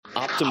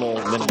Optimal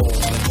minimal.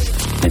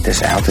 At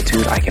this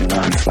altitude, I can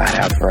run flat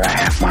out for a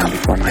half mile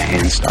before my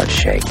hands start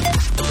shaking.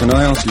 Can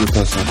I ask you a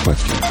personal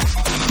question?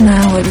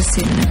 Now would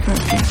seem an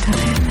appropriate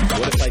time.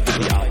 What if I did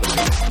the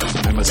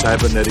opposite? I'm a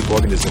cybernetic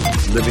organism,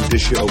 living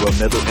tissue over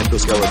metal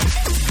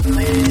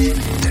endoskeleton.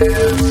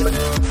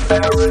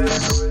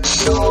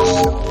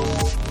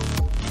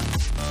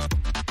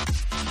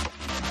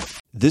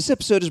 This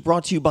episode is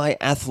brought to you by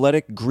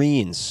Athletic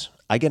Greens.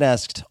 I get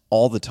asked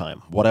all the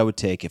time what I would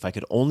take if I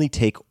could only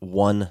take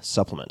one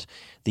supplement.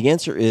 The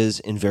answer is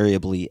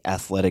invariably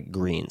Athletic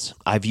Greens.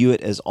 I view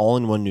it as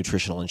all-in-one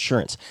nutritional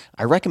insurance.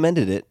 I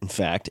recommended it, in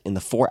fact, in the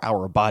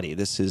 4-Hour Body.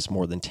 This is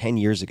more than 10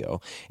 years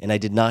ago, and I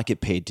did not get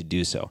paid to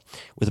do so.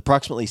 With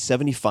approximately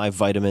 75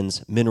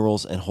 vitamins,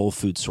 minerals, and whole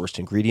food sourced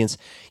ingredients,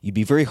 you'd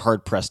be very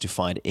hard-pressed to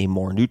find a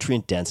more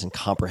nutrient-dense and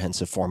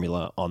comprehensive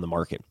formula on the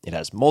market. It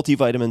has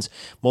multivitamins,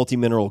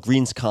 multi-mineral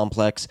greens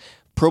complex,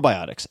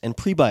 probiotics and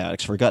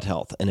prebiotics for gut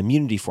health, an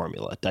immunity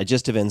formula,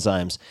 digestive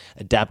enzymes,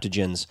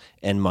 adaptogens,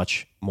 and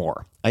much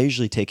more. I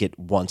usually take it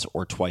once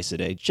or twice a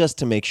day just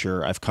to make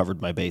sure I've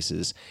covered my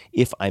bases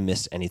if I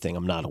miss anything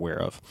I'm not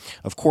aware of.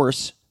 Of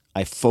course,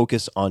 I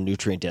focus on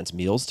nutrient-dense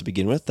meals to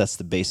begin with. That's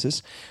the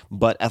basis.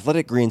 But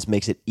Athletic Greens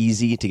makes it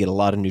easy to get a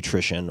lot of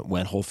nutrition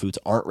when whole foods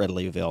aren't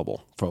readily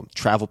available. From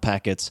travel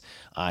packets,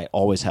 I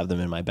always have them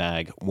in my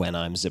bag when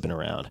I'm zipping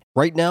around.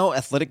 Right now,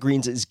 Athletic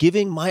Greens is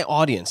giving my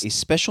audience a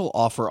special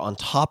offer on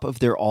top of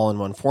their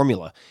all-in-one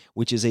formula,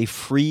 which is a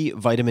free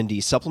vitamin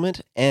D supplement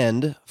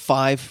and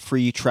 5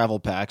 free travel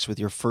packs with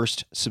your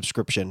first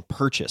subscription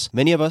purchase.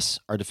 Many of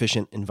us are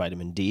deficient in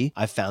vitamin D.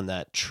 I've found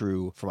that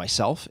true for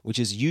myself, which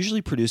is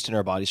usually produced in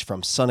our bodies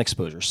from sun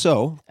exposure.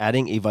 So,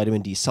 adding a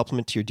vitamin D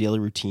supplement to your daily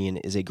routine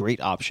is a great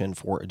option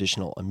for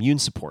additional immune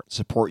support.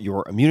 Support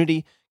your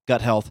immunity,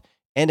 gut health,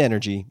 and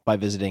energy by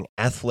visiting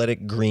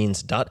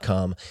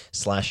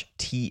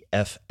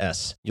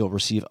athleticgreens.com/TFS. You'll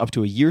receive up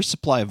to a year's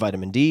supply of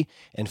vitamin D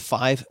and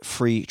 5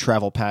 free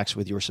travel packs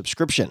with your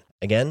subscription.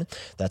 Again,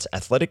 that's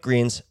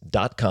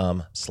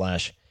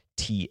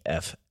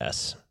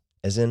athleticgreens.com/TFS,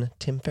 as in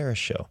Tim Ferriss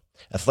Show.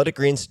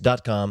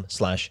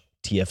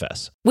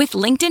 athleticgreens.com/TFS. With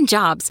LinkedIn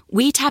Jobs,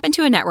 we tap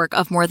into a network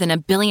of more than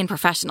 1 billion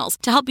professionals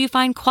to help you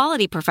find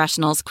quality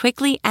professionals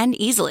quickly and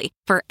easily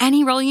for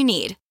any role you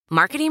need.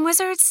 Marketing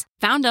wizards?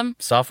 Found them.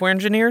 Software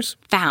engineers?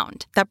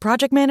 Found. That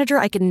project manager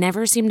I could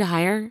never seem to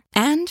hire?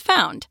 And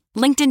found.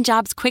 LinkedIn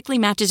Jobs quickly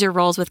matches your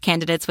roles with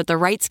candidates with the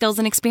right skills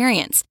and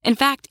experience. In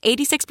fact,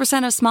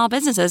 86% of small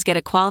businesses get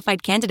a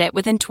qualified candidate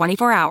within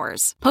 24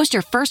 hours. Post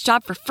your first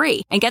job for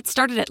free and get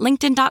started at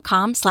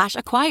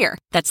linkedin.com/acquire.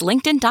 That's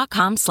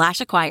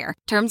linkedin.com/acquire.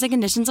 Terms and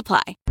conditions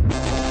apply.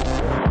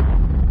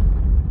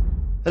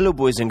 Hello,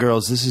 boys and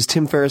girls. This is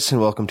Tim Ferriss, and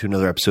welcome to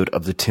another episode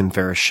of The Tim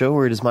Ferriss Show,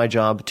 where it is my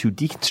job to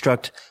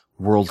deconstruct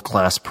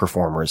world-class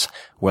performers,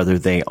 whether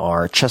they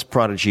are chess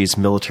prodigies,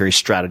 military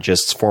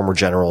strategists, former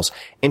generals,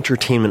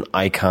 entertainment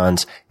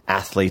icons,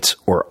 athletes,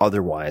 or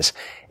otherwise.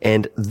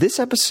 And this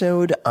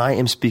episode, I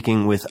am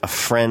speaking with a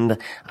friend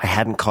I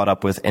hadn't caught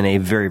up with in a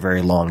very,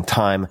 very long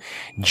time,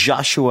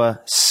 Joshua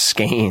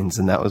Skenes,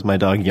 and that was my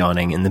dog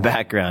yawning in the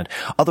background,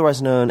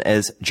 otherwise known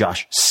as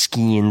Josh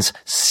Skenes,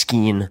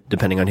 Skeen,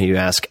 depending on who you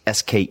ask,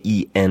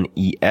 Skenes,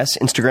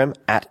 Instagram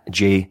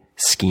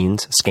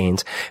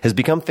 @JSkenes, has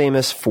become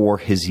famous for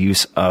his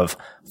use of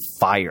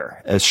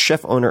fire. As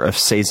chef owner of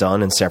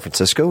Saison in San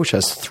Francisco, which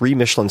has 3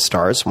 Michelin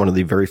stars, one of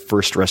the very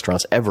first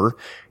restaurants ever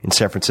in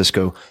San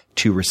Francisco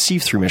to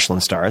receive 3 Michelin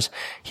stars,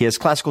 he has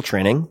classical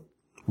training,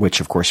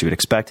 which of course you would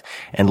expect,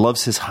 and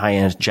loves his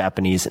high-end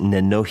Japanese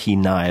Nenohi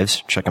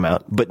knives. Check them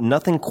out. But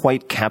nothing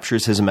quite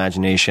captures his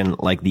imagination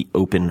like the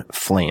open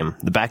flame.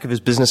 The back of his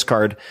business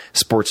card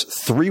sports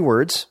 3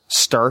 words,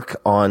 stark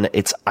on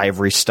its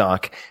ivory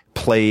stock: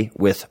 play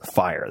with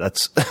fire.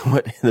 That's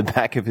what the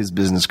back of his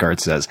business card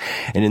says.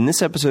 And in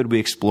this episode, we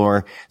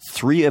explore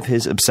 3 of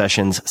his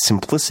obsessions: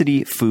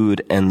 simplicity,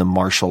 food, and the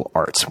martial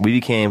arts. We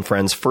became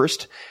friends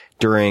first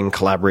during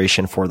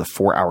collaboration for the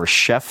 4-Hour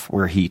Chef,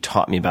 where he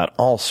taught me about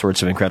all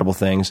sorts of incredible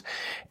things.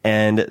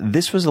 And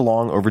this was a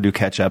long overdue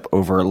catch up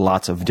over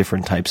lots of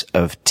different types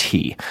of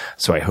tea.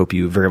 So I hope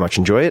you very much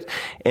enjoy it.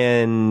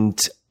 And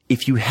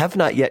if you have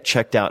not yet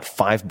checked out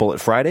 5 Bullet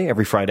Friday,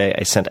 every Friday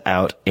I sent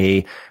out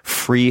a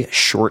free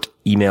short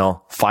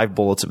email, 5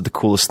 bullets of the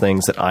coolest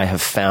things that I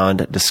have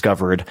found,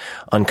 discovered,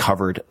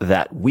 uncovered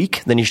that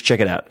week. Then you should check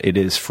it out. It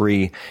is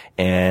free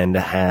and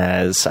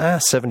has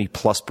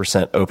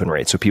 70+% open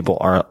rate. So people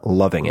are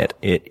loving it.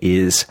 It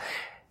is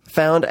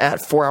found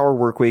at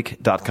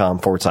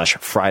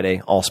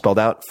 4hourworkweek.com/Friday, all spelled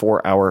out,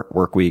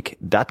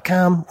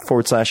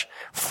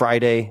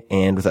 4hourworkweek.com/Friday.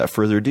 And without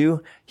further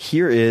ado,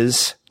 here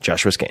is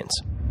Joshua Skenes.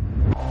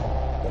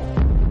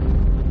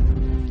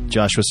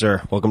 Joshua,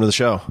 sir, welcome to the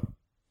show.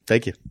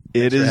 Thank you.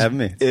 Thanks for having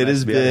me. It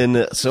has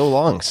been so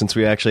long since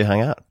we actually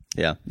hung out.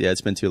 Yeah,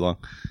 it's been too long.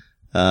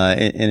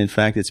 And in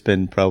fact, it's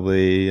been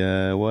probably,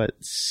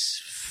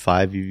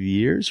 5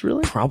 years,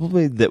 really?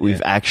 Probably that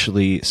we've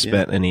actually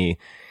spent any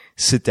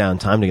sit-down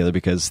time together,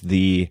 because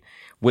the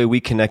way we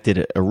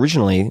connected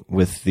originally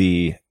with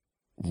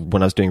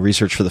when I was doing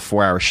research for the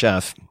 4-Hour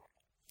Chef,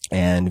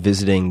 and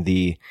visiting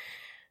the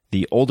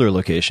older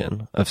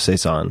location of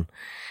Saison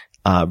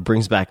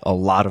brings back a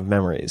lot of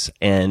memories.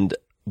 And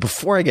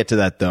before I get to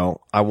that,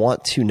 though, I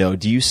want to know,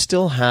 do you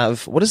still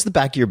have, what does the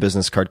back of your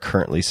business card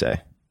currently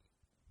say?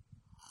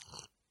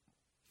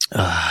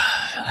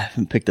 I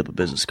haven't picked up a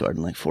business card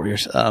in like 4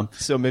 years.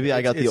 So maybe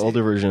I got the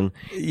older version.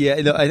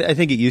 Yeah, no, I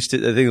think it used to.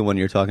 I think the one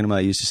you're talking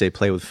about used to say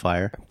 "Play with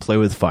Fire." Play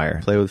with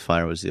Fire. Play with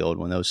Fire was the old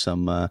one. That was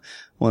some one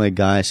of the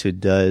guys who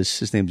does.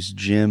 His name is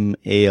Jim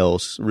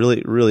Ailes.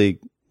 Really,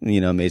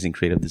 amazing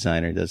creative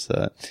designer. He does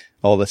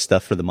all the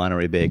stuff for the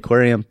Monterey Bay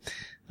Aquarium,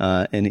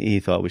 and he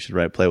thought we should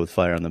write "Play with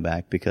Fire" on the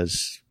back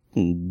because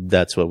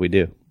that's what we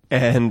do.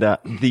 And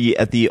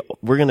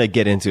we're gonna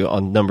get into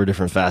a number of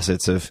different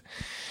facets of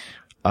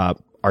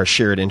our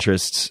shared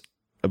interests.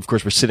 Of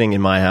course, we're sitting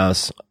in my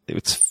house.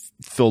 It's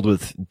filled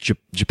with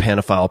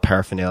Japanophile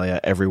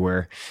paraphernalia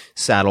everywhere,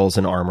 saddles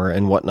and armor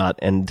and whatnot.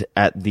 And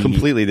at the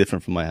completely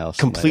different from my house.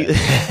 Completely.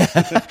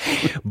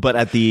 But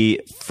at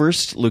the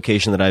first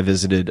location that I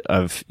visited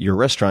of your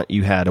restaurant,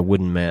 you had a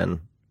wooden man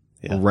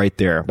right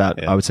there,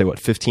 about I would say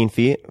 15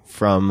 feet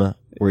from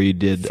where you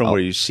did where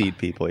you seat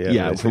people.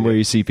 From where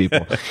you see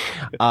people.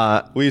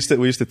 We used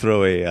to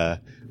throw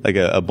a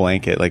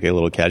blanket, like a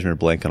little cashmere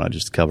blanket on,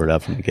 just to cover it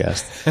up from the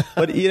guests.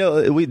 But,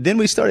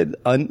 we started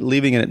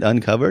leaving it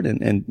uncovered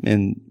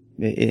and,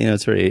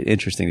 it's very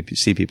interesting to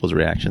see people's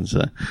reactions.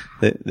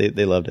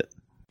 They loved it.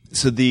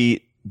 So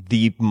the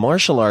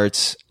martial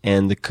arts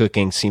and the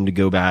cooking seem to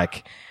go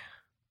back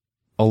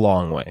a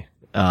long way.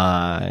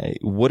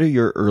 What are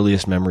your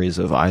earliest memories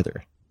of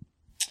either?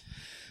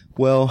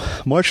 Well,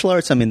 martial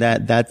arts, I mean,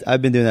 that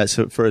I've been doing that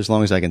for as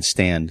long as I can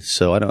stand.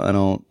 So I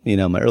don't,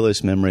 my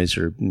earliest memories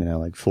are,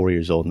 like 4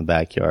 years old in the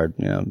backyard,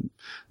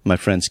 my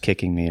friends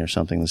kicking me or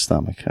something in the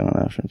stomach. I don't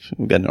know if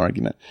we've got an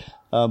argument.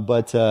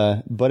 But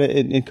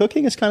in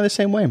cooking, it's kind of the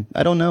same way.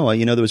 I don't know.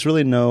 There was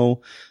really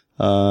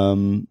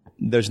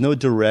there's no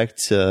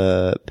direct,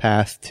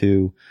 path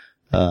to,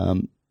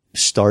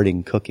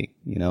 starting cooking.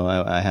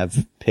 I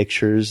have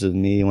pictures of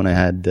me when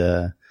I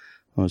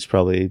was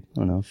probably, I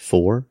don't know,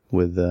 4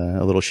 with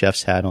a little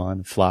chef's hat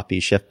on, floppy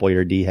Chef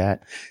Boyardee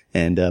hat,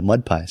 and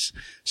mud pies.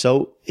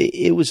 So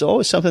it was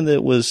always something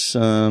that was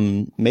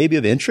maybe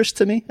of interest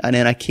to me.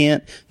 And I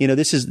can't,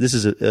 this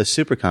is a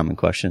super common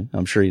question,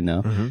 I'm sure you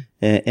know,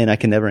 and I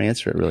can never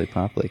answer it really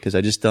properly because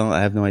I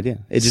have no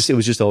idea. It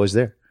was just always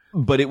there.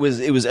 But it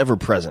was ever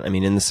present. I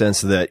mean, in the sense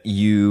that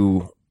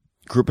you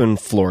grew up in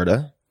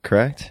Florida,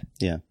 correct?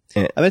 Yeah.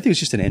 I think it's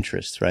just an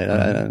interest,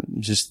 right?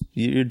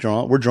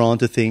 We're drawn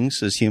to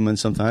things as humans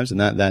sometimes,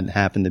 and that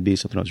happened to be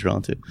something I was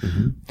drawn to.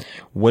 Mm-hmm.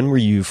 When were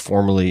you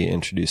formally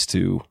introduced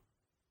to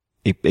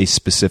a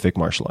specific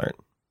martial art?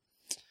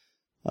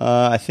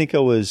 I think I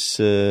was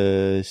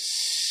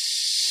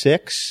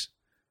 6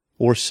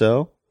 or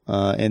so,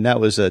 and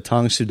that was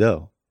Tang Soo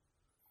Do.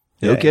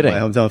 No kidding. In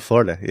my hometown of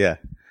Florida, yeah.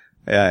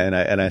 And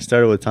I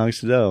started with Tang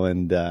Soo Do,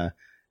 and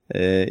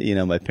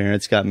my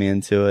parents got me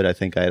into it. I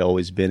think I'd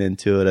always been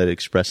into it. I'd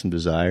expressed some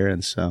desire.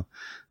 And so,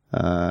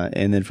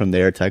 and then from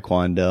there,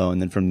 Taekwondo.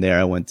 And then from there,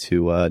 I went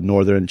to,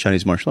 Northern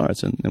Chinese martial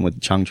arts and went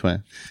to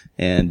Changchuan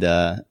and,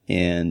 the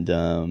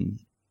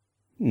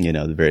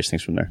various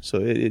things from there. So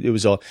it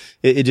was all,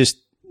 it just,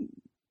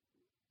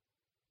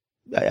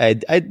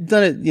 I'd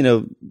done it,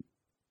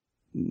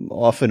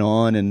 off and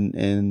on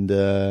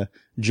and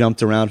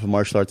jumped around from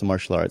martial art to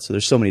martial art. So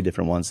there's so many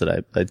different ones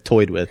that I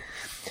toyed with.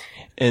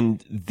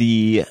 And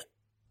the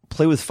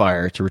Play with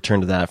Fire, to return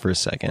to that for a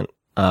second,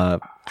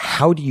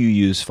 how do you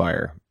use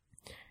fire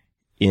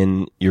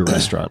in your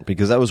restaurant?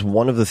 Because that was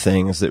one of the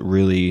things that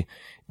really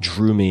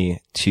drew me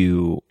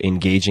to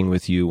engaging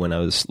with you when I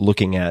was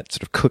looking at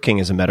sort of cooking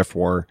as a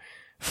metaphor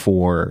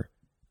for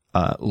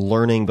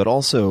learning, but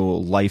also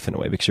life in a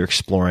way, because you're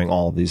exploring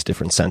all of these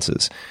different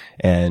senses.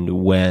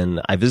 And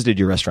when I visited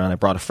your restaurant, I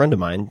brought a friend of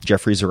mine,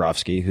 Jeffrey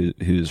Zarofsky,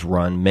 who's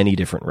run many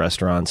different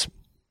restaurants,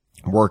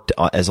 worked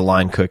as a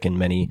line cook in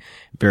many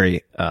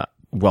very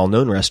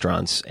well-known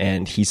restaurants,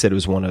 and he said it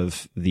was one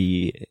of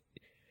it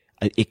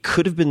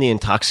could have been the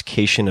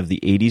intoxication of the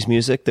 80s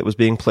music that was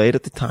being played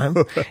at the time.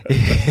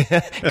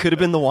 It could have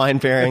been the wine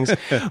pairings,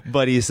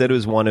 but he said it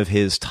was one of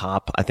his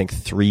top, I think,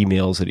 3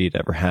 meals that he'd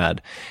ever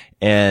had.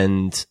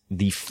 And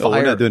the fire. Oh,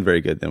 we're not doing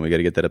very good then. We got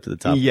to get that up to the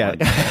top. Yeah.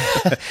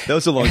 That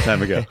was a long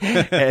time ago.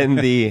 And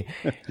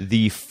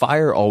the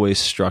fire always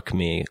struck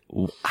me.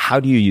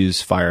 How do you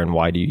use fire and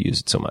why do you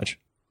use it so much?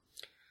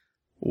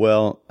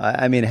 Well,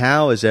 I mean,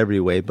 how is every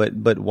way,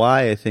 but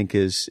why I think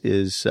is,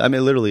 I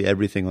mean, literally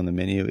everything on the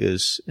menu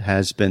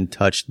has been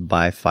touched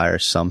by fire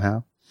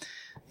somehow.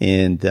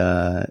 And,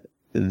 there's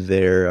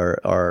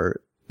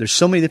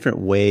so many different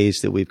ways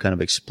that we've kind of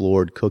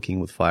explored cooking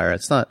with fire.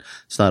 It's not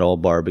all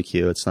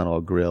barbecue. It's not all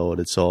grilled.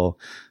 It's all,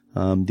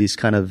 these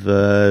kind of,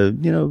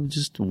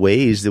 just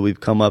ways that we've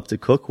come up to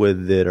cook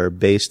with that are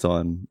based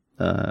on,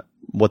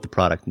 what the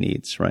product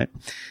needs, right?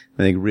 I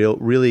think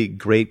really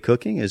great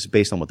cooking is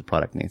based on what the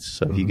product needs.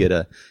 So if you get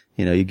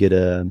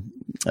a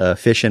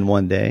fish in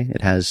one day,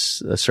 it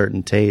has a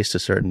certain taste, a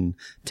certain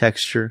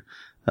texture,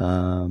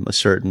 a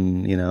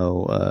certain,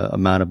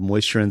 amount of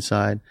moisture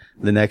inside.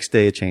 The next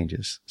day it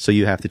changes. So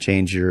you have to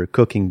change your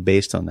cooking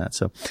based on that.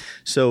 So,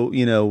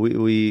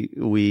 we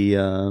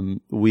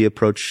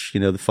approach,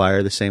 the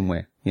fire the same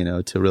way,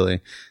 to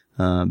really,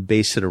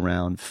 base it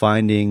around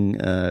finding,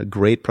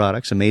 great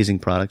products, amazing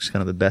products,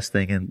 kind of the best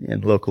thing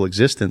in local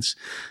existence.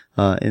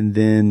 And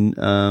then,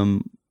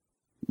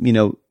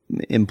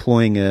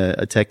 employing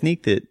a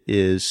technique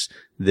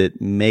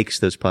that makes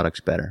those products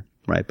better.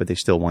 Right. But they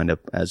still wind up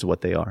as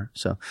what they are.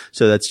 So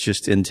that's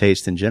just in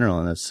taste in general.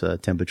 And that's,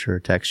 temperature,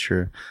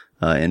 texture,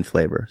 and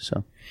flavor.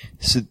 So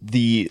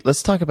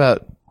let's talk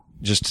about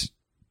just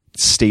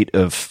state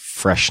of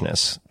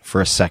freshness for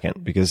a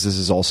second, because this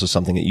is also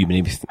something that you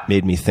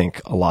made me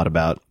think a lot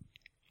about.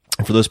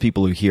 And for those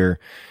people who hear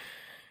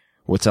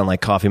what sound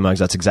like coffee mugs,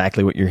 that's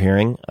exactly what you're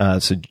hearing.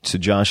 So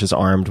Josh is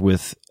armed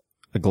with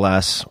a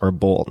glass or a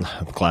bowl,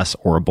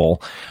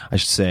 I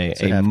should say,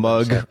 a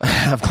mug,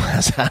 half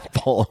glass, half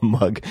bowl, a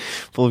mug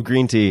full of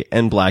green tea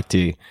and black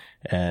tea.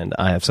 And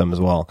I have some as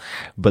well.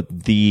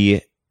 But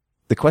the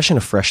question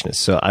of freshness.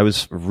 So I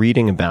was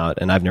reading about,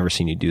 and I've never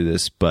seen you do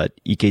this, but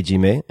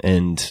ikejime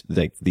and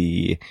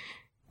the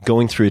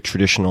going through a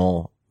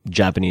traditional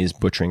Japanese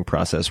butchering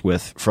process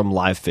from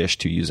live fish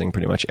to using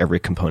pretty much every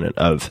component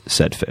of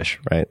said fish,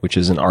 right? Which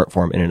is an art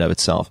form in and of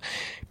itself.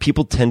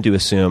 People tend to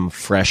assume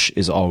fresh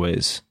is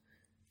always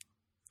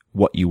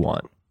what you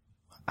want.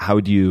 How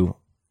would you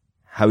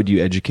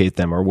educate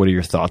them, or what are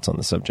your thoughts on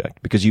the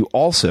subject? Because you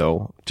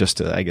also, just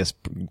to, I guess,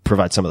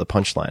 provide some of the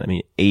punchline, I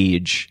mean,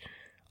 age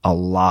a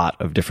lot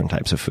of different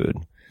types of food.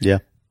 Yeah.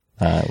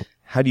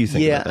 How do you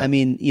think about that? I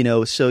mean,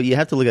 so you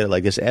have to look at it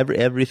like this.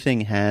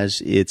 Everything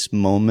has its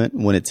moment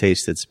when it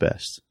tastes its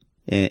best.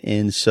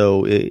 And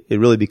so it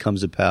really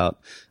becomes about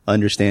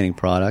understanding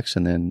products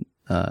and then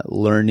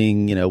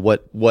learning,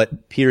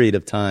 what period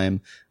of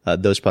time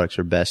those products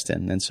are best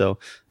in. And so,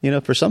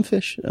 for some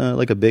fish,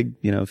 like a big,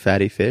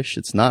 fatty fish,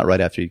 it's not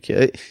right after you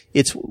kill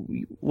it.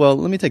 Well,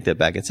 let me take that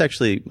back. It's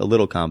actually a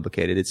little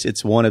complicated.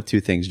 It's one of two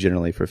things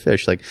generally for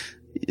fish. Like,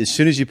 as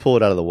soon as you pull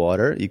it out of the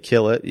water, you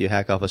kill it, you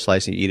hack off a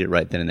slice and you eat it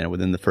right then and there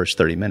within the first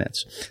 30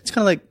 minutes. It's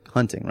kind of like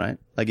hunting, right?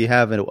 Like you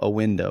have a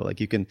window.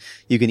 Like you can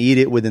eat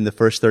it within the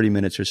first 30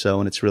 minutes or so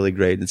and it's really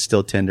great. It's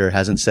still tender,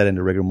 hasn't set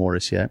into rigor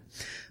mortis yet.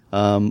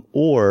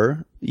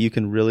 Or you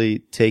can really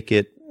take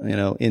it,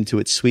 into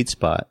its sweet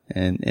spot.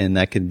 And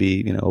that could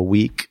be, a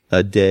week,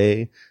 a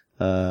day,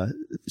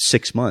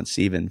 6 months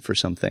even for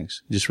some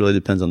things. It just really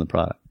depends on the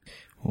product.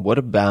 What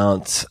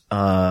about,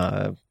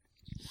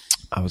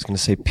 I was going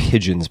to say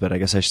pigeons, but I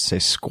guess I should say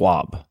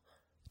squab.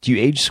 Do you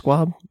age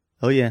squab?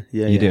 Oh, yeah.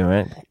 You do,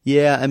 right?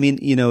 Yeah. I mean,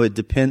 it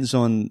depends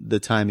on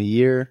the time of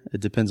year. It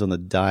depends on the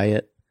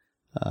diet.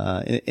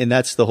 And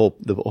that's the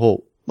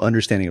whole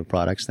understanding of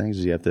products things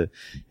is you have to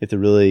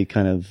really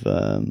kind of,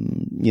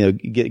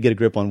 get a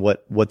grip on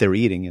what they're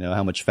eating,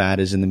 how much fat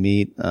is in the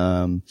meat.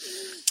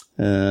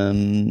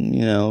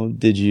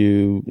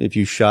 If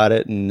you shot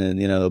it and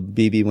then, a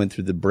BB went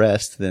through the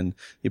breast, then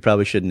you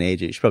probably shouldn't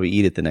age it. You should probably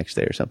eat it the next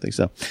day or something.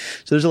 So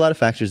there's a lot of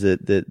factors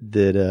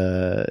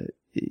that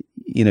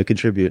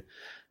contribute.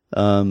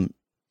 I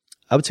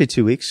would say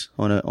 2 weeks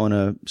on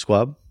a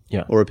squab.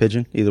 Yeah. Or a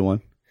pigeon, either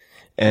one.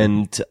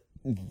 And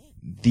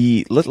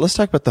let's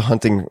talk about the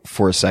hunting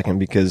for a second,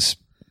 because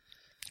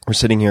we're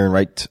sitting here and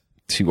right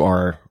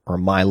to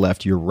my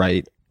left, your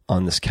right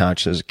on this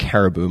couch, there's a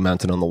caribou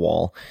mounted on the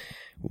wall,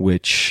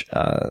 which,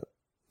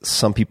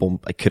 some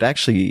people could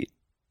actually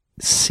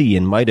see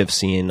and might have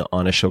seen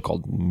on a show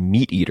called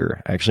Meat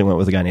Eater. I actually went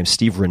with a guy named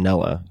Steve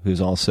Ranella,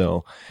 who's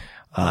also,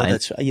 I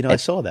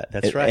saw that.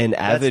 That's right.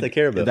 That's the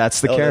caribou.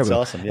 That's the caribou. That's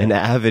awesome. Yeah. An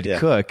avid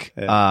cook.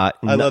 Yeah.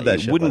 I love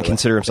that show. Wouldn't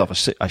consider himself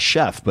a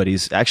chef, but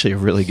he's actually a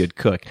really good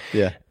cook.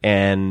 Yeah.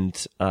 And,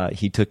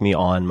 he took me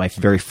on my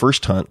very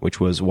first hunt, which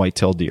was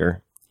white-tailed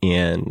deer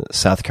in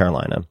South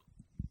Carolina.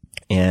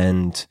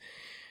 And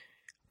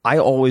I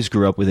always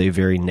grew up with a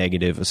very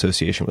negative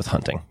association with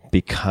hunting,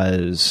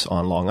 because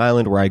on Long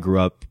Island, where I grew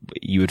up,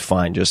 you would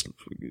find just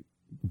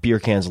beer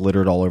cans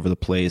littered all over the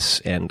place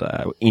and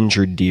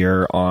injured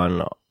deer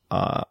on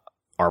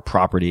our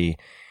property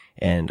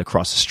and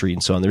across the street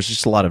and so on. There's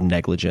just a lot of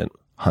negligent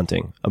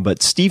hunting.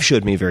 But Steve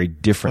showed me a very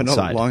different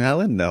side. Long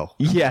Island? No.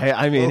 Yeah,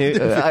 I mean,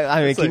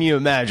 can you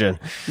imagine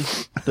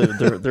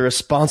the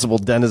responsible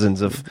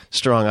denizens of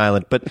Strong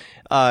Island? But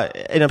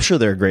and I'm sure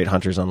there are great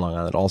hunters on Long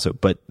Island also.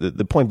 But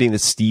the point being that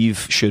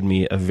Steve showed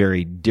me a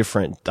very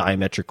different,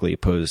 diametrically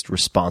opposed,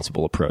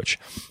 responsible approach,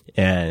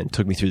 and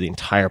took me through the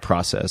entire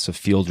process of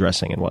field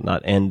dressing and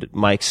whatnot. And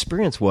my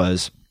experience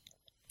was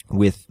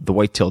with the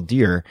white-tailed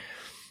deer,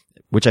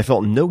 which I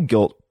felt no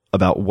guilt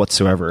about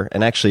whatsoever,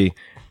 and actually.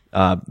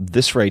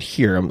 This right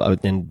here,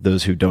 and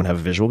those who don't have a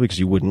visual, because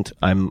you wouldn't,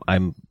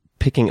 I'm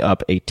picking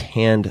up a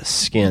tanned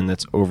skin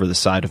that's over the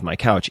side of my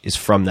couch is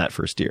from that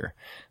first deer.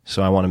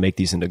 So I want to make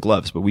these into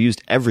gloves, but we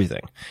used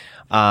everything.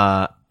 We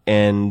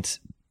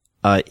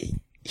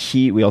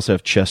also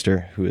have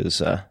Chester, who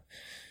is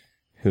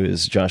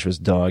Joshua's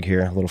dog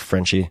here, a little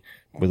Frenchie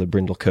with a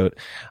brindle coat.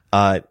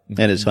 And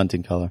his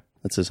hunting collar.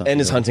 That's his and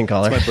his hunting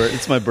collar.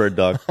 It's my bird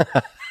dog.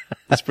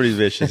 It's pretty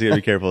vicious. You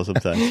gotta be careful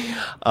sometimes.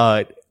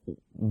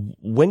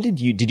 When did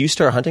you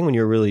start hunting when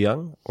you were really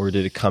young, or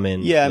did it come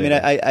in? Yeah, later?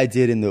 I mean, I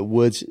did in the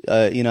woods.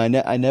 I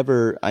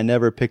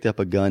never picked up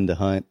a gun to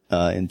hunt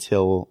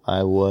until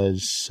I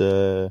was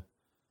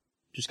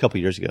just a couple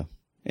years ago,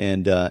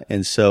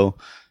 and so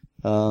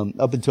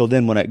up until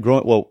then,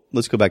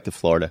 let's go back to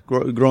Florida.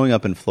 Growing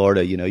up in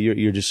Florida,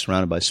 you're just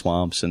surrounded by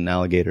swamps and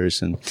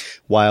alligators and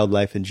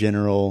wildlife in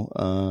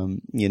general.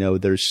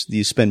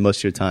 You spend most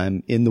of your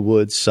time in the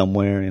woods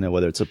somewhere,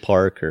 whether it's a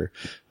park or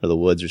the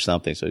woods or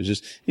something. So you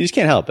just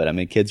can't help it. I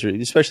mean, kids are,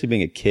 especially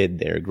being a kid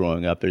there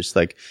growing up, there's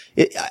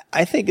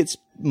I think it's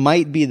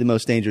might be the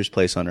most dangerous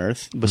place on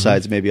earth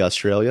besides maybe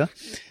Australia.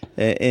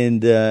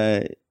 And,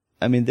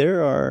 I mean,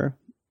 there are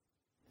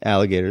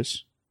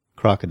alligators,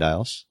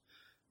 crocodiles.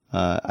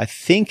 I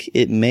think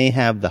it may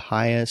have the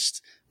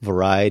highest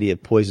variety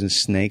of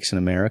poisonous snakes in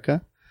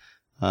America.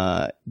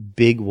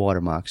 Big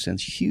water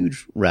moccasins,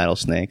 huge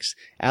rattlesnakes,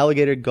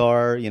 alligator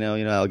gar,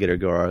 alligator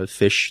gar,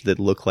 fish that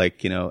look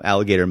like,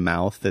 alligator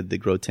mouth that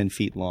grow 10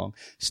 feet long,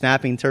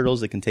 snapping turtles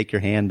that can take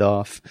your hand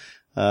off,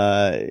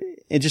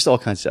 and just all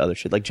kinds of other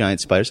shit, like giant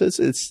spiders.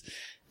 So it's,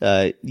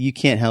 you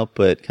can't help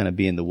but kind of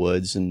be in the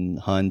woods and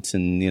hunt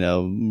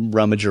and,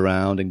 rummage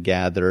around and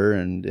gather.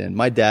 And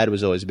my dad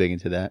was always big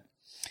into that.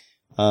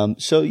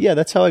 So yeah,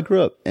 that's how I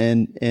grew up.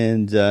 And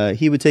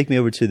he would take me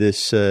over to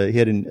this, he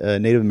had a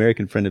Native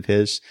American friend of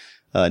his,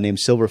 named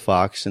Silver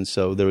Fox. And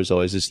so there was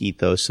always this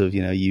ethos of,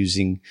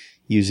 using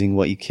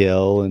what you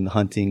kill and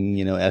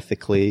hunting,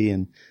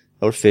 ethically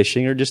or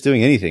fishing or just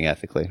doing anything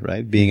ethically,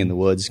 right? Being in the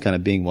woods, kind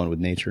of being one with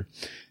nature.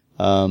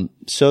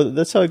 So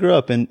that's how I grew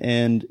up. And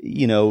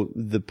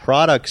the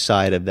product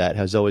side of that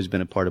has always been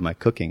a part of my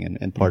cooking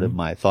and part of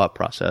my thought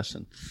process.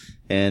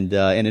 And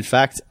in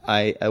fact,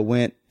 I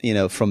went,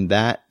 from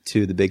that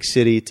to the big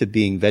city to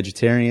being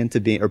vegetarian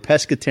or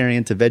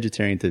pescatarian to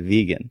vegetarian to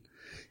vegan.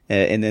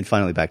 And then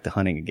finally back to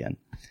hunting again,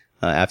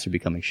 after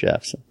becoming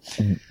chef. So.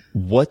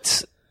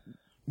 What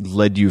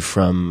led you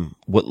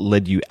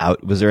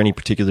out? Was there any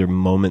particular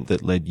moment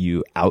that led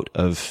you out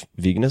of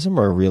veganism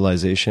or a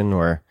realization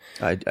or?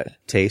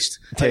 Taste.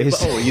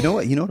 Taste. You know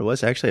what it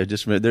was? Actually, I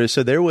just remembered.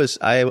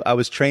 I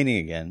was training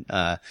again.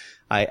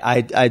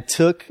 I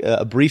took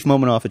a brief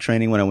moment off of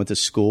training when I went to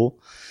school.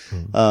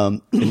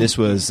 And this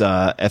was,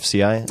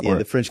 FCI? Yeah,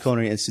 the French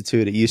Culinary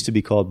Institute. It used to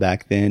be called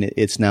back then.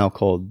 It's now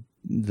called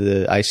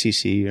the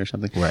ICC or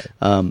something. Right.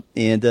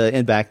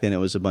 And back then it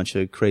was a bunch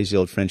of crazy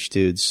old French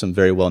dudes, some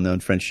very well-known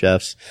French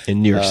chefs.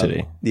 In New York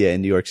City. Yeah,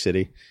 in New York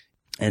City.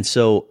 And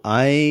so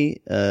I,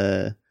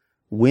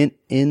 went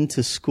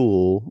into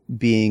school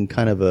being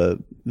kind of a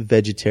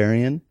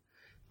vegetarian,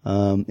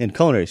 in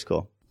culinary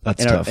school.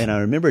 That's tough. And I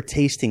remember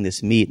tasting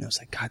this meat and I was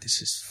like, God,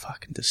 this is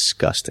fucking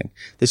disgusting.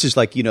 This is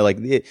like,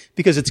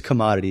 because it's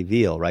commodity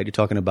veal, right? You're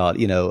talking about,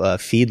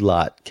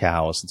 feedlot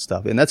cows and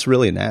stuff. And that's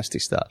really nasty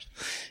stuff.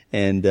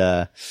 And,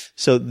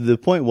 so the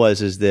point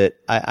is that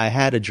I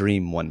had a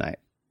dream one night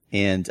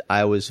and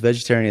I was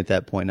vegetarian at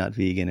that point, not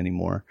vegan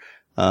anymore.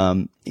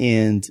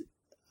 And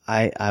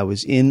I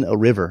was in a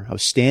river. I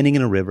was standing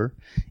in a river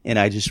and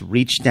I just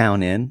reached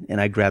down in and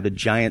I grabbed a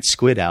giant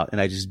squid out and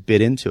I just bit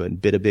into it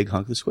and bit a big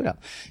hunk of the squid out.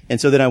 And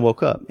so then I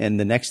woke up and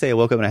the next day I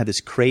woke up and I had this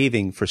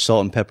craving for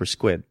salt and pepper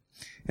squid.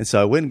 And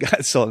so I went and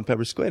got salt and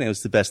pepper squid and it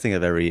was the best thing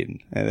I've ever eaten.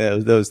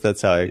 And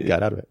that's how I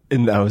got out of it.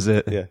 And that was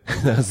it. Yeah.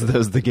 that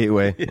was the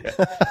gateway. Yeah.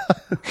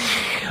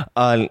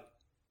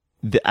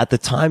 At the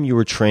time you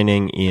were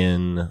training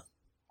in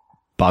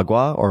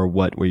Bagua, or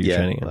what were you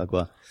training in?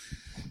 Bagua.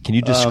 Can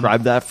you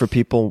describe that for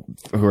people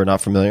who are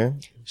not familiar?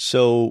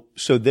 So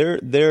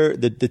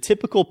the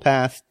typical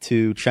path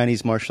to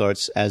Chinese martial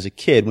arts as a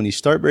kid, when you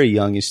start very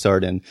young, you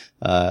start in,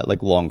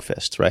 like long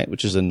fist, right?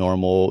 Which is a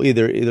normal,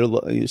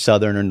 either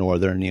southern or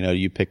northern,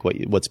 you pick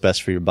what's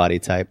best for your body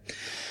type.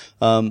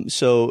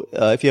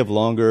 If you have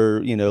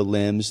longer,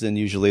 limbs, then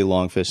usually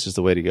long fist is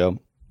the way to go.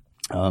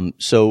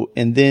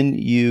 And then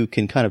you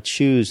can kind of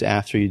choose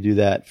after you do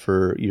that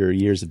for your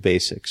years of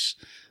basics.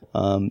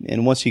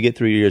 And once you get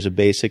through your years of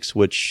basics,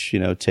 which,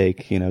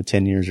 take,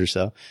 10 years or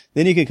so,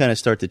 then you can kind of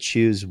start to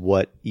choose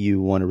what you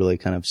want to really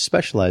kind of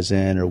specialize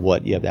in or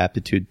what you have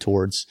aptitude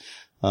towards,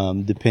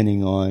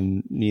 depending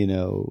on,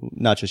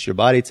 not just your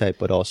body type,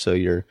 but also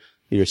your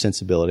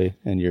sensibility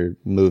and your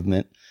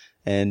movement.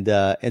 And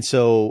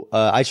so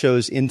I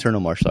chose internal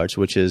martial arts,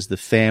 which is the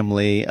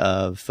family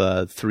of,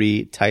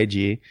 three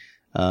Taiji,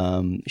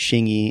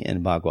 Xingyi,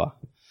 and Bagua.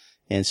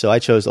 And so I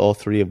chose all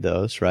three of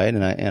those, right?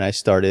 And I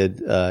started,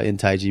 in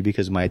Taiji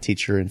because my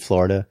teacher in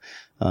Florida,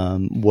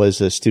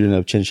 was a student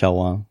of Chen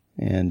Xiaowang.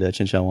 And,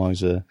 Chen Xiaowang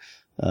is a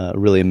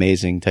really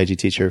amazing Taiji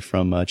teacher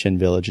from, Chen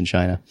Village in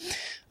China.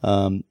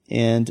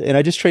 And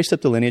I just traced up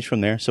the lineage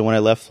from there. So when I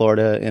left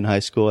Florida in high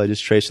school, I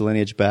just traced the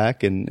lineage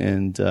back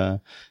and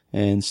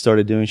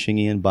started doing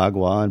Xingyi and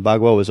Bagua. And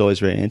Bagua was always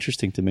very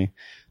interesting to me.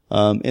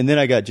 And then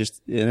I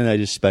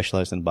just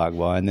specialized in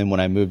Bagua. And then when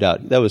I moved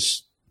out, that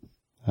was,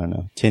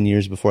 10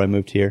 years before I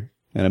moved here.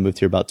 And I moved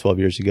here about 12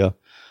 years ago.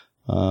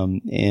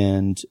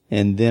 And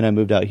then I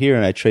moved out here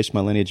and I traced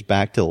my lineage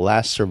back to the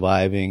last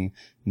surviving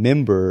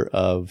member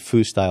of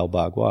Fu style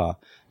Bagua.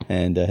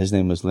 And, his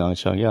name was Liang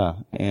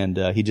Changya. And,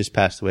 he just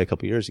passed away a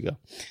couple years ago.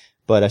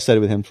 But I studied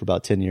with him for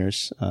about 10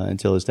 years,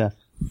 until his death.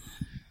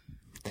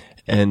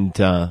 And,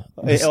 I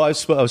was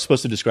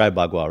supposed to describe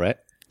Bagua, right?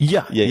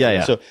 Yeah.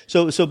 So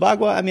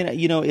Bagua, I mean,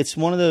 it's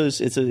one of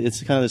those, it's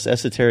kind of this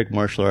esoteric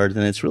martial art,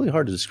 and it's really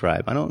hard to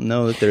describe. I don't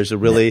know that there's a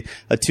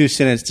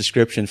 2-sentence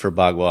description for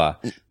Bagua,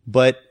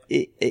 but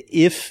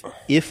if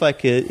I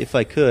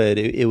could,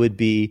 it would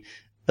be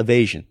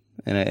evasion.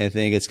 And I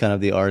think it's kind of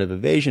the art of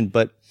evasion,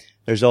 but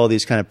there's all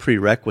these kind of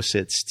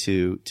prerequisites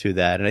to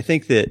that. And I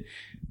think that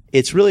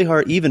it's really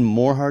hard, even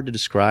more hard to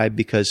describe,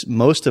 because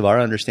most of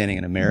our understanding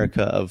in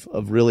America of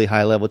really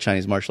high level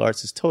Chinese martial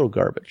arts is total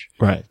garbage.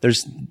 Right.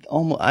 There's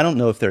almost, I don't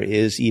know if there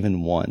is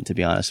even one, to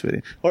be honest with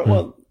you. Or,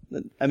 well,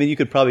 I mean, you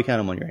could probably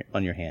count them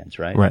on your hands,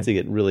 right? Right. To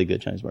get really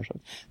good Chinese martial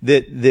arts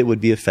that would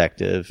be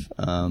effective.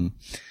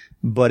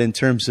 But in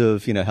terms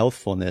of,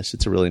 healthfulness,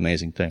 it's a really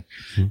amazing thing.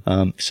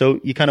 So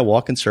you kind of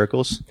walk in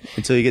circles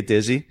until you get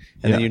dizzy,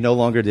 and then you're no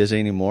longer dizzy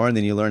anymore. And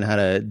then you learn how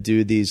to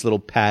do these little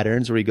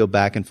patterns where you go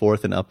back and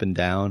forth and up and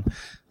down.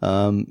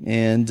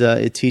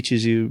 It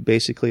teaches you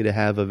basically to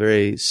have a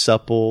very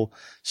supple,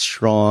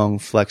 strong,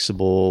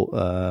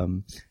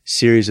 flexible,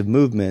 series of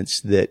movements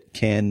that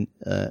can,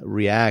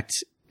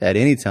 react at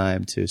any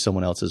time to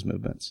someone else's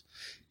movements.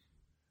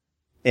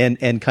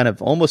 And kind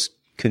of almost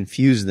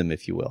confuse them,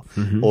 if you will,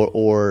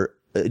 or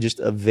just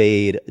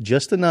evade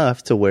just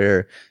enough to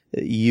where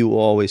you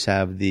always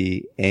have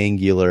the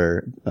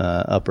angular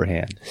upper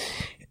hand.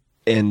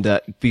 And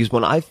because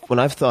when I've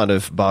thought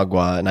of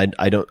Bagua, and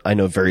I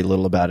know very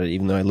little about it,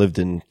 even though I lived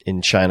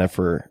in China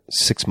for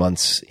 6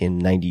 months in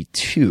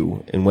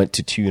 92 and went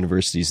to 2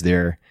 universities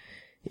there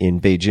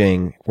in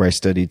Beijing, where I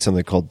studied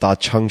something called Da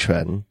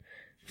Chengquan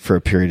for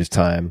a period of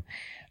time.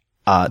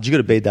 Did you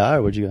go to Beida,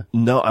 or where'd you go?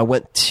 No, I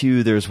went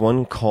to, there's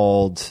one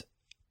called,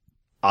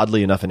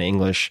 oddly enough in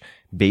English,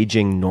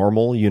 Beijing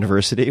Normal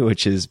University,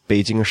 which is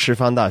Beijing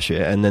Shifan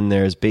Daxue. And then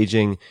there's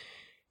Beijing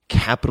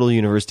Capital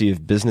University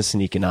of Business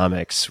and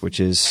Economics, which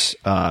is,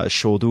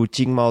 Shoudu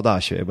Jingmao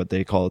Daxue, but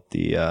they call it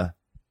the,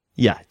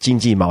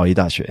 Jingji Maoyi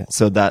Daxue.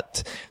 So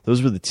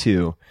those were the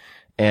 2.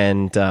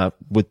 And,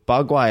 with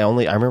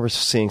Bagua, I remember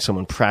seeing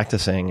someone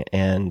practicing,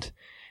 and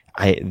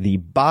the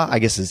Ba, I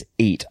guess, is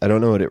 8. I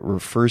don't know what it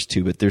refers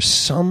to, but there's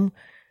some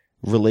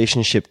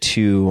relationship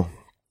to,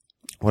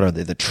 what are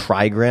they? The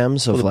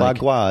trigrams of, the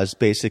Bagua is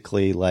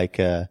basically like,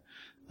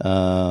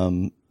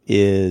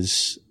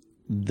 is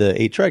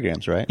the 8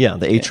 trigrams, right? Yeah,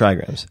 the 8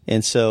 trigrams.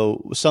 And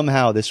so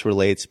somehow this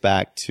relates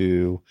back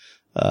to,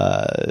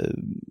 a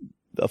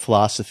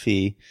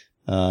philosophy,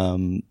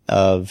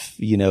 of,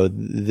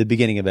 the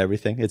beginning of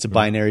everything. It's a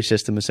binary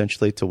system,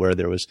 essentially, to where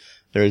there's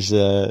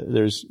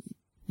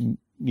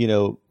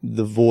the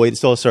void.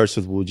 It all starts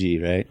with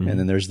Wuji, right? And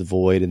then there's the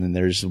void, and then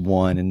there's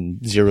 1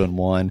 and 0 and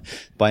 1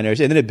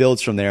 binaries, and then it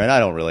builds from there. And I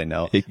don't really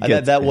know.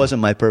 That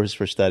wasn't my purpose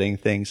for studying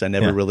things. I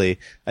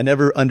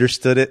never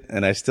understood it,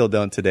 and I still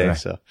don't today. Right.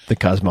 So the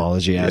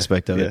cosmology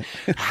aspect of it.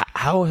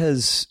 How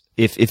has,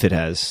 if it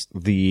has,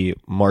 the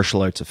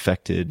martial arts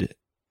affected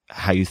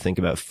how you think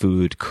about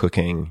food,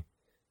 cooking,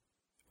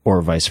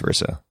 or vice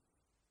versa?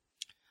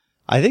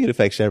 I think it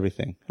affects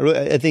everything.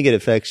 I think it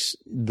affects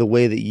the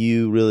way that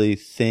you really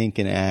think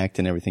and act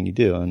and everything you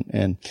do.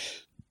 And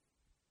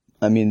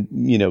I mean,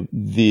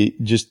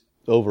 just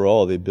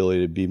overall the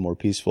ability to be more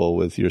peaceful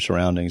with your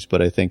surroundings.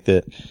 But I think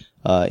that,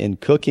 in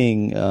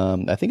cooking,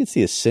 I think it's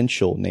the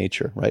essential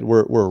nature, right?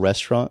 We're a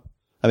restaurant.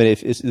 I mean,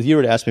 if you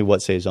were to ask me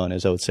what Saison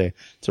is, I would say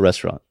it's a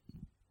restaurant.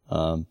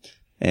 They're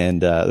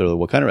like,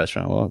 what kind of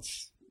restaurant? Well,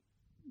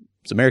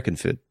 it's American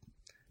food,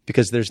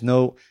 because there's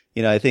no,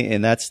 I think,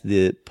 and that's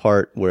the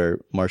part where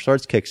martial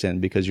arts kicks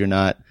in, because you're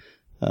not,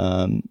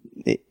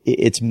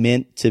 it's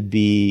meant to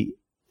be,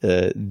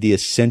 the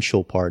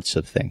essential parts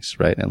of things,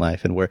 right, in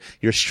life, and where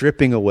you're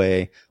stripping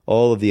away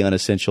all of the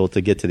unessential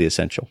to get to the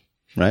essential,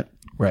 right?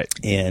 Right.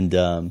 And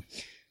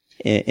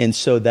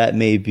so that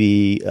may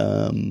be,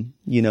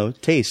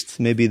 taste,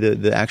 maybe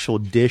the actual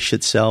dish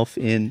itself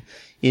in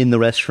the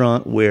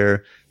restaurant,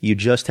 where you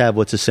just have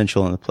what's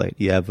essential on the plate.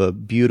 You have a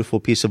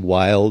beautiful piece of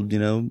wild,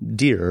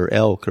 deer or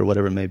elk or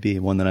whatever it may be,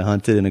 one that I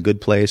hunted in a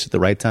good place at the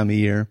right time of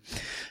year.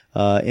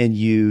 And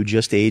you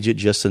just age it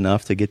just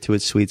enough to get to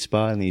its sweet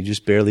spot, and then you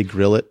just barely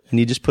grill it, and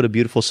you just put a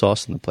beautiful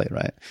sauce on the plate,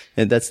 right?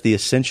 And that's the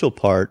essential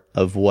part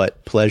of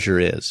what pleasure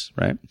is,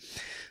 right?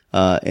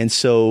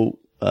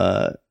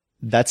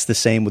 That's the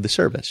same with the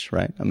service,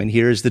 right? I mean,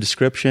 here's the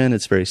description.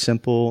 It's very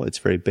simple. It's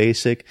very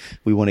basic.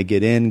 We want to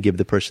get in, give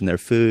the person their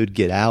food,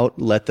 get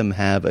out, let them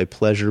have a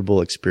pleasurable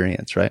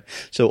experience, right?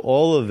 So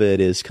all of it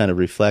is kind of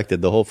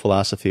reflected. The whole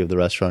philosophy of the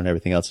restaurant and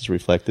everything else is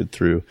reflected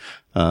through,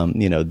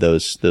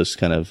 those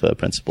kind of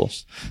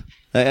principles.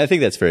 I think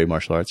that's very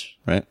martial arts,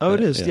 right? Oh,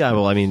 it is. Yeah.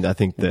 Well, I mean, I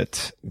think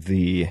that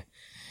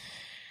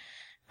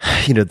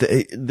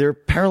there are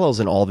parallels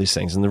in all these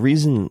things. And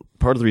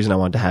part of the reason I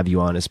wanted to have you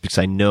on is because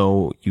I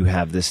know you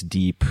have this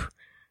deep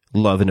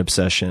love and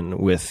obsession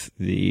with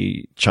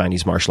the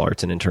Chinese martial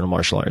arts and internal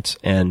martial arts.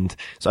 And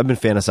so I've been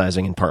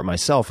fantasizing in part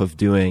myself of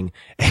doing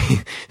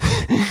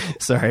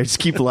sorry, I just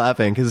keep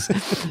laughing because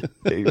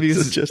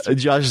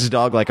Josh's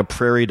dog, like a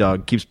prairie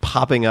dog, keeps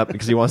popping up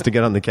because he wants to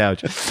get on the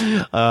couch.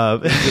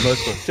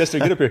 Chester,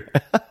 get up here.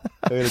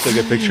 I'm going to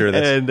take a picture of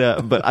this.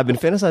 And, but I've been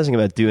fantasizing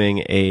about doing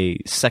a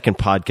second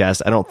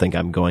podcast. I don't think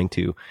I'm going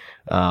to,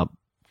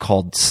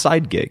 called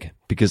Side Gig,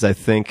 because I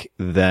think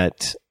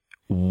that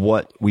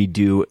what we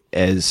do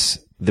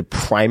as the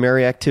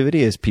primary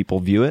activity, as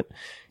people view it,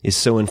 is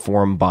so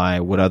informed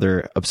by what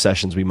other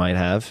obsessions we might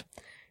have,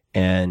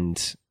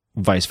 and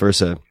vice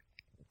versa.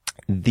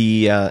 So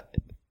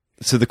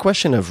the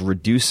question of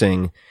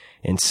reducing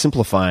and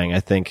simplifying, I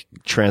think,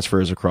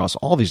 transfers across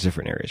all these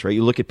different areas, right?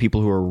 You look at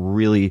people who are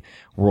really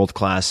world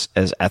class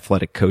as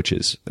athletic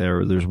coaches.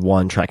 There's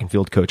one track and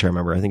field coach I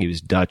remember, I think he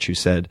was Dutch, who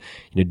said,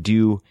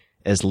 do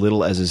as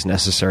little as is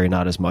necessary,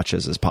 not as much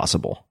as is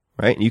possible.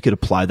 Right? And you could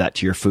apply that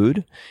to your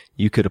food.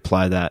 You could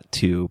apply that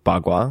to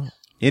bagua.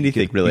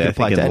 Anything really, I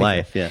think, in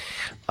life. Yeah.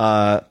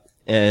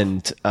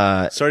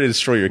 Sorry to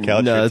destroy your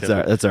couch. No,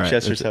 that's all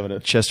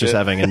right. Chester's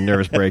having a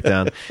nervous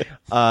breakdown.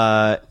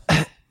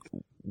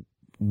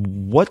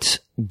 What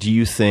do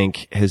you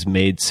think has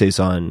made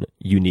Saison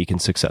unique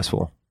and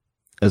successful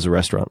as a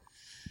restaurant?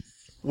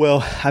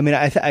 Well, I mean,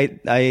 I think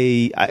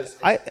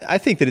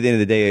that at the end of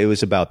the day, it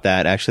was about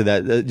that. Actually,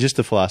 that just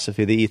the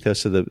philosophy, the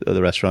ethos of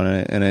the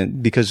restaurant,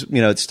 and because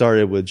it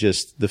started with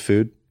just the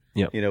food.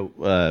 Yeah.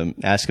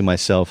 Asking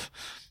myself,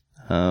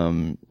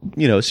 a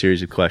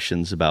series of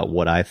questions about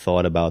what I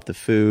thought about the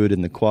food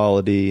and the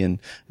quality and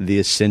the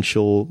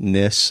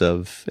essentialness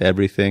of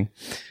everything,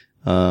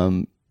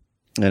 and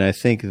I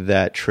think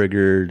that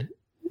triggered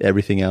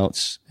everything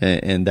else,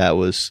 and that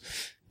was,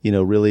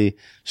 really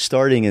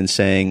starting and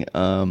saying,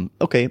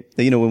 okay,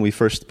 when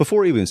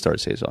before we even started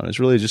Saison, it's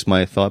really just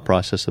my thought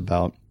process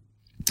about,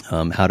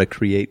 how to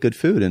create good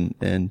food.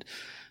 And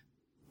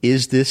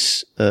is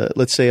this,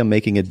 let's say I'm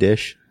making a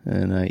dish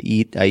and I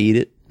eat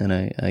it and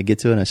I get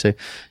to it and I say,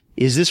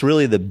 is this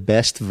really the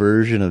best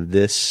version of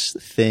this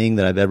thing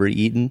that I've ever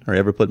eaten or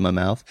ever put in my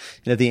mouth?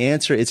 And if the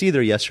answer, it's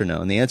either yes or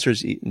no. And the answer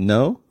is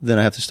no, then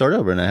I have to start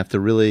over and I have to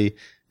really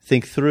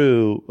think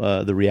through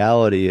the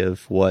reality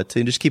of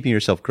and just keeping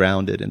yourself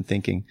grounded and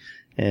thinking.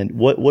 And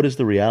what is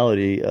the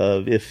reality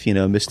of if,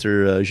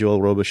 Mr. Joel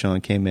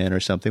Robuchon came in or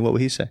something, what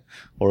would he say?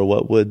 Or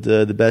what would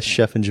the best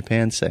chef in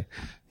Japan say?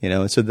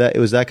 And so that it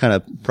was that kind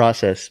of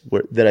process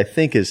that I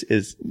think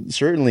is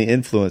certainly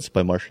influenced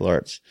by martial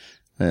arts.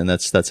 And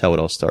that's how it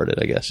all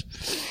started, I guess.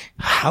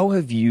 How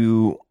have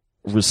you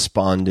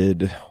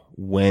responded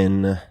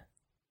what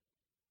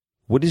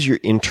is your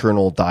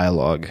internal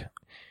dialogue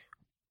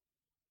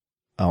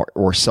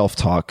or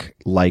self-talk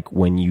like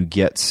when you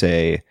get,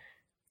 say,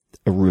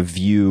 a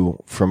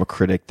review from a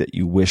critic that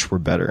you wish were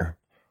better?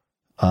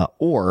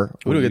 Or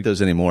we don't get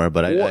those anymore,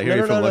 but I hear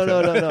you from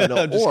no.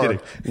 I'm just kidding.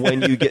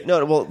 When you get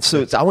I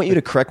want you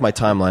to correct my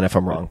timeline if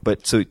I'm wrong.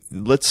 But so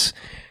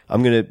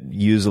I'm going to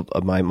use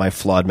my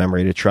flawed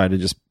memory to try to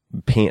just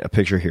paint a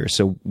picture here.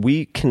 So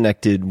we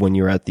connected when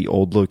you were at the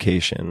old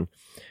location,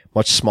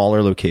 much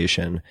smaller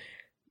location.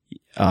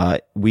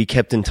 We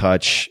kept in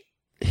touch,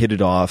 hit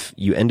it off.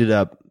 You ended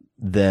up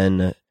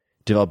then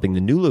developing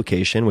the new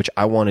location, which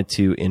I wanted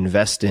to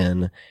invest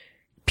in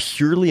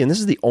purely, and this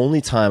is the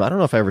only time, I don't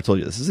know if I ever told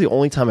you this is the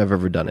only time I've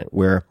ever done it,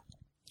 where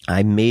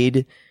I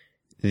made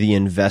the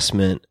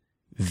investment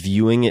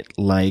viewing it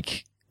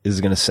like, this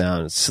is going to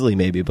sound silly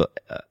maybe, but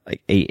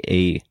like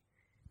a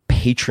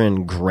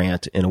patron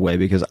grant in a way,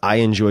 because I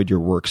enjoyed your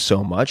work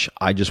so much.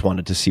 I just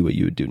wanted to see what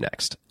you would do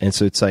next. And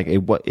so it's like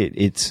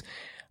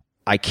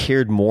I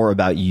cared more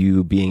about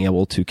you being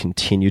able to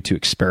continue to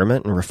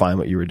experiment and refine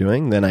what you were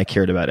doing than I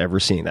cared about ever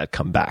seeing that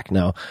come back.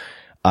 Now,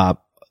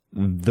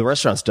 the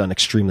restaurant's done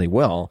extremely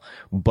well,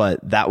 but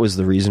that was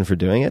the reason for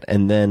doing it.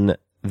 And then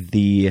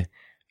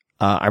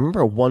I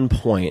remember at one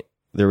point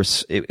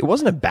it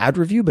wasn't a bad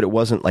review, but it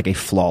wasn't like a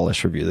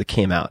flawless review that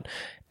came out.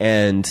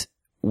 And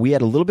we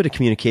had a little bit of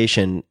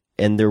communication,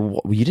 and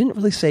you didn't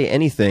really say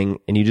anything,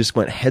 and you just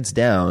went heads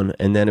down.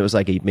 And then it was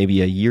like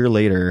maybe a year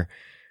later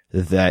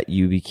that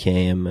you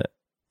became,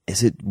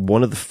 is it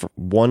one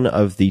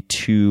of the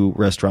 2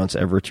 restaurants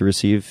ever to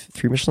receive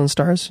 3 Michelin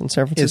stars in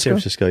San Francisco? In San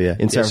Francisco, yeah.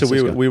 In San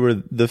Francisco. So we were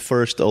the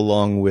first,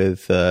 along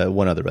with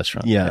one other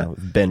restaurant. Yeah,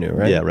 Bennu,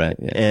 right? Yeah, right.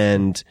 Yeah.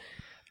 And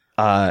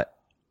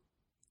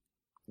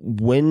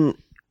when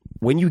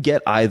you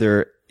get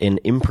either an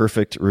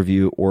imperfect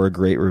review or a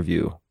great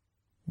review,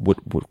 what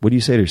do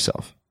you say to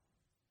yourself?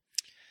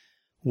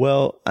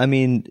 Well, I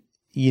mean,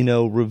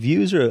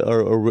 reviews are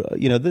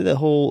the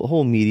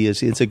whole media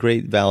it's a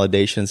great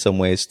validation in some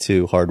ways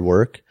to hard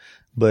work.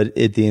 But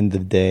at the end of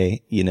the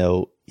day,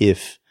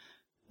 if,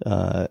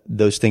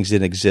 those things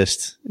didn't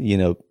exist,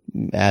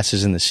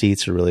 asses in the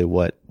seats are really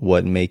what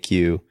make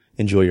you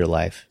enjoy your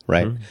life.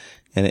 Right. Mm-hmm.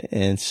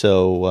 And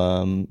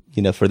so,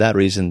 for that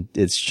reason,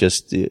 it's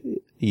just,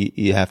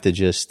 you have to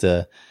just,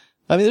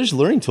 I mean, there's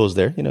learning tools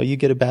there. You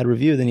get a bad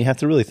review, then you have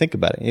to really think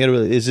about it.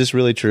 Is this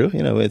really true?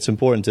 It's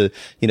important to,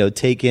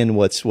 take in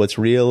what's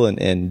real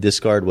and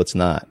discard what's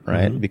not,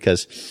 right? Mm-hmm.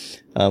 Because,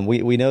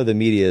 we know the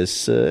media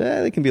is,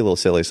 they can be a little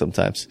silly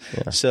sometimes.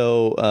 Yeah.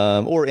 So,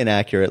 or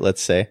inaccurate,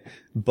 let's say.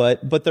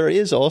 But there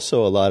is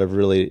also a lot of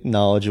really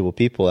knowledgeable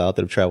people out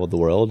that have traveled the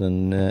world.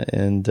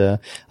 And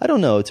I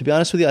don't know. To be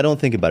honest with you, I don't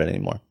think about it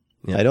anymore.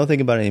 Yeah. I don't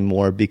think about it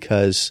anymore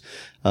because,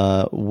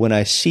 when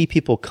I see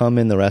people come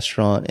in the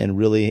restaurant and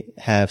really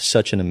have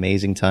such an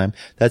amazing time,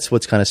 that's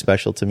what's kind of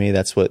special to me.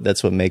 That's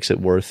what makes it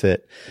worth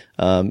it.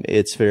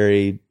 It's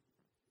very,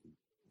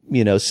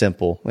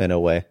 simple in a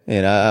way.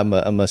 And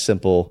I'm a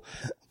simple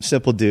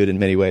dude in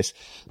many ways.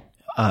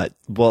 I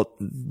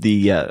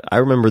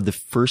remember the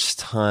first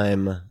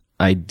time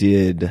I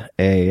did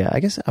I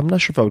guess I'm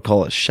not sure if I would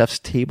call it chef's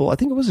table. I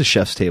think it was a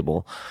chef's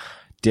table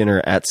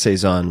dinner at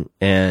Saison,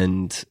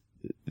 and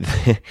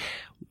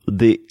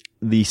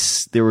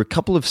there were a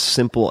couple of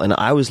simple, and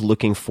I was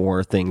looking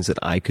for things that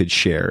I could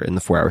share in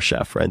the 4-Hour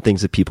Chef, right?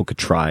 Things that people could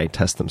try,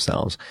 test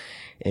themselves.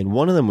 And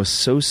one of them was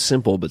so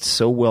simple, but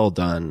so well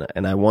done.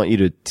 And I want you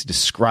to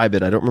describe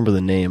it. I don't remember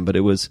the name, but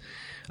it was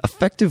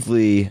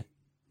effectively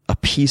a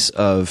piece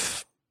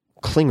of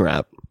cling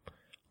wrap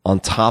on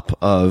top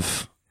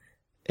of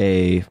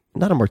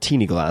not a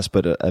martini glass,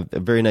 but a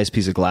very nice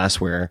piece of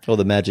glassware. Oh,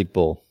 the magic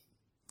bowl.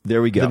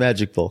 There we go. The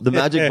magic bowl. The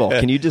magic bowl.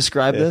 Can you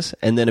describe this?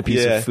 And then a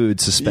piece of food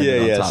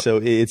suspended on top.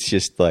 So it's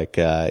just like,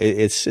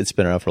 it's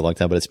been around for a long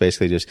time, but it's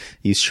basically just,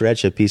 you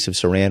stretch a piece of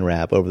saran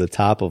wrap over the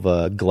top of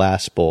a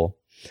glass bowl,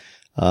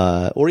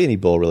 or any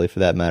bowl really for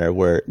that matter,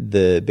 where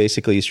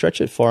basically you stretch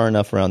it far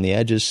enough around the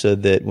edges so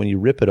that when you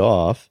rip it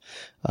off,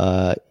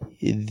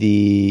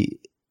 the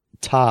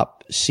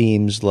top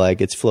seems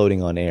like it's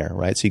floating on air,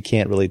 right? So you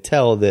can't really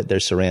tell that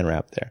there's saran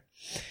wrap there.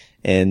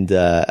 And,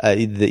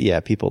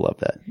 people love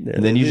that.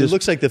 And then it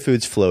looks like the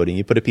food's floating.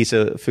 You put a piece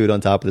of food on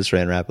top of the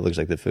saran wrap, it looks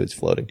like the food's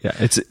floating. Yeah.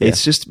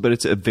 But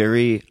it's a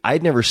very,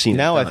 I'd never seen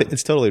now I think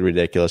it's totally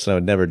ridiculous and I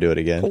would never do it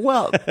again.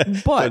 Well,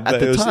 but at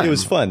the time, it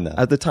was fun though.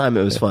 At the time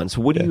it was fun.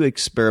 So what are you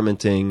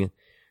experimenting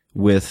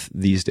with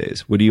these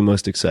days? What are you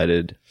most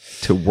excited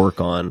to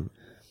work on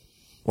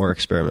or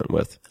experiment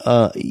with?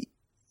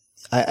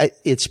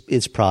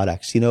 It's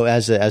products,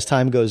 as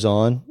time goes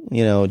on,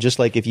 just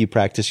like if you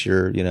practice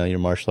your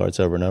martial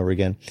arts over and over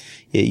again,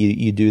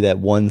 you do that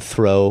one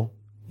throw,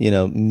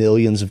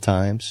 millions of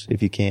times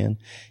if you can.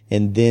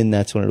 And then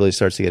that's when it really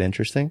starts to get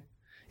interesting.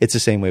 It's the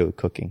same way with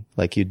cooking.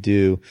 Like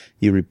you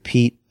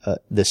repeat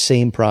the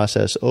same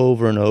process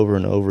over and over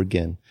and over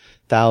again,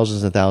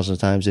 thousands and thousands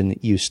of times, and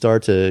you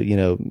start to,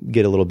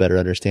 get a little better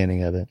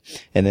understanding of it.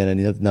 And then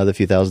another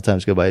few thousand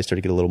times go by, you start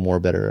to get a little more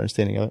better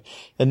understanding of it.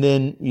 And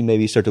then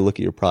you start to look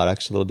at your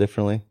products a little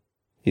differently.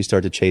 You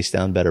start to chase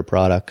down better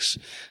products.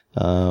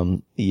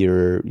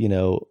 You're,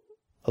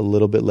 a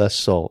little bit less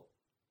salt,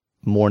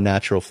 more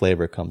natural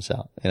flavor comes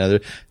out.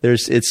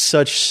 It's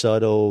such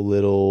subtle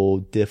little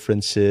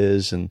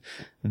differences,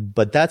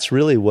 but that's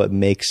really what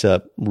makes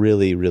up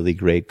really, really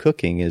great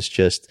cooking, is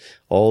just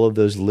all of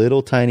those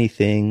little tiny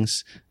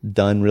things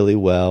done really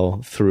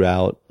well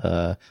throughout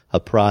a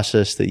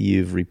process that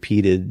you've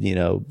repeated,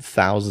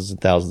 thousands and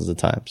thousands of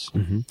times.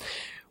 Mm-hmm.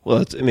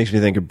 Well, it makes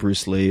me think of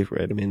Bruce Lee,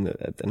 right? I mean,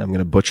 and I'm going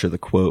to butcher the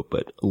quote,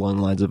 but along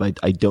the lines of, I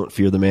don't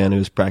fear the man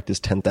who's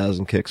practiced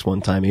 10,000 kicks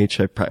one time each.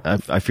 I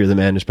fear the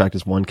man who's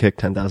practiced one kick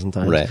 10,000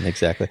 times. Right,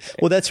 exactly.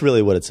 Well, that's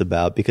really what it's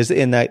about, because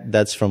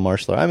that's from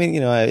martial arts. I mean,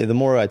 the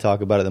more I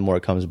talk about it, the more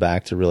it comes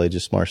back to really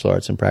just martial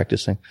arts and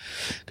practicing.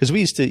 Because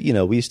we used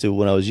to,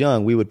 when I was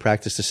young, we would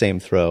practice the same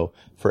throw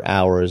for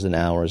hours and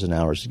hours and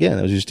hours again.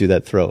 It was just do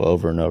that throw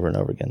over and over and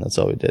over again. That's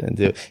all we did, and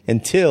do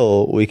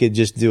until we could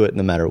just do it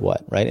no matter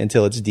what, right?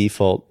 Until it's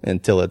default,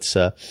 until it's,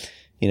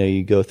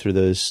 you go through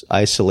those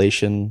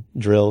isolation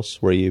drills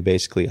where you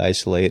basically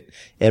isolate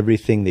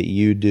everything that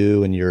you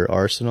do in your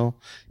arsenal,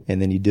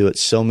 and then you do it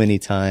so many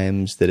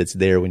times that it's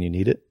there when you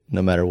need it,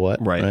 no matter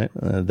what. Right.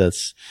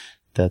 That's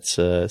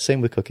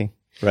same with cooking,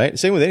 right?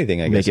 Same with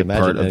anything, I guess. Make it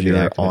part of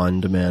your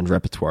on-demand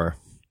repertoire.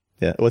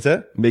 Yeah. What's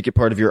that? Make it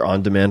part of your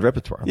on-demand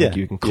repertoire. Yeah. Like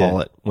you can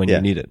call it when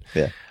you need it.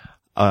 Yeah.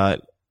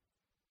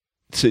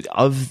 So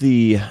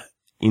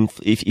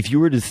if you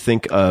were to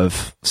think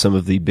of some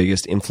of the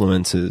biggest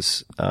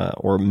influences,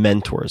 or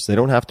mentors, they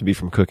don't have to be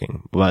from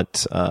cooking,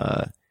 but,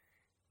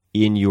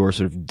 in your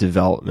sort of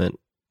development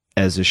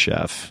as a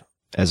chef,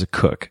 as a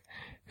cook,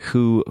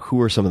 who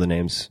are some of the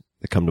names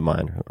that come to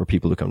mind, or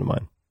people who come to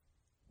mind?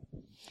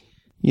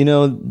 I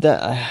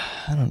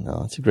don't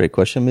know. It's a great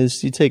question. I mean,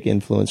 you take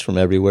influence from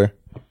everywhere.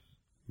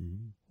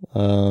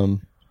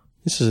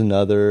 This is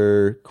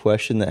another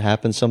question that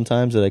happens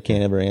sometimes that I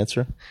can't ever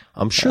answer.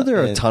 I'm sure there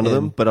are a ton of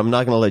them, but I'm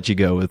not going to let you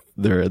go with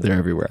they're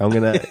everywhere. I'm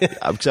going to,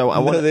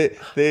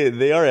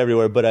 they are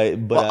everywhere,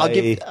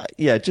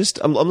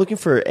 I'm looking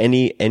for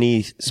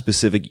any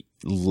specific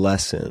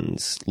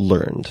lessons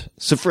learned.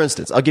 So for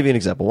instance, I'll give you an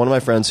example. One of my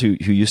friends who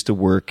used to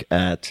work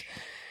at,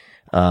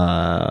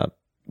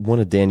 one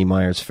of Danny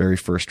Meyer's very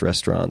first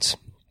restaurants.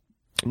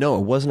 No,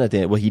 it wasn't at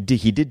Danny. Well, he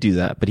did do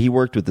that, but he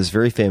worked with this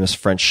very famous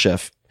French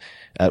chef,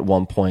 at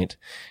one point,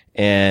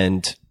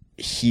 and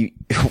he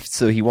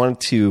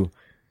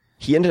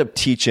ended up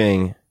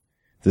teaching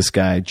this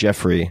guy,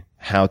 Jeffrey,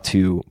 how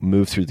to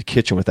move through the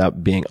kitchen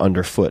without being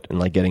underfoot and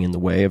like getting in the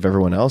way of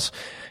everyone else.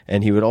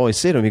 And he would always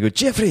say to him, he'd go,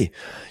 Jeffrey,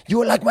 you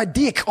are like my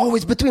dick,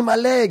 always between my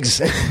legs.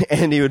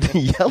 And he would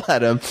yell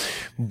at him.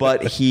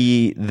 But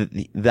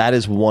that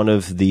is one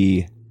of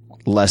the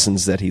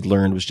lessons that he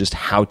learned, was just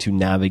how to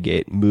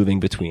navigate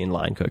moving between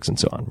line cooks and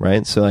so on.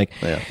 Right. So like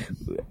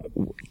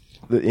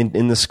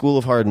in the School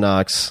of Hard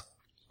Knocks,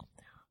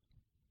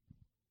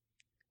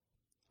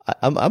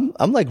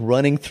 I'm like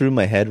running through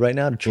my head right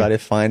now to try to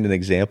find an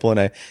example. And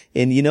I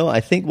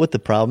think what the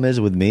problem is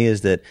with me is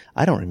that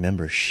I don't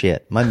remember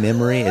shit. My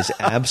memory is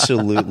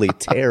absolutely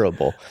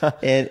terrible.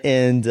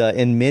 And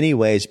in many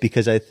ways,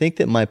 because I think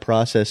that my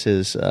process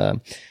is,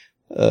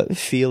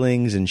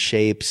 feelings and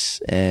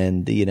shapes.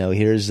 And,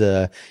 here is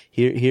an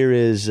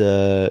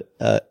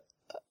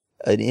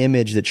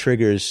image that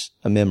triggers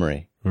a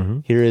memory. Mm-hmm.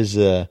 Here is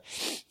a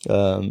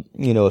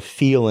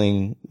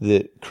feeling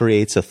that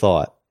creates a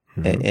thought.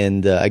 Mm-hmm.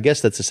 And I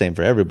guess that's the same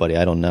for everybody.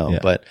 I don't know,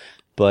 but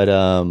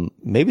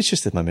maybe it's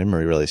just that my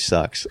memory really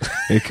sucks.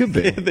 It could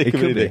be. It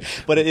could be.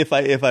 But if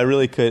I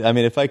really could, I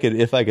mean, if I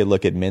could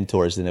look at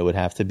mentors, then it would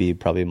have to be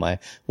probably one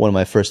of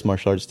my first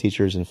martial arts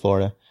teachers in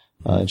Florida,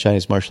 in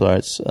Chinese martial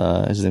arts.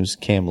 His name is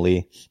Cam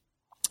Lee.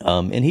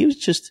 And he was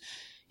just,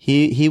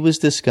 he was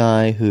this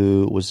guy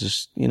who was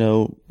just,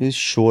 he's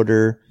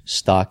shorter,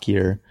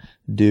 stockier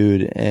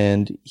dude,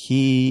 and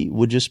he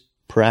would just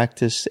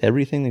practice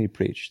everything that he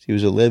preached. He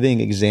was a living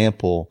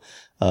example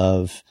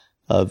of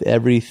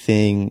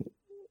everything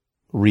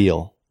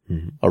real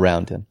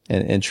around him,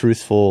 and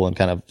truthful and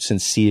kind of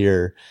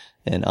sincere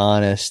and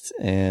honest.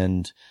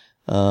 And,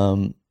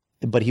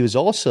 but he was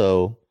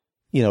also,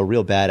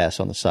 real badass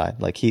on the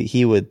side. Like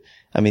he would,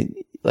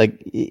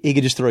 he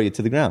could just throw you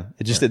to the ground.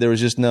 It just that there was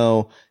just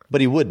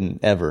but he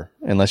wouldn't ever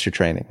unless you're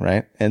training,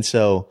 right? And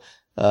so,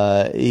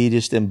 he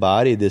just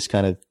embodied this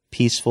kind of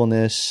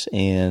peacefulness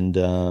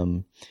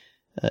and,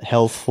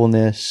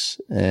 healthfulness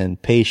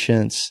and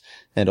patience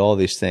and all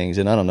these things.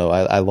 And I don't know,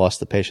 I lost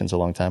the patience a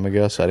long time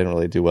ago, so I didn't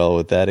really do well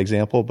with that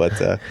example. But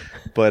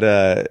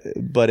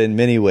in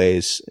many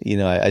ways,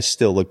 I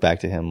still look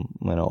back to him,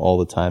 all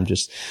the time,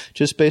 just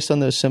based on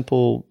those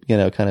simple,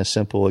 kind of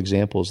simple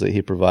examples that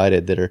he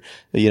provided that are,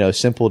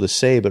 simple to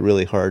say, but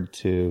really hard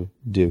to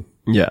do.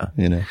 Yeah.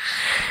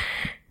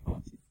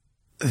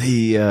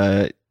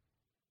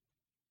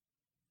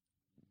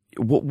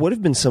 What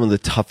have been some of the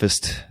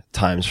toughest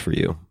times for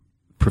you,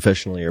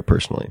 professionally or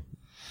personally?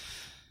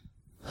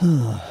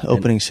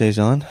 Opening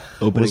Saison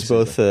was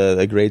both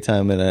a great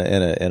time and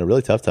a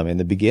really tough time. In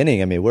the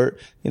beginning, I mean, we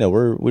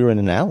were in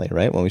an alley,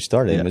 right? When we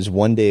started, It was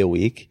 1 day a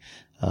week.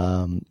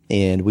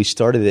 And we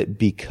started it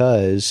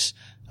because,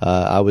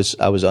 I was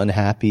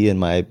unhappy in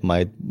my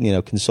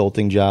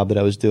consulting job that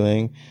I was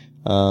doing.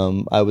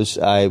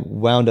 I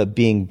wound up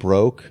being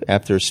broke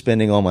after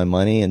spending all my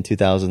money in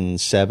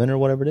 2007 or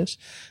whatever it is.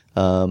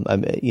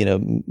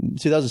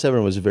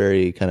 2007 was a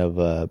very kind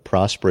of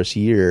prosperous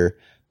year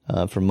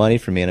for money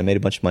for me, and I made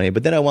a bunch of money.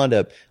 But then I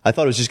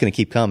thought it was just going to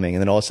keep coming,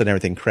 and then all of a sudden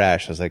everything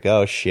crashed. I was like,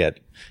 oh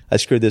shit, I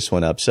screwed this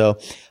one up. So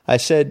I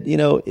said,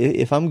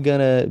 if I'm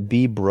gonna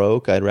be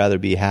broke, I'd rather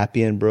be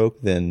happy and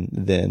broke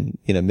than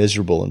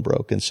miserable and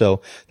broke. And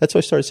so that's why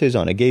I started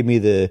Saison. It gave me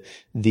the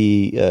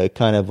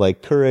kind of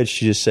like courage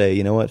to just say,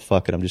 you know what,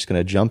 fuck it, I'm just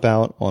gonna jump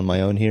out on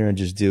my own here and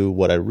just do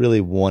what I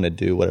really want to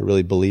do, what I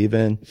really believe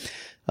in.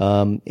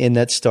 And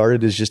that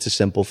started as just a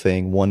simple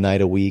thing, one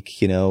night a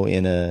week, in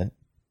an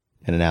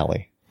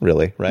alley,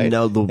 really, right?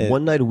 Now,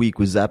 one night a week,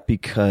 was that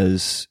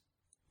because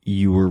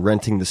you were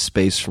renting the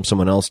space from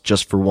someone else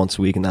just for once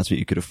a week and that's what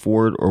you could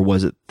afford? Or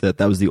was it that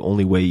was the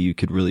only way you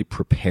could really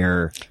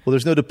prepare? Well,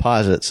 there's no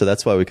deposit, so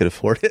that's why we could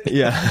afford it.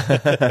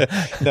 Yeah.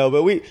 No,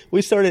 but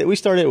we started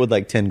with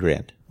like 10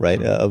 grand,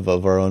 right? Of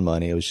our own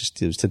money. It was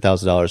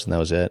 $10,000 and that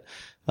was it.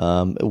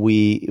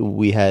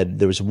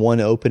 There was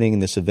one opening in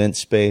this event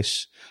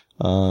space,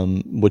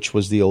 which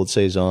was the old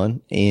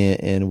Saison,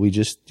 and we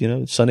just,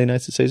 Sunday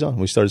nights at Saison.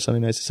 We started Sunday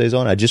nights at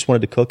Saison. I just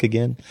wanted to cook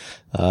again.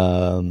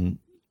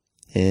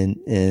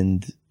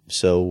 And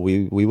so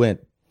we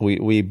went,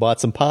 we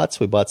bought some pots,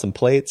 we bought some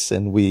plates,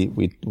 and we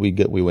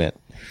went.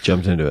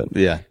 Jumped into it.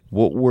 Yeah.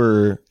 What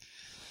were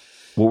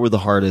the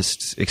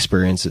hardest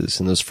experiences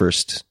in those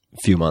first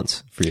few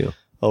months for you?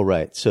 Oh,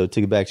 right. So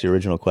to get back to your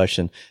original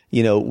question,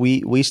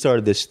 we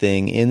started this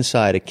thing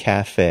inside a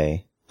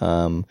cafe,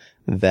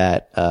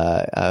 that,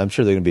 I'm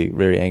sure they're going to be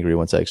very angry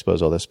once I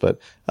expose all this, but,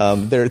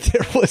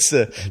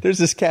 there's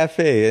this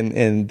cafe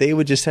and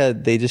they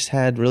just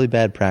had really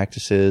bad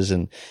practices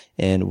and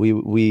we,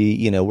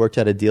 worked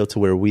out a deal to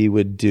where we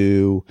would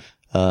do,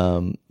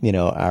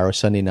 our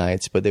Sunday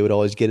nights, but they would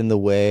always get in the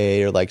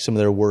way, or like some of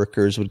their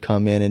workers would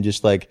come in and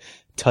just like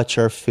touch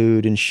our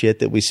food and shit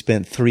that we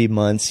spent 3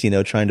 months,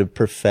 trying to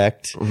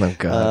perfect. Oh my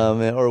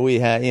God. Or we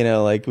had,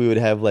 we would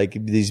have like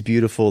these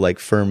beautiful like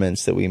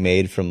ferments that we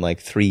made from like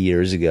 3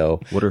 years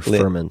ago. What are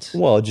ferments?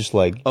 Well, just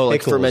like pickles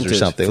like fermented, or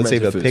something. Let's say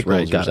you have foods.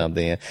 pickles Right, or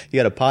something. You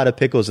got a pot of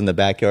pickles in the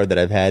backyard that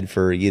I've had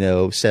for,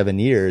 7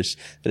 years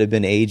that have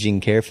been aging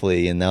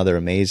carefully, and now they're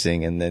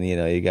amazing. And then,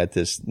 you got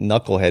this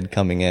knucklehead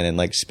coming in and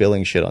like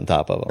spilling shit on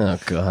top of them. Oh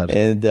God.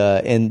 And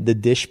the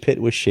dish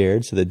pit was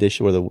shared. So the dish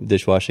where the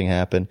dishwashing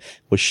happened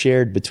was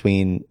shared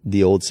between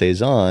the old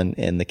Saison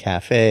and the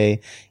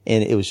cafe.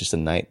 And it was just a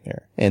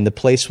nightmare. And the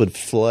place would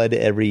flood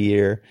every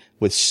year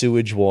with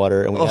sewage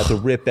water, and we'd have to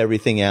rip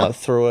everything out,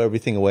 throw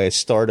everything away,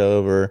 start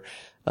over.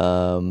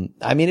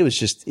 It was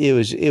just, it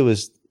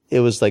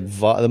was like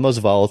the most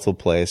volatile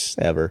place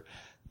ever.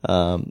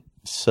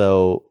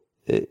 So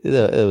it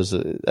was,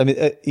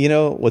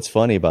 what's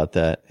funny about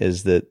that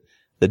is that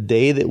the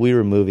day that we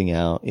were moving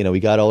out, we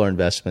got all our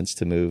investments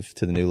to move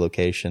to the new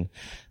location.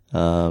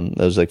 That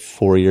was like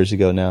 4 years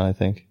ago now, I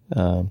think.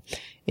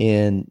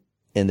 And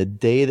the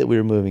day that we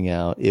were moving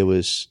out,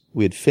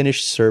 we had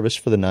finished service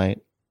for the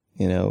night,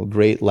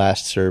 great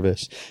last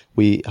service.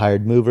 We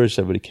hired movers.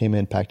 Everybody came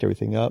in, packed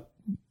everything up.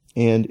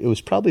 And it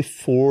was probably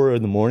 4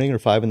 in the morning or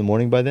 5 in the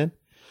morning by then.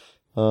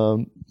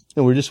 And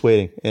we were just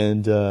waiting.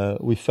 And,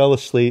 we fell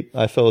asleep.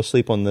 I fell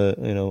asleep on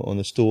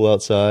the stool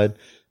outside,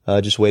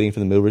 just waiting for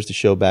the movers to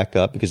show back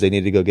up because they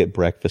needed to go get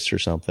breakfast or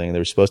something. They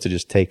were supposed to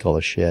just take all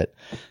the shit.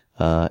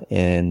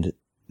 And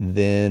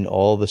then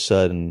all of a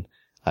sudden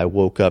I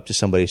woke up to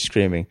somebody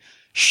screaming,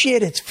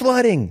 "Shit, it's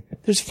flooding.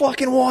 There's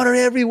fucking water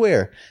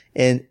everywhere."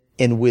 And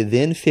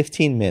within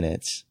 15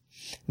 minutes,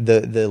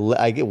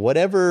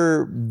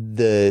 whatever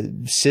the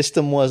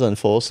system was on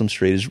Folsom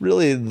Street is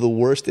really the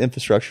worst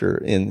infrastructure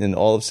in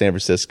all of San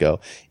Francisco.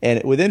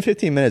 And within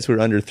 15 minutes, we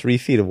were under 3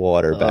 feet of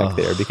water back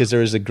there because there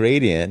was a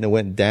gradient and it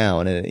went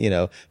down,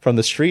 and from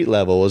the street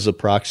level was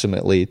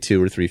approximately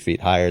 2 or 3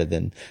 feet higher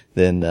than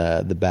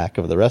the back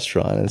of the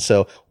restaurant. And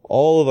so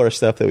all of our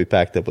stuff that we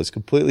packed up was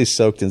completely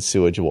soaked in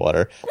sewage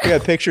water. We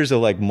got pictures of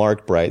like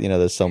Mark Bright,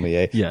 the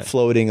sommelier,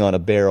 floating on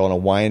a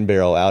wine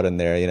barrel out in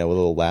there, with a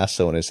little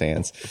lasso in his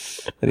hands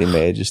that he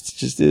made.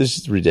 Just it was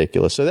just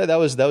ridiculous. So that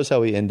was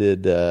how we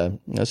ended.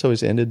 That's how we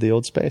ended the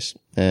old space,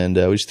 and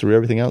we just threw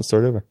everything out and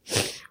started over.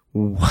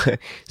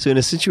 So in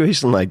a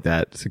situation like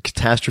that, so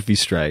catastrophe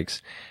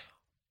strikes.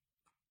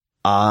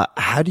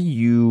 How do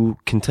you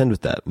contend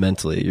with that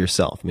mentally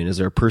yourself? I mean, is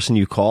there a person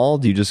you call?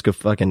 Do you just go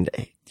fucking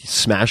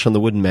smash on the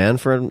wooden man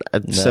for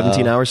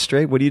 17 hours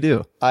straight? What do you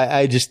do?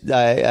 I just,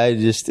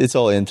 it's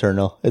all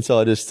internal. It's all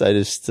I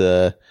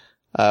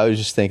was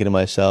just thinking to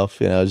myself,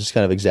 I was just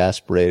kind of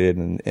exasperated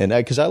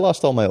cause I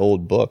lost all my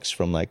old books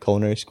from like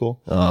culinary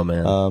school. Oh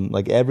man.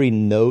 Like every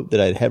note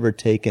that I'd ever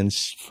taken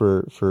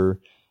for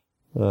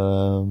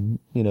 10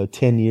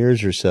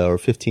 years or so, or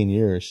 15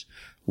 years,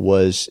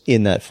 was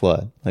in that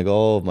flood. Like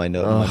all of my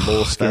notes, my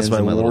moleskins, that's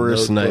my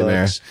worst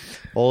nightmare.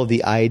 All of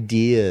the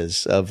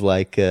ideas of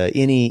like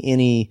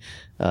any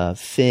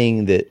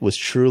thing that was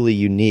truly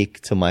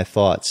unique to my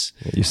thoughts.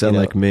 You sound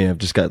like me. I've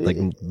just got like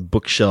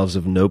bookshelves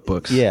of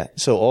notebooks. Yeah.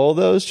 So all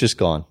those just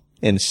gone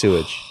in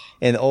sewage.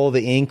 And all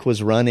the ink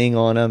was running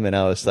on them, and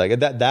I was like,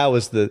 that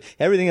was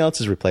everything else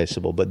is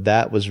replaceable, but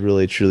that was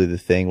really truly the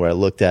thing where I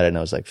looked at it and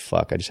I was like,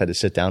 fuck, I just had to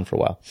sit down for a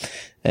while.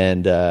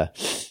 But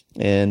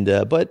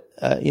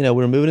we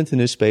were moving into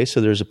new space, so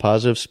there's a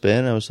positive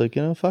spin. I was like,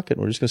 fuck it,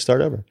 we're just gonna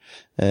start over.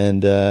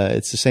 And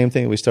it's the same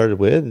thing that we started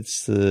with.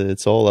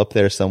 It's all up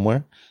there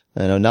somewhere.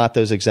 Not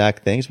those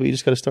exact things, but you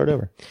just got to start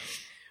over.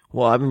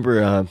 Well, I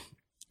remember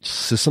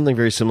so something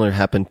very similar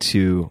happened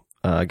to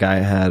a guy I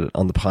had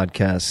on the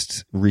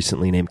podcast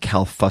recently named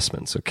Cal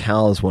Fussman. So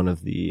Cal is one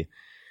of the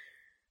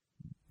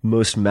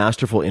most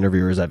masterful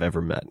interviewers I've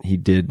ever met. He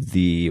did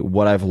the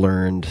What I've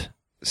Learned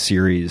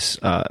series,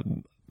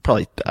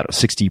 probably,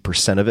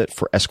 60% of it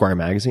for Esquire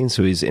magazine.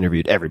 So he's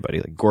interviewed everybody,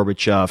 like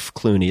Gorbachev,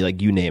 Clooney,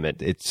 like you name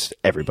it. It's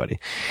everybody.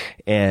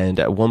 And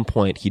at one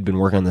point he'd been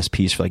working on this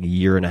piece for like a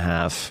year and a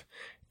half,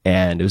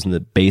 and it was in the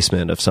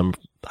basement of some,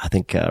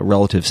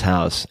 relative's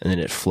house, and then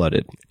it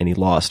flooded, and he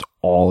lost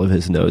all of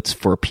his notes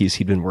for a piece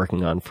he'd been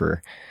working on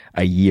for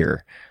a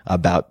year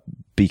about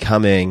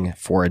becoming,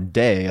 for a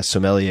day, a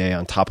sommelier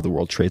on top of the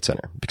World Trade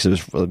Center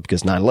because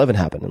 9/11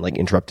 happened and like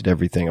interrupted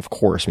everything. Of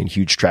course,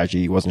 huge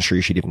tragedy. He wasn't sure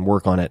he should even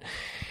work on it.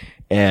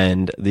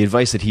 And the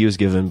advice that he was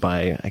given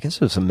by, I guess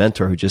it was a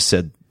mentor who just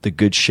said, the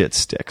good shit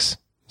sticks.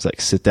 It's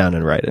like, sit down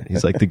and write it.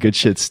 He's like, the good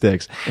shit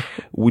sticks.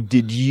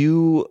 Did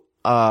you,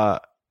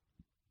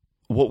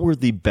 what were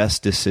the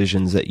best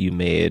decisions that you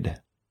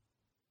made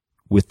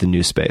with the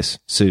new space?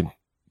 So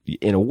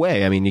in a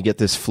way, you get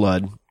this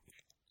flood,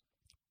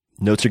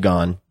 notes are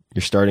gone.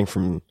 You're starting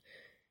from,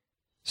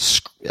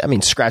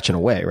 scratching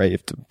away, right? You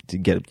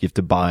have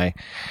to buy.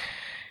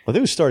 Well, I think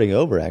it was starting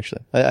over,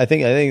 actually. I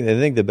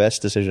think the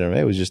best decision I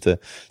made was just to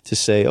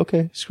say,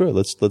 okay, screw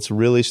it. Let's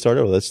really start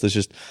over. Let's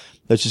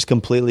just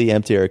completely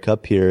empty our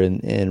cup here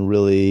and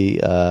really,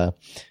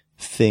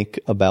 think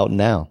about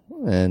now.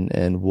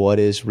 and what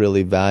is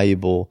really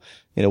valuable.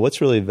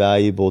 What's really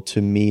valuable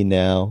to me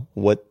now,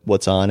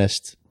 what's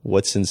honest,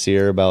 what's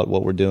sincere about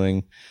what we're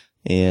doing,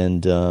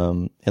 and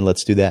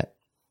let's do that.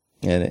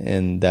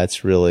 And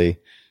that's really,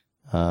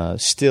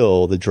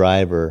 still the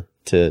driver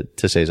to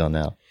Saison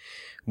now.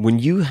 When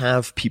you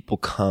have people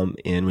come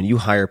in, when you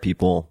hire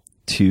people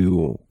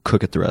to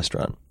cook at the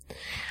restaurant,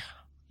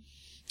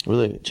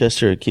 really,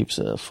 Chester keeps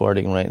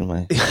farting right in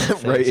my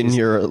right in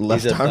your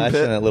left armpit. He's a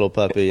passionate little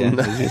puppy.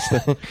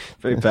 Yeah,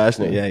 very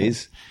passionate. Yeah,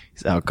 he's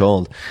out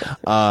cold.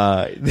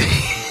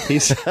 He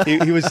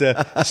was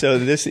so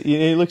this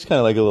he looks kind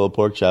of like a little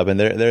pork chop, and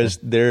there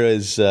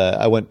is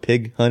I went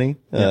pig hunting.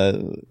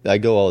 I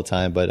go all the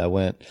time, but I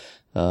went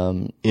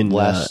in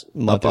last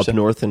month up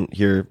north and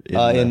here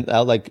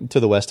out like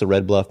to the west of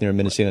Red Bluff near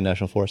Mendocino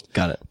National Forest.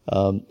 Got it.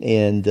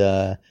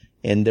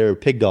 And there were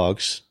pig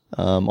dogs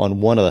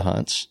on one of the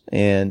hunts,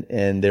 and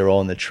they were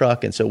all in the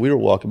truck. And so we were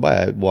walking by.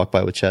 I walked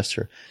by with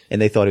Chester,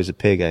 and they thought he was a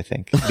pig, I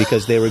think,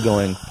 because they were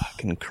going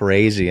fucking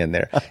crazy in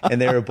there, and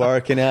they were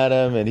barking at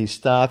him. And he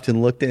stopped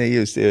and looked at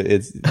him.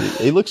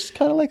 He looks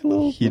kind of like a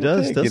little. He little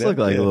does pig, look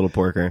like a little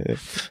porker,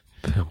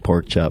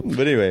 pork chop.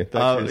 But anyway,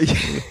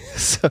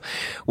 so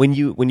when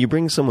you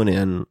bring someone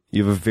in,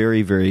 you have a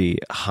very, very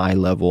high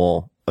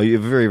level. You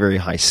have a very, very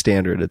high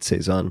standard at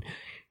Saison.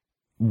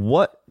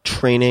 What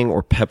training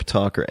or pep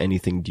talk or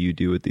anything do you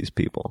do with these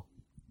people?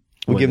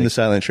 We give them the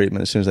silent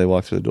treatment as soon as they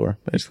walk through the door,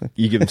 basically.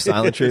 You give them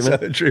silent treatment?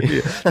 Silent treatment,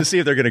 yeah. To see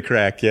if they're going to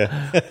crack,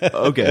 yeah.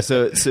 Okay,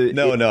 so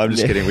No, I'm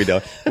just kidding. We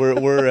don't.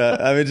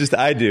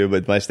 I do,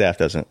 but my staff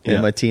doesn't.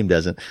 Yeah. My team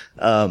doesn't.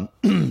 I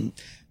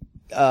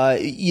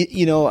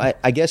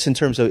guess in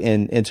terms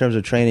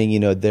of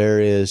training, there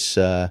is,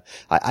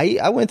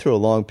 I went through a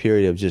long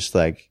period of just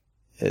like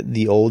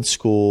the old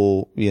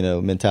school,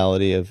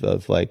 mentality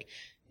of like,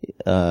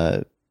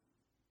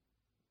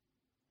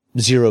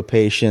 zero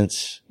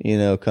patience,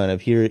 kind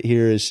of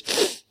here's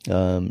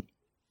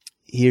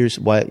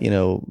why,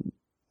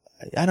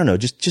 I don't know,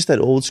 just that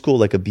old school,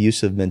 like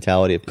abusive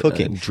mentality of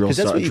cooking. Drill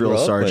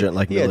sergeant,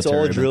 like yeah, it's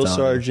all drill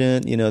mentality.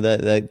 Sergeant,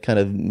 that kind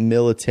of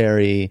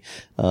military,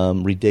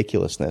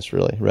 ridiculousness,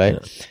 really, right?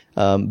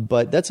 Yeah.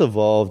 But that's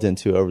evolved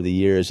into over the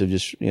years of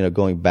just,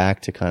 going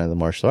back to kind of the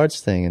martial arts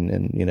thing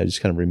and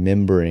just kind of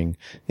remembering,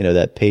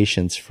 that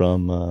patience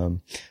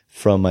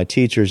from my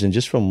teachers and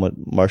just from what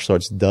martial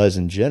arts does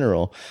in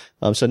general.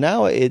 So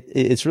now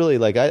it's really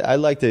like, I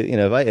like to,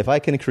 if I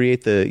can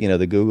create the,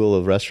 the Google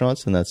of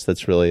restaurants, then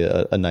that's really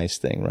a nice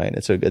thing, right?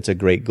 It's a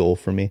great goal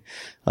for me,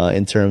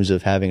 in terms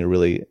of having a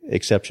really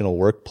exceptional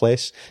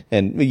workplace.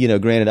 And,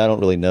 granted, I don't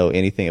really know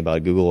anything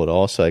about Google at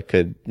all. So it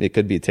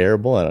could be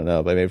terrible. I don't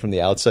know, but maybe from the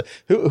outside,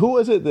 who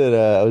was it that,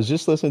 I was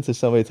just listening to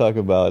somebody talk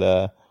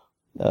about,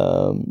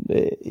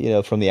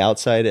 from the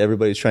outside,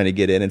 everybody's trying to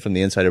get in, and from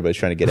the inside, everybody's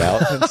trying to get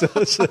out. So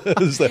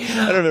it's like,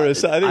 I don't remember. I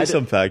think it's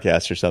some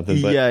podcast or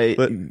something. But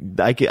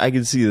I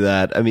can see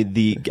that. I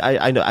mean,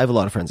 I know I have a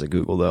lot of friends at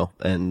Google though,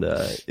 and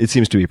it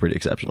seems to be pretty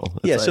exceptional.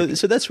 It's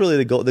so that's really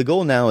the goal. The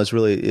goal now is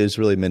really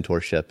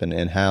mentorship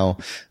and how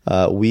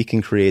we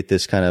can create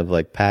this kind of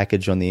like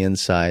package on the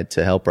inside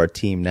to help our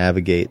team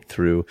navigate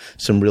through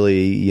some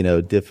really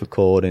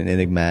difficult and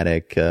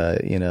enigmatic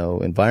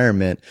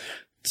environment.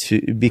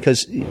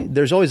 Because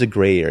there's always a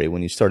gray area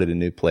when you start at a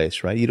new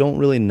place, right? You don't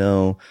really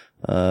know,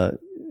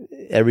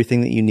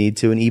 everything that you need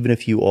to. And even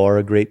if you are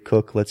a great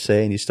cook, let's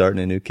say, and you start in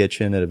a new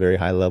kitchen at a very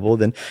high level,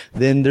 then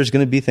there's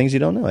going to be things you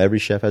don't know. Every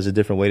chef has a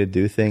different way to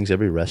do things.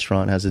 Every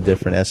restaurant has a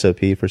different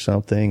SOP for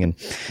something.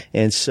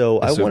 And so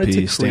SOP, I wanted to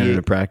create standard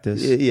of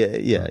practice.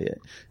 Yeah.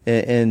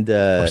 And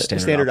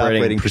standard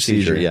operating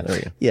procedure.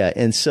 Yeah. Yeah.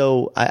 And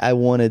so I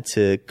wanted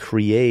to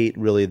create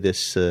really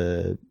this,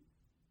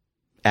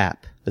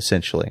 app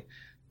essentially,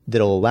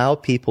 that'll allow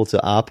people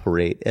to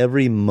operate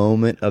every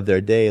moment of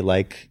their day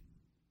like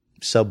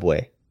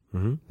Subway.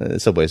 Mm-hmm.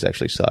 Subway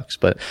actually sucks,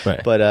 but I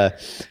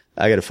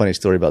got a funny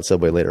story about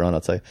Subway later on, I'll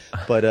tell you.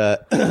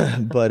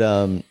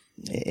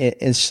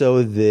 And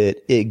so that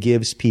it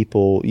gives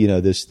people,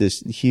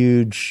 this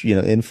huge,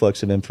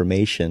 influx of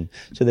information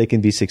so they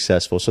can be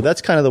successful. So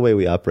that's kind of the way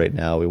we operate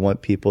now. We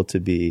want people to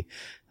be,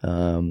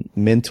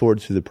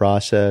 mentored through the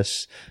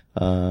process.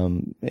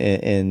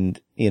 In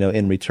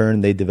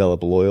return, they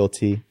develop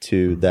loyalty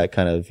to that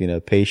kind of,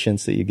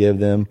 patience that you give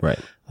them. Right.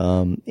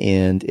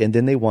 And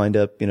then they wind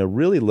up,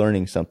 really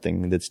learning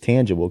something that's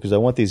tangible, because I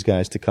want these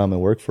guys to come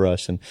and work for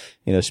us and,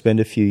 spend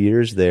a few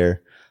years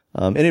there.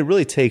 And it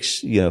really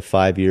takes,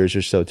 5 years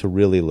or so to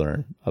really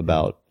learn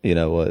about,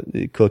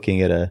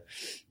 cooking at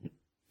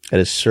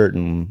a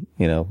certain,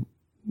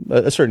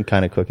 a certain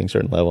kind of cooking,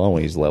 certain level. I don't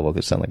want to use level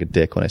because I sound like a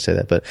dick when I say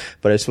that, but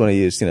I just want to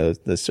use, a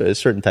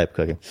certain type of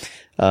cooking.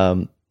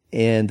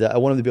 And I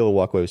want them to be able to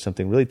walk away with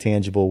something really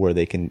tangible where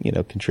they can,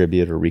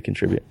 contribute or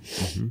recontribute.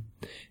 Mm-hmm.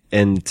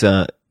 And,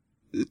 so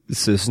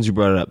since you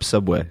brought it up,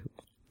 Subway,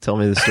 tell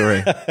me the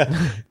story.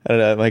 I don't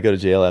know. I might go to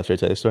jail after I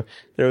tell you the story.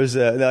 There was,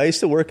 I used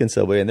to work in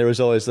Subway, and there was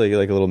always like a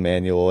little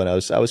manual, and I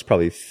was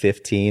probably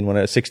 16 when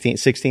I was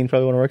 16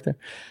 probably when I worked there.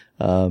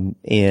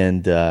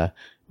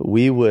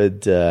 We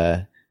would,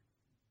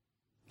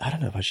 I don't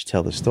know if I should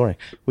tell the story.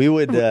 We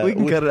would, we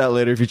can cut it out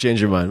later if you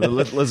change your mind.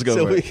 Let's go.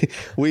 So for it.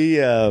 we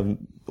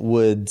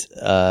would,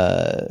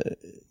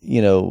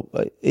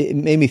 it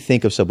made me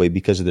think of Subway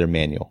because of their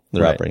manual,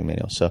 their operating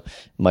manual. So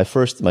my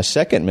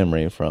second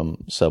memory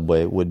from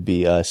Subway would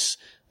be us,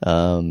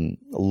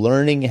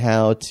 learning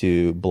how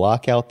to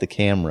block out the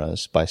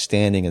cameras by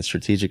standing in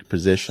strategic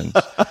positions,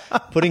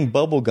 putting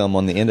bubble gum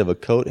on the end of a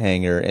coat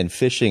hanger and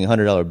fishing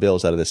 $100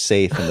 bills out of the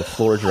safe in the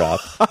floor drop.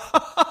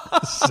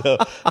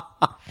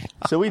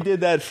 So we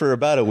did that for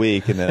about a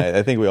week, and then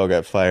I think we all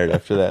got fired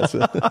after that.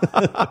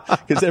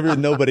 Because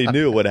nobody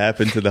knew what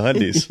happened to the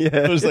Hundies.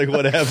 Yeah. It was like,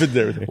 what happened to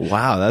everything?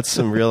 Wow, that's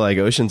some real like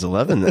Ocean's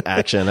 11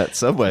 action at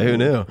Subway. Who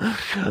knew?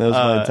 That was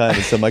my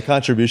time. So my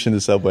contribution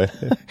to Subway.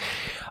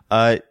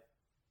 I've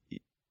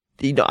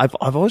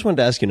always wanted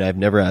to ask you, and I've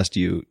never asked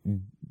you.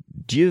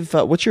 Do you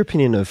have, what's your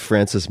opinion of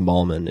Francis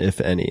Mallmann,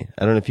 if any?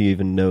 I don't know if you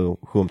even know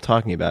who I'm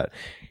talking about.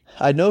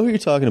 I know who you're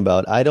talking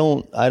about. I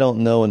don't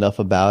know enough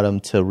about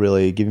him to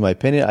really give you my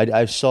opinion.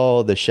 I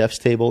saw the Chef's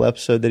Table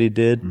episode that he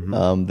did,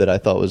 that I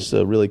thought was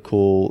really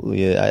cool.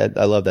 Yeah,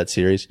 I love that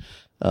series.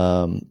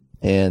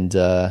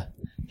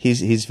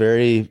 He's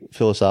very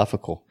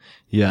philosophical.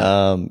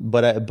 Yeah.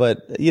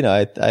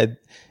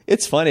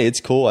 It's funny. It's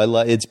cool.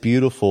 It's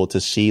beautiful to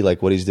see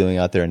like what he's doing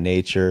out there in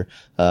nature.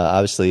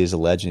 Obviously he's a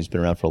legend. He's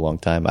been around for a long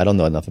time. I don't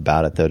know enough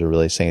about it though to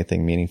really say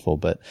anything meaningful,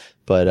 but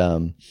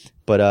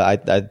I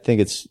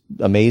think it's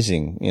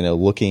amazing,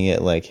 looking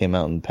at like him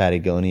out in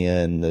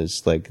Patagonia and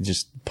those like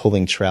just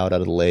pulling trout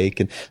out of the lake.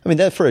 And I mean,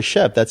 that for a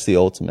chef, that's the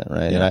ultimate,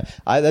 right? Yeah.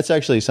 And that's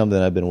actually something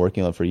I've been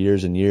working on for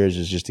years and years,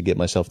 is just to get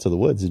myself to the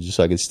woods, just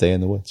so I could stay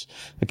in the woods.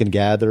 I can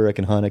gather, I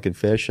can hunt, I can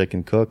fish, I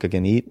can cook, I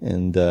can eat,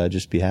 and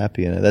just be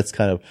happy. And that's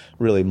kind of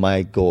really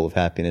my goal of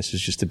happiness, is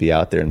just to be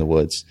out there in the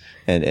woods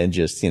and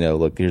just,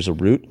 look, here's a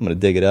root. I'm going to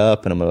dig it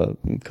up and I'm going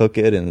to cook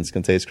it, and it's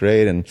going to taste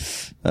great. And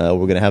we're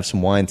going to have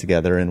some wine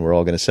together, and we're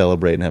all going to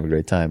celebrate and have a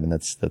great time. And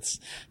that's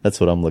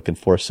what I'm looking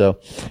for. So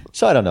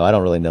I don't know. I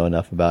don't really know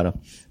enough about him.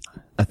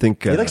 I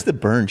think he likes to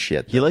burn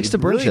shit. He likes to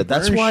burn shit.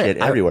 That's why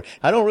everywhere.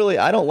 I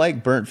don't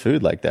like burnt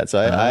food like that. So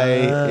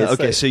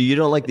so you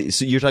don't like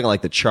so you're talking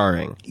like the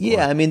charring.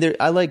 Yeah. I mean,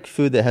 I like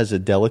food that has a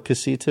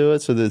delicacy to it.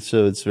 So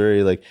it's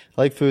very like,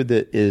 I like food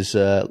that is,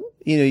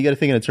 you got to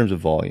think in terms of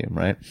volume,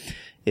 right?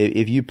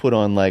 If you put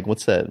on like,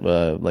 what's that,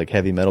 like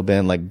heavy metal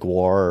band, like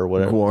Gwar or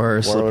whatever.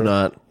 Gwar,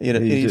 Slipknot. You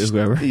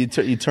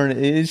turn it,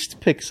 you just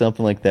pick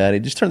something like that. You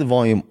just turn the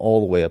volume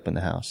all the way up in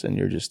the house, and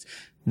you're just,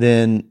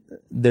 then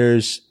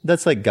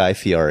that's like Guy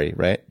Fieri,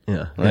 right?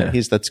 Yeah. Right. Yeah.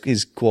 He's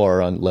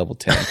Gwar on level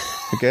 10.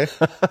 Okay.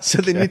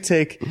 So then you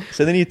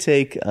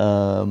take,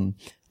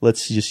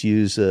 let's just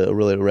use a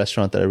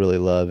restaurant that I really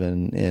love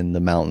in the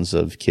mountains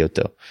of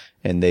Kyoto.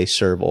 And they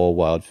serve all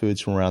wild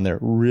foods from around there.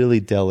 Really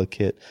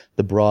delicate.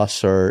 The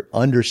broths are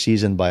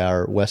under-seasoned by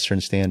our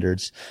Western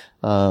standards.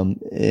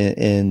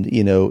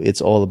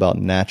 It's all about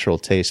natural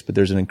taste, but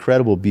there's an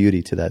incredible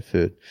beauty to that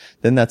food.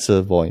 Then that's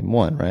a volume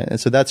 1, right? And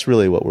so that's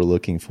really what we're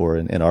looking for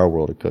in our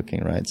world of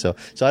cooking, right? So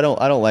I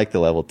don't like the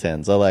level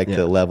 10s. I like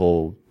the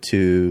level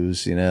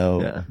 2s,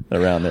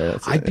 around there.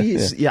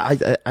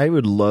 I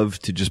would love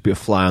to just be a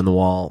fly on the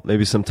wall.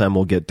 Maybe sometime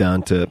we'll get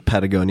down to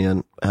Patagonia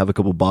and have a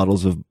couple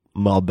bottles of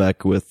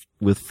Malbec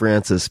with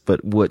Francis.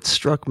 But what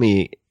struck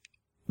me,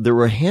 there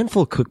were a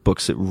handful of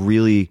cookbooks that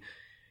really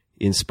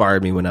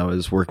inspired me when I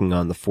was working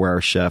on the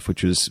 4-Hour Chef,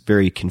 which was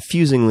very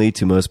confusingly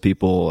to most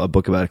people a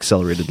book about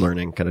accelerated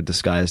learning, kind of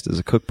disguised as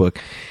a cookbook.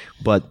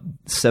 But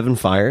 7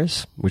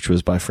 Fires, which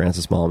was by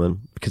Francis Mallmann,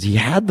 because he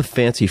had the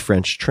fancy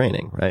French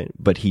training, right?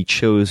 But he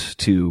chose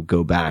to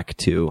go back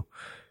to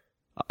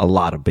a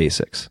lot of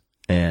basics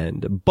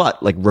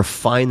but like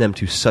refine them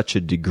to such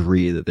a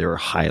degree that they were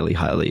highly,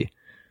 highly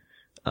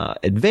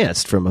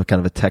advanced from a kind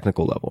of a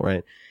technical level,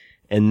 right?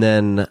 And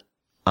then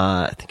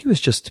I think it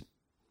was just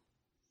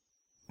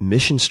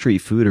Mission Street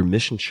Food or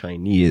Mission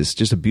Chinese,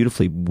 just a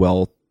beautifully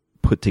well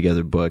put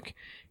together book.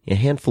 A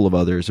handful of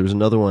others. There was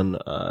another one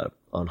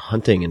on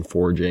hunting and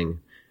foraging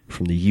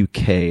from the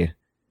UK,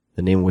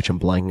 the name of which I'm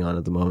blanking on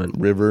at the moment.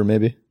 River,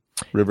 maybe?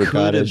 River Could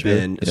Cottage. Have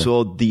been. Yeah.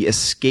 So the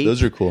Escape.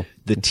 Those are cool.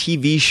 The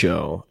TV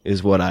show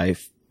is what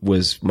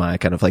was my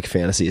kind of like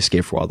fantasy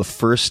escape for a while. The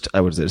first,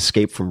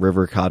 Escape from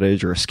River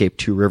Cottage or Escape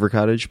to River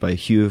Cottage by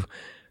Hugh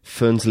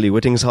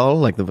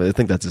Fernsley-Whittingshall. I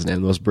think that's his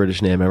name, the most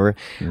British name ever.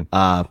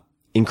 Mm.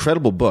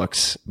 Incredible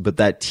books, but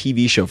that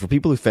TV show, for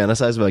people who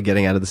fantasize about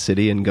getting out of the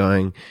city and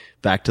going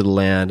back to the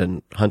land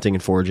and hunting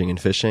and foraging and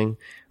fishing,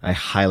 I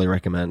highly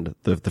recommend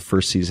the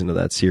first season of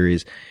that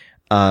series.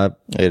 I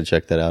gotta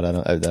check that out. I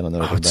don't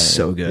know. It's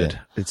so good. Yeah.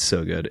 It's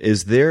so good.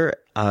 Is there,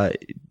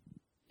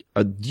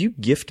 do you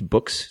gift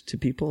books to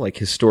people? Like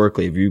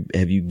historically,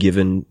 have you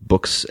given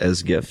books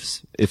as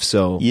gifts? If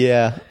so,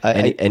 yeah.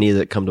 Any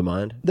that come to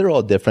mind? They're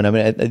all different. I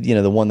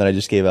mean, the one that I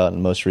just gave out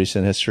in most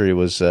recent history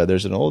was,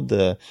 there's an old,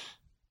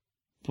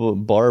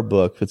 bar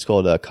book. It's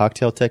called,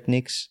 Cocktail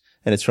Techniques.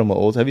 And it's from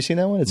have you seen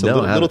that one? It's a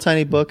little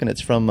tiny book, and it's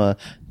from, I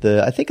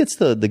think it's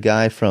the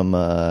guy from,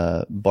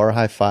 Bar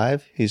High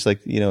Five. He's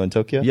like, in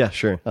Tokyo. Yeah,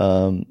 sure.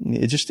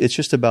 It's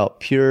just about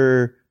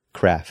pure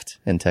craft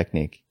and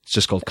technique. It's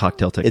just called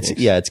Cocktail Techniques.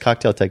 It's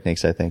Cocktail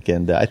Techniques, I think.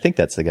 And I think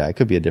that's the guy. It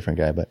could be a different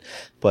guy, but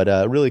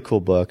really cool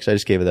book. So I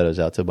just gave those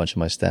out to a bunch of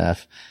my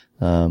staff.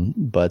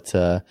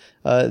 The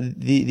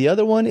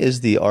other one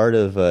is The Art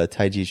of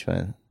Tai Chi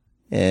Chuan.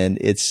 And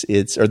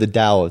or The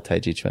Tao of Tai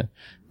Chi Chuan.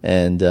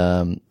 And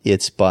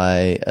it's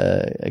by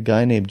a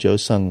guy named Zhou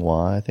Sung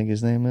Hua, I think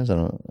his name is. I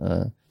don't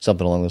know,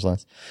 something along those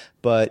lines.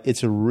 But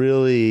it's a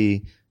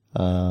really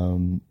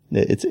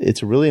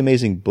it's a really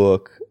amazing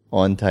book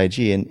on Tai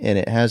Chi, and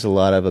it has a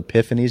lot of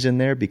epiphanies in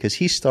there because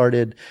he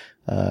started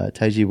Tai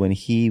Chi when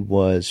he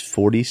was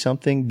 40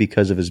 something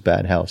because of his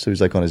bad health. So he was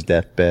like on his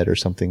deathbed or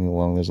something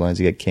along those lines.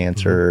 He got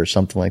cancer or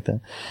something like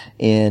that.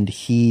 And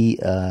he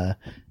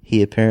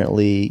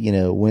apparently,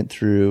 went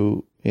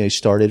through, he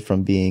started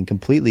from being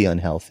completely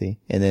unhealthy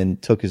and then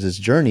took his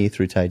journey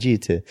through Tai Chi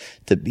to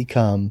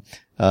become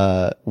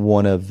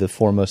one of the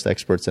foremost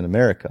experts in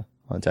America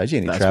on Tai Chi.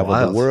 And he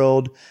traveled the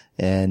world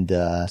and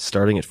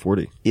starting at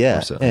 40. Yeah.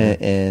 So.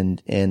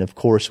 And of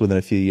course, within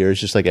a few years,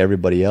 just like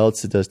everybody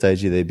else that does Tai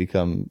Chi, they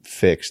become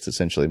fixed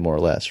essentially, more or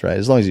less, right?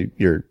 As long as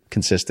you're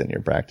consistent in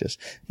your practice,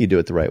 you do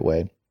it the right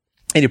way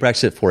and you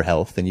practice it for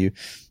health. And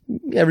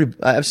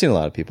I've seen a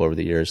lot of people over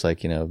the years,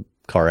 like,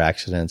 car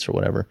accidents or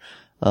whatever.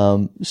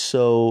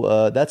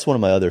 So that's one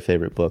of my other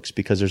favorite books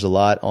because there's a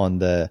lot on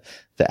the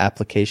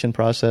application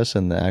process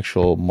and the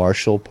actual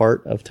martial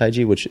part of Tai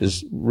Chi, which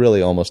is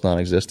really almost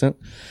non-existent,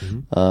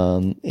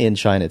 in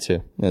China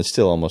too. And it's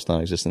still almost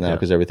non-existent now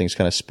because everything's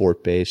kind of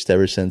sport based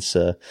ever since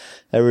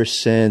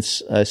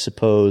I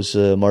suppose,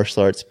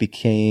 martial arts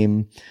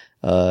became,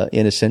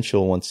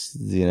 inessential once,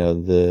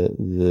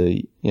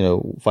 the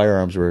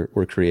firearms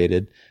were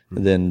created.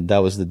 Then that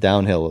was the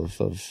downhill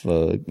of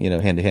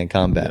hand-to-hand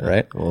combat,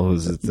 right? Well,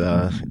 was it,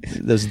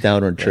 those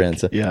downward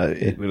trends.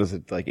 What was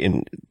it like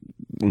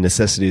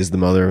necessity is the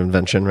mother of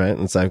invention, right?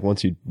 And it's like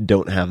once you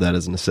don't have that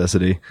as a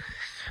necessity.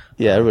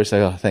 Yeah, everybody's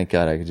like, oh, thank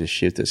God I could just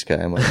shoot this guy.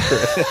 I'm like,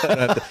 I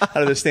don't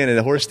have to stand in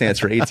a horse stance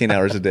for 18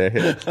 hours a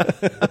day.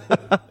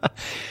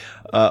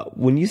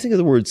 When you think of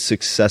the word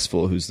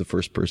successful, who's the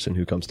first person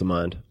who comes to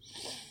mind?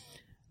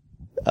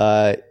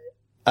 I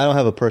don't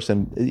have a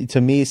person. To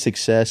me,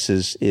 success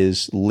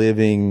is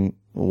living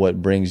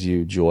what brings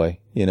you joy,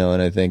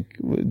 and I think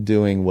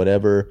doing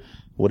whatever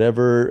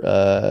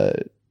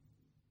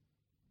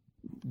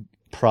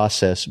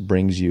process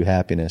brings you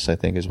happiness, I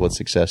think is what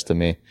success to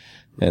me.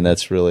 And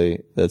that's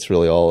really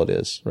all it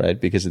is, right?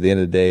 Because at the end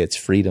of the day, it's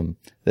freedom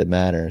that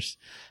matters.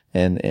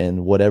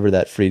 And whatever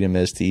that freedom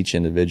is to each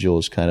individual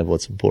is kind of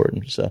what's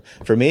important. So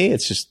for me,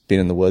 it's just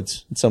being in the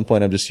woods. At some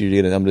point, I'm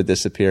going to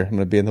disappear. I'm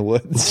going to be in the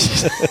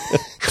woods.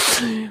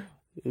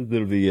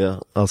 There'll be,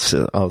 I'll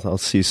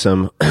see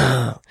some,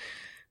 the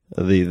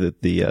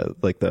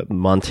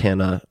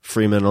Montana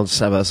Freeman. I'll just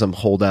have some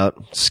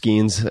holdout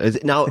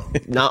Skenes.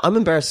 Now I'm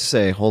embarrassed to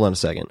say, hold on a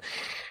second.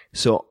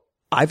 So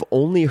I've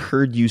only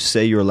heard you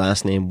say your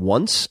last name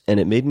once, and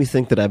it made me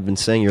think that I've been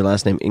saying your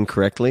last name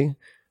incorrectly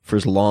for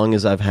as long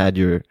as I've had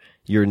your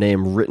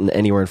name written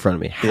anywhere in front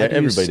of me.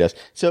 Everybody does.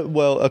 So,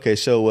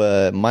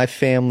 my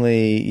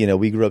family,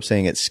 we grew up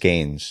saying it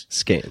Skenes.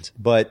 Skenes.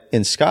 But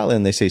in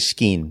Scotland, they say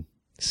Skene.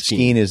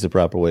 Skene is the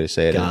proper way to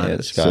say it. Got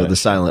it. So the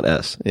silent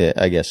S. Yeah,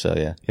 I guess so,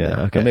 yeah.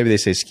 Yeah, okay. Or maybe they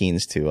say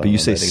Skenes too. But you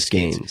say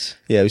Skenes.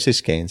 Yeah, we say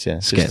Skenes, yeah.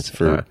 Skenes.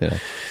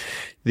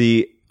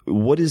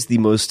 What is the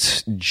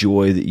most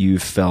joy that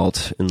you've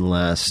felt in the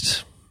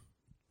last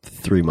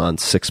 3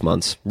 months, 6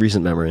 months,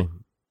 recent memory?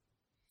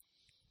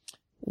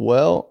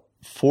 Well,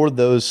 for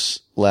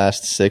those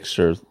last 6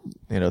 or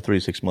 3 to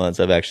 6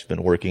 months, I've actually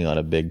been working on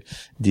a big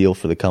deal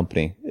for the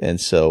company, and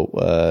so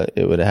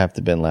it would have to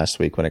have been last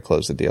week when I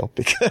closed the deal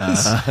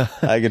because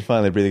I could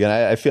finally breathe again.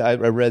 I feel I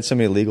read so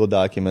many legal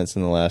documents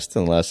in the last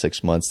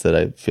 6 months that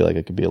I feel like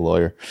I could be a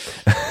lawyer.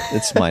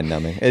 It's mind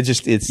numbing.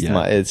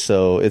 It's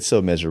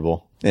so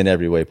miserable in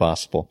every way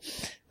possible.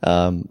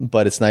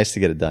 But it's nice to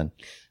get it done.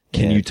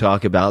 Can you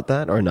talk about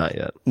that or not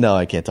yet? No,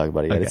 I can't talk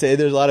about it yet. Okay.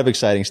 There's a lot of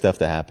exciting stuff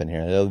to happen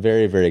here. There are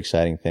very, very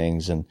exciting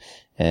things.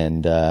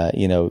 And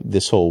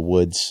this whole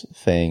woods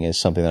thing is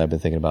something that I've been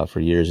thinking about for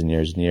years and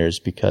years and years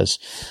because,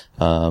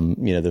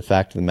 the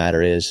fact of the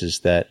matter is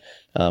that,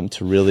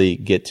 to really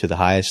get to the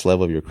highest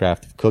level of your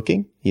craft of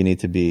cooking, you need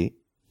to be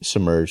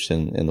submerged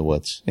in the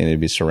woods. You need to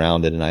be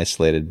surrounded and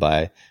isolated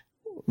by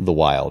the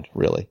wild,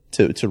 really,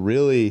 to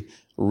really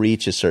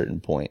reach a certain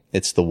point.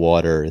 It's the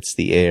water, it's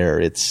the air,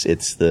 it's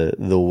the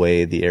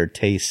way the air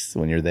tastes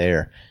when you're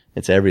there.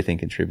 It's everything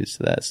contributes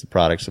to that. It's the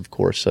products, of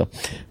course. So,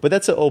 but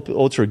that's an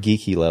ultra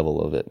geeky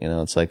level of it.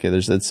 It's like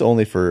it's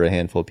only for a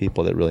handful of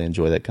people that really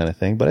enjoy that kind of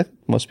thing. But I think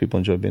most people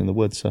enjoy being in the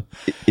woods. So,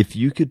 if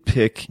you could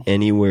pick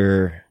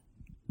anywhere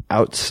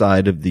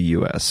outside of the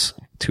U.S.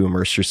 to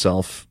immerse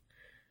yourself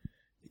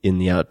in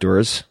the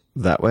outdoors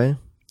that way,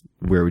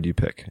 where would you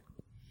pick?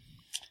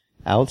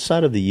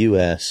 Outside of the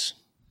U.S.,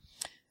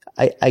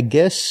 I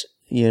guess,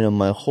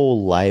 my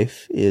whole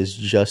life is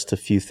just a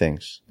few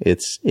things.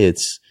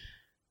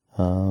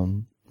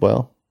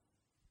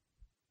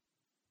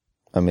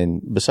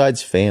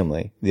 besides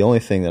family, the only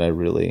thing that I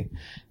really,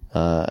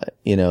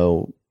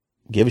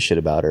 give a shit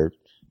about are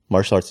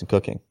martial arts and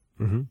cooking.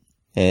 Mm-hmm.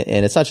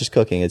 And it's not just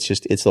cooking.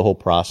 It's the whole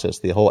process,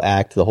 the whole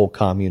act, the whole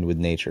commune with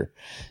nature.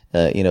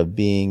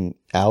 Being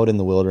out in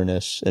the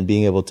wilderness and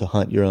being able to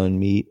hunt your own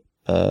meat.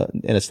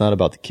 And it's not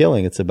about the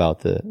killing. It's about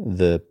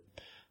the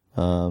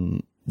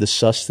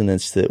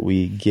sustenance that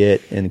we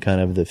get and kind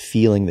of the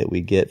feeling that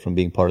we get from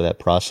being part of that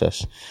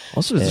process.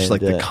 Also, it's just like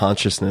the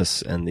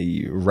consciousness and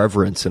the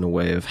reverence in a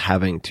way of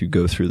having to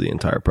go through the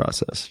entire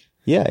process.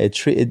 Yeah,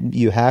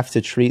 you have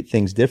to treat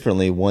things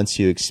differently once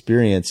you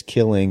experience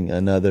killing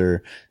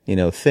another,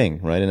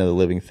 thing, right? Another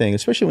living thing,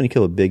 especially when you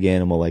kill a big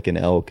animal like an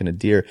elk and a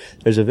deer.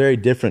 There's a very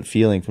different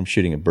feeling from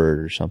shooting a bird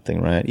or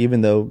something, right? Even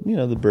though,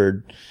 the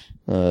bird,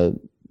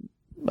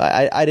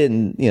 I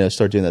didn't,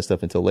 start doing that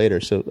stuff until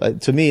later. So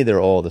to me, they're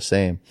all the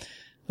same.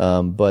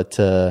 But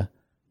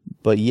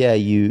yeah,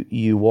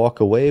 you walk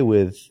away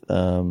with,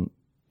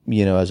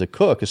 as a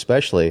cook,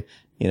 especially,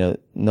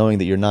 knowing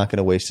that you're not going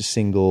to waste a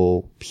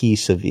single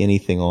piece of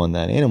anything on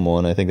that animal.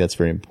 And I think that's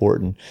very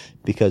important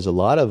because a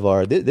lot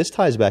of this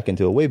ties back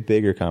into a way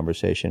bigger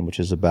conversation, which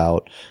is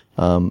about,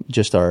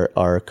 just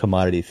our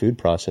commodity food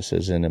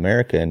processes in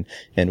America.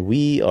 And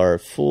we are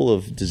full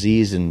of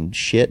disease and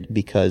shit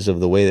because of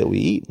the way that we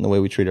eat and the way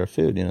we treat our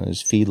food.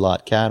 There's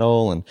feedlot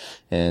cattle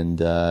and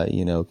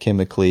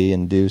chemically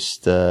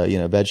induced,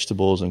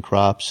 vegetables and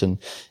crops and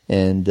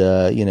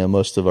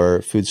most of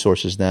our food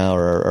sources now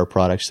are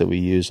products that we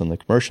use on the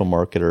commercial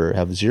market or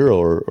have zero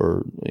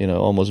or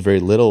almost very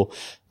little,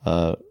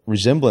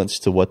 resemblance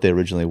to what they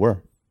originally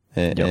were.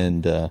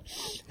 And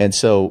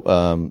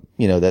so,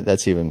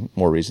 that's even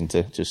more reason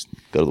to just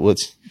go to the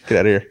woods, get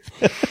out of here.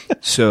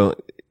 So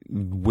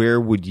where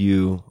would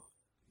you,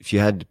 if you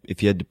had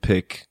to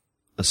pick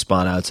a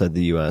spot outside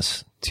the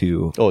U.S.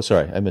 to? Oh,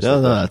 sorry. I missed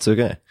that. No, that's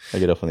okay. I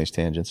get off on these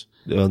tangents.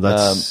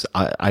 That's,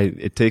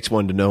 it takes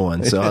one to know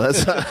one. So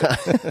that's,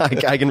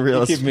 I can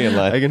reel us, keep me in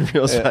line. I can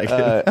reel us back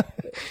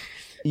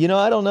in.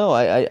 I don't know.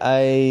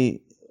 I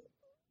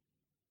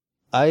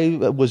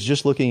was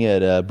just looking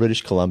at,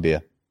 British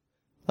Columbia.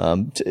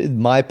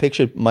 My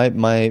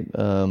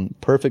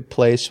perfect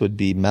place would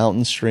be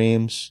mountain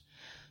streams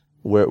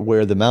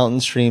where the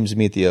mountain streams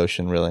meet the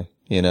ocean, really,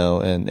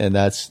 and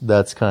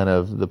that's kind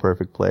of the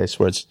perfect place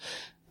where it's,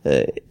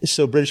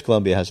 so British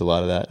Columbia has a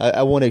lot of that.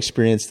 I want to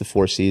experience the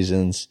four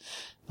seasons.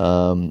 I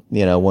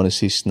want to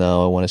see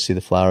snow. I want to see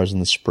the flowers in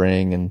the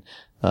spring and,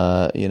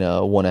 I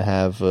want to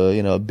have,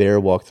 a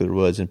bear walk through the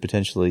woods and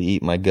potentially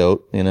eat my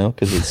goat,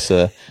 cause it's,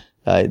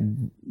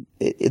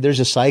 there's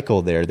a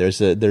cycle there.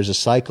 There's a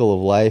cycle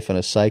of life and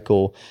a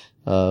cycle,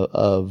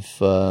 of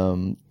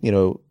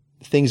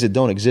things that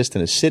don't exist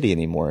in a city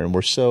anymore. And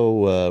we're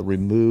so,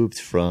 removed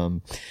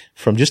from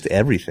just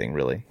everything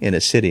really in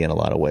a city in a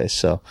lot of ways.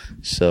 So,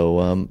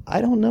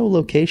 I don't know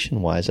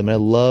location wise. I mean, I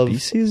love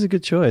BC is a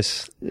good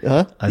choice.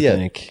 Huh? I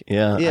think.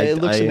 Yeah. Yeah. It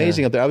looks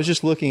amazing up there. I was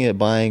just looking at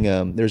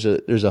buying, there's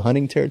a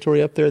hunting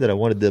territory up there that I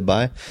wanted to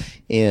buy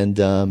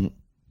and,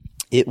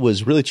 it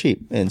was really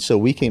cheap. And so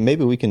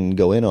maybe we can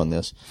go in on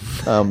this.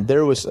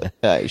 There was,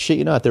 shit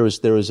you not, there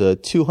was a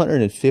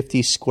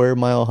 250 square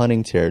mile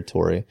hunting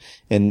territory.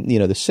 And,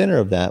 the center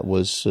of that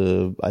was,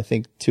 I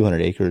think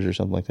 200 acres or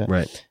something like that.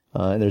 Right.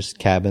 And there's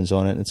cabins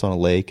on it and it's on a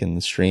lake and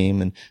the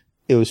stream and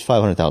it was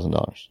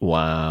 $500,000.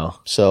 Wow.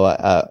 So,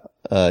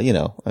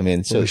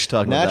 so we should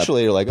talk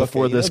naturally you're like,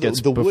 before okay, this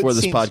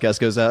podcast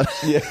goes out.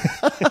 Yeah.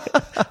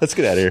 Let's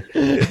get out of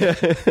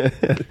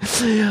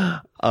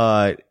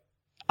here.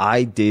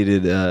 I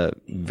dated a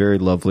very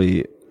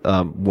lovely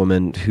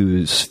woman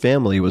whose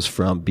family was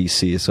from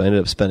BC, so I ended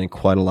up spending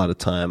quite a lot of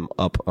time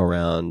up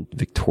around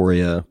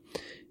Victoria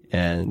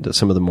and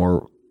some of the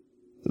more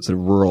sort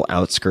of rural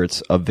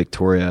outskirts of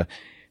Victoria.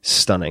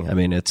 Stunning. I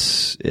mean,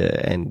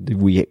 and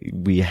we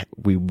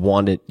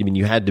wanted,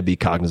 you had to be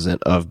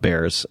cognizant of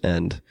bears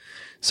and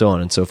so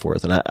on and so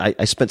forth. And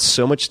I spent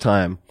so much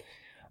time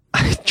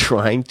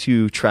trying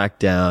to track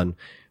down.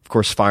 Of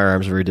course,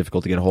 firearms are very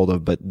difficult to get a hold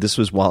of, but this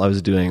was while I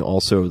was doing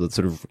also the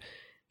sort of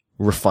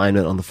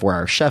refinement on the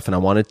 4-Hour Chef, and I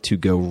wanted to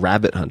go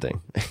rabbit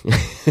hunting.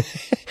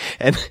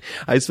 And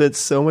I spent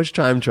so much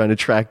time trying to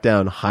track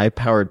down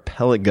high-powered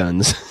pellet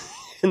guns.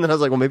 And then I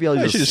was like, well, maybe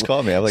I'll just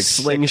call me. I have like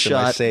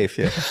slingshot safe.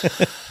 Yeah.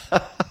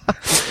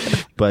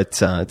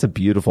 But it's a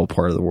beautiful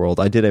part of the world.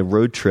 I did a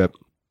road trip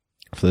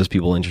for those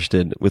people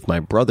interested with my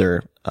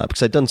brother,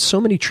 because I'd done so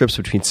many trips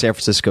between San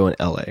Francisco and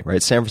LA,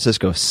 right? San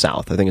Francisco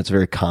south. I think it's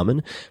very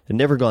common. I'd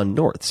never gone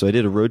north. So I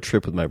did a road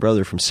trip with my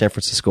brother from San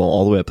Francisco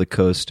all the way up the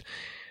coast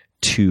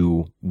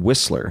to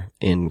Whistler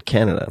in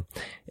Canada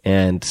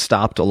and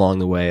stopped along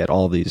the way at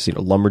all these,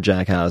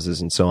 lumberjack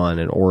houses and so on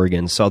in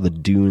Oregon, saw the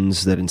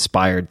dunes that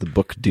inspired the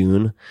book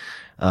Dune.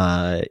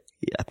 I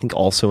think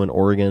also in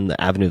Oregon,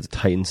 the Avenue of the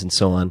Titans and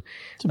so on.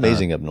 It's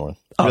amazing up north.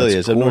 It really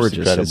is.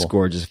 Gorgeous. It's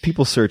gorgeous. If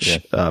people search,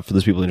 for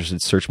those people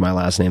interested, search my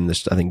last name.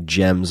 There's, I think,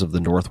 Gems of the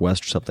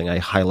Northwest or something. I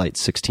highlight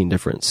 16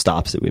 different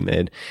stops that we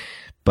made.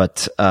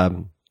 But,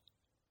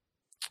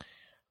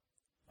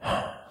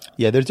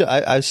 yeah,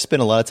 I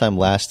spent a lot of time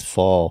last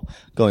fall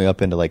going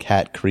up into like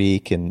Hat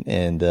Creek and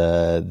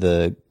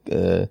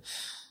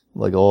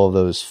like all of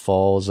those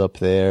falls up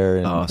there.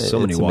 And so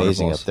many it's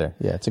amazing waterfalls. up there.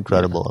 Yeah, it's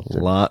incredible up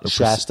there. A lot of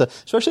Shasta,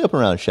 especially up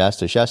around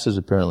Shasta. Shasta is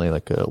apparently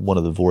like one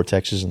of the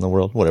vortexes in the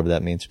world, whatever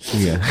that means.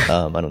 Yeah.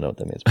 I don't know what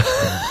that means.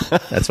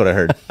 But that's what I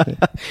heard.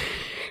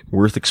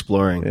 Worth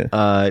exploring.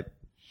 Yeah.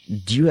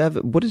 Do you have,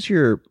 what does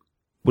your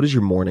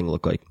morning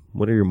look like?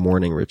 What are your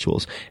morning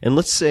rituals? And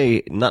let's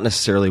say not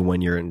necessarily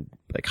when you're in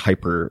like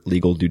hyper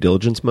legal due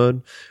diligence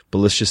mode, but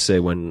let's just say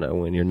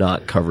when you're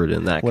not covered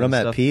in that. When I'm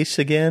kind of at stuff. peace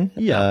again.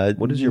 Yeah.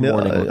 What does your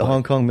morning look like?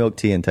 Hong Kong milk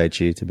tea and Tai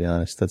Chi, to be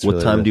honest. That's what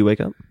really time do you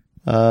wake up?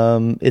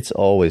 It's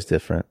always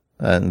different.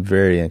 I'm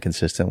very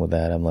inconsistent with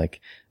that. I'm like,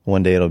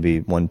 one day it'll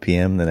be 1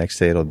 p.m. The next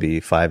day it'll be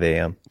 5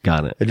 a.m.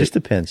 Got it. It just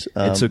depends.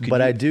 So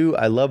but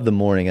I love the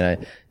morning,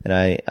 and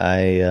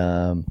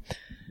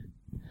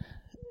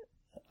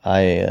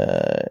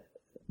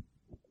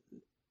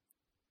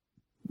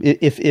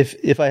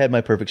if I had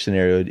my perfect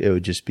scenario, it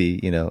would just be,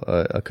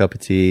 a cup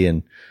of tea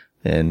and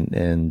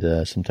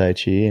some Tai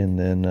Chi, and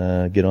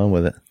then get on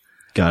with it.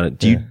 Got it.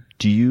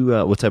 Do you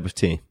what type of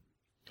tea?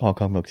 Hong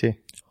Kong milk tea.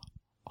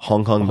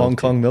 Hong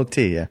Kong milk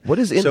tea, yeah. What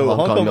is in so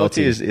Hong Kong milk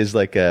tea? Is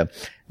like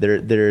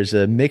there's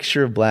a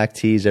mixture of black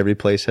teas. Every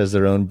place has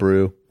their own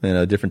brew.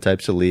 Different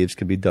types of leaves.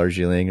 Could be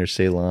Darjeeling or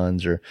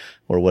Ceylons or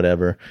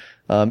whatever.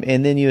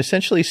 And then you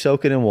essentially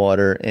soak it in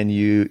water, and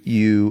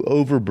you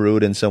overbrew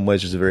it in some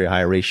ways. There's a very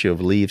high ratio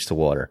of leaves to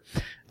water.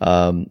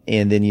 And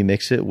then you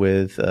mix it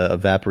with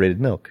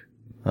evaporated milk.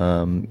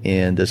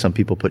 And some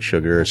people put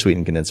sugar or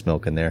sweetened condensed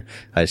milk in there.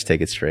 I just take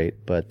it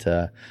straight. But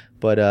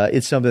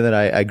it's something that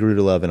I grew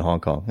to love in Hong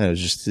Kong. And it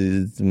was just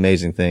an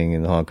amazing thing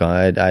in Hong Kong.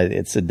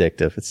 It's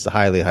addictive. It's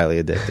highly,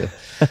 highly addictive.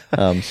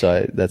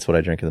 That's what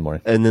I drink in the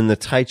morning. And then the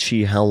Tai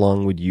Chi, how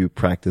long would you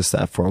practice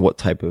that for? What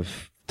type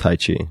of Tai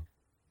Chi?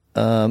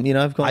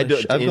 I've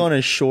gone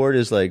as short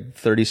as like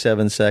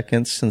 37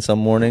 seconds in some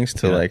mornings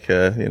to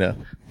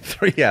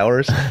 3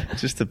 hours. It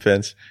just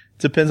depends.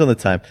 Depends on the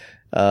time.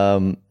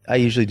 I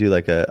usually do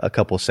like a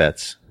couple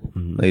sets.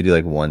 Mm-hmm. I do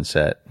like one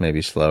set,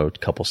 maybe slow,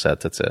 couple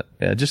sets. That's it.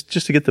 Yeah.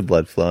 Just to get the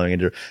blood flowing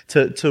and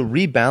to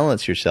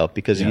rebalance yourself,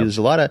 because there's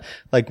a lot of,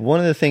 like, one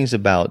of the things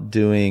about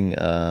doing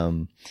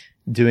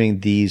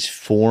these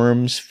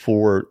forms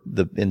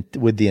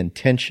with the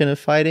intention of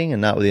fighting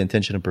and not with the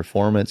intention of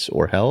performance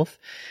or health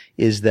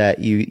is that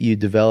you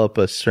develop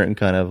a certain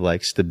kind of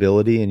like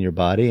stability in your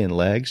body and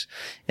legs.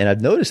 And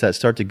I've noticed that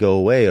start to go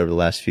away over the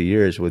last few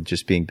years with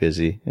just being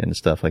busy and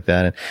stuff like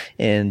that.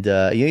 And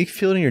you can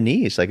feel it in your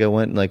knees. Like I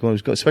went, like when I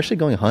was especially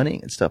going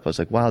hunting and stuff, I was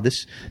like, wow,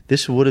 this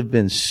would have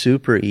been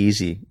super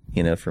easy,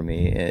 for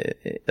me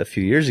a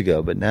few years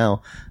ago. But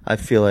now I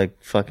feel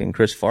like fucking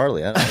Chris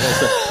Farley. I don't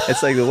know.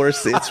 It's like the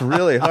worst. It's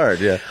really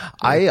hard. Yeah.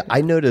 I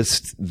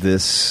noticed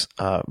this,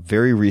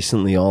 very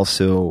recently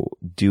also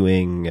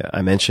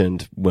I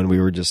mentioned when we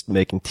were just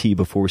making tea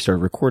before we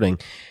started recording,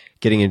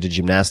 getting into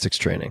gymnastics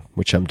training,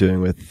 which I'm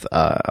doing with,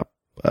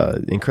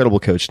 incredible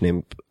coach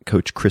named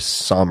Coach Chris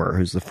Sommer,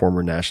 who's the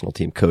former national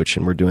team coach.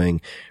 And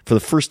for the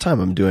first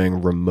time, I'm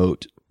doing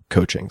remote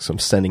coaching. So I'm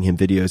sending him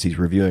videos, he's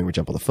reviewing, we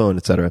jump on the phone,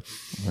 etc.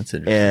 That's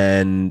interesting.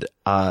 And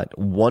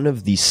one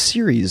of the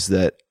series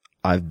that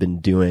I've been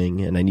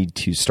doing, and I need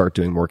to start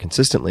doing more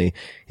consistently,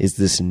 is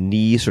this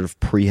knee sort of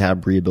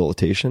prehab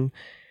rehabilitation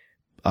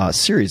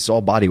series. It's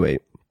all body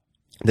weight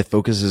that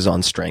focuses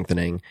on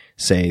strengthening,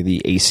 say,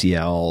 the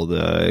ACL,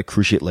 the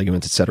cruciate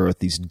ligaments, etc., with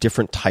these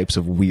different types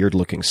of weird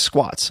looking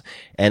squats.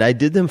 And I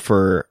did them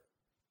for,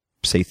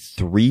 say,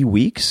 3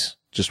 weeks,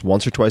 just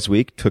once or twice a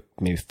week, took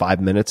maybe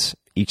 5 minutes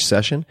each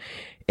session.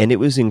 And it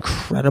was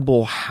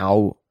incredible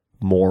how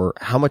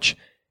much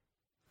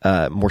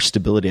more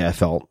stability I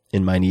felt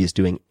in my knees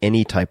doing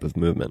any type of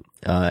movement,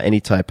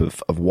 any type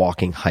of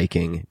walking,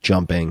 hiking,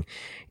 jumping.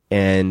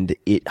 And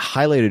it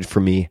highlighted for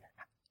me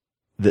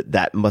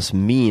that must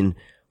mean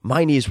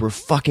my knees were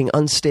fucking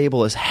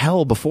unstable as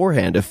hell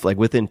beforehand. If like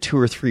within 2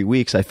 or 3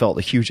 weeks, I felt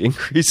a huge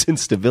increase in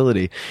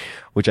stability,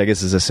 which I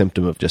guess is a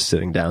symptom of just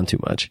sitting down too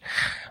much.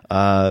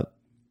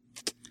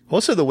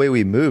 Also the way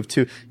we move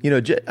too,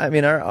 I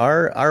mean,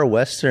 our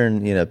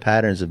Western,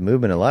 patterns of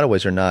movement in a lot of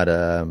ways are not,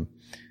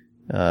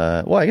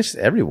 well, I guess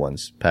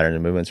everyone's pattern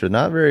of movements are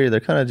not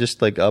they're kind of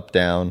just like up,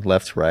 down,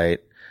 left,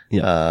 right.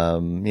 Yeah.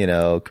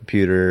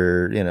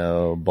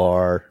 Computer,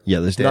 bar. Yeah.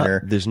 There's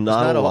dinner. There's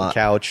not a lot.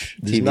 Couch,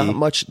 there's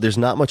TV. There's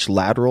not much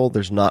lateral.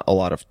 There's not a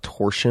lot of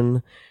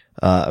torsion,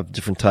 of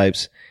different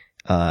types.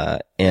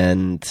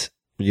 And,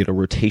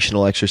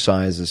 rotational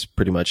exercise is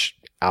pretty much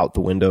out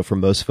the window for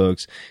most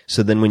folks.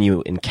 So then when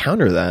you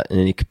encounter that in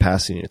any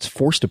capacity and it's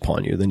forced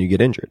upon you, then you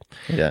get injured.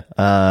 Yeah.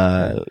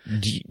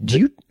 Do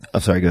you,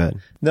 I'm sorry, go ahead.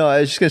 No,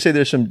 I was just going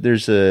to say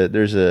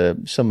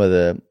there's some of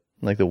the,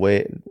 like the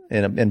way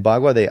in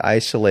Bagua, they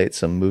isolate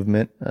some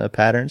movement,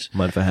 patterns.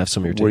 Mind if I have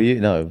some of your tea?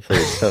 No,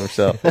 please.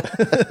 So,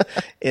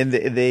 and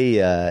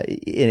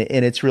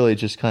and it's really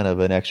just kind of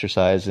an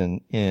exercise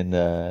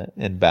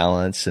in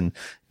balance and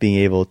being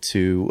able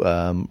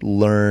to,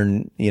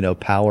 learn,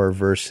 power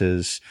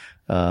versus,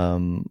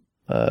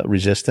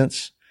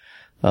 resistance.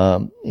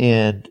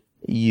 And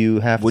you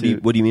have What do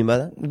you mean by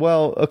that?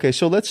 Well, okay.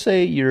 So let's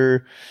say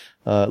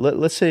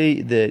let's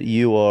say that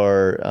you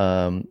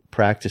are,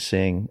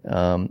 practicing,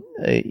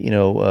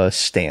 a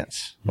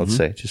stance, let's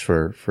say, just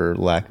for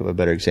lack of a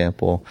better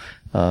example,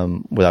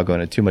 without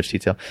going into too much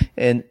detail.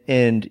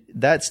 And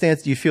that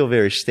stance, you feel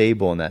very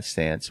stable in that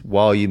stance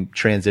while you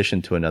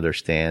transition to another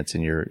stance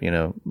and you're,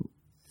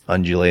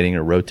 undulating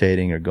or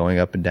rotating or going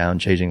up and down,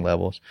 changing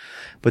levels.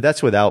 But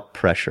that's without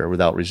pressure,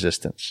 without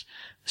resistance.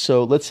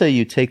 So let's say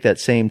you take that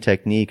same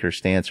technique or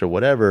stance or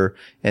whatever,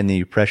 and then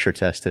you pressure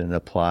test it and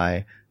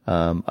apply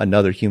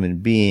another human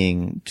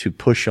being to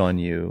push on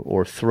you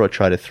or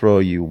try to throw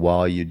you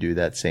while you do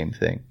that same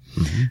thing.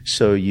 Mm-hmm.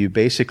 So you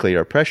basically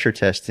are pressure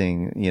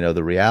testing,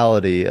 the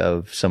reality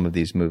of some of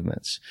these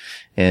movements.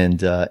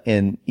 And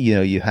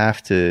you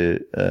have to,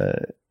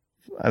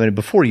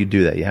 before you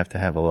do that, you have to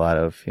have a lot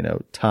of,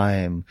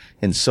 time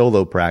in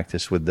solo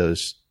practice with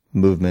those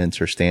movements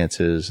or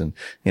stances and,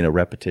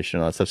 repetition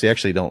and all that stuff. So you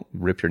actually don't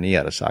rip your knee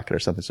out of socket or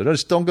something. So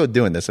don't go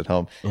doing this at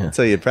home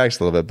until you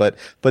practice a little bit.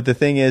 But the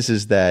thing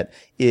is that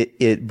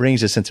it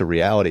brings a sense of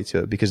reality to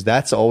it, because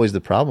that's always the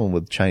problem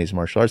with Chinese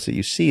martial arts that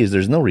you see is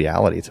there's no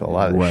reality to a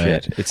lot of the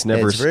shit. It's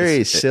never, it's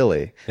very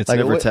silly. It's like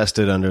never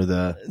tested under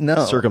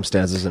the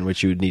circumstances in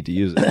which you would need to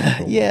use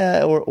it.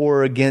 Yeah.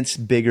 Or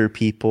against bigger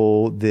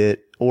people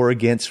or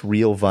against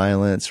real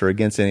violence or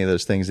against any of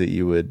those things that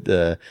you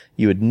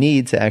would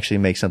need to actually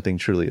make something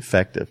truly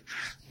effective.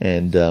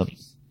 And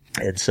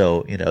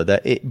so,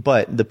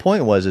 but the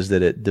point is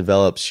that it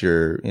develops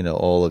your,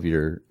 all of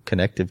your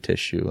connective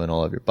tissue and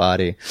all of your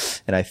body.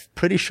 And I'm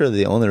pretty sure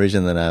the only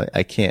reason that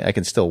I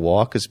can still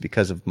walk is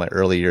because of my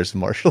early years of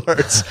martial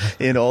arts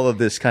in all of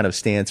this kind of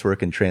stance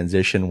work and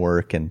transition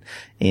work and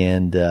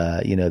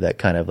that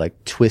kind of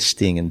like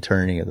twisting and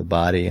turning of the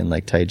body and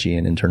like Tai Chi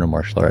and internal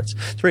martial arts.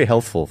 It's very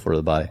helpful for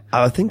the body.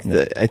 I think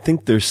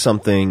there's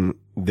something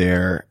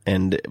there,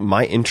 and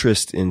my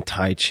interest in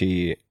Tai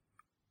Chi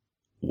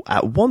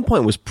at one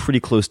point was pretty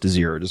close to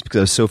zero, just because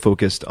I was so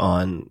focused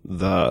on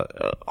the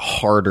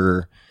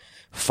harder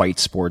fight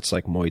sports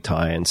like Muay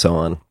Thai and so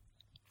on,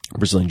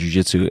 Brazilian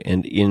Jiu-Jitsu.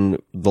 And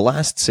in the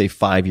last, say,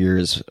 5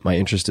 years, my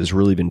interest has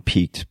really been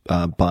piqued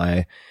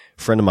by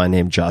a friend of mine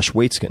named Josh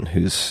Waitzkin,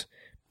 who's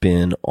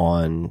been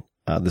on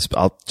this.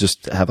 I'll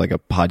just have like a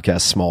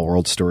podcast, Small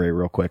World Story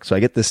real quick. So I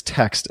get this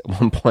text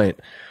at one point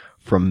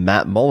from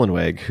Matt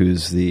Mullenweg,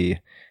 who's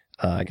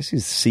I guess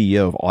he's the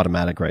CEO of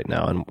Automatic right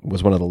now and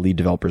was one of the lead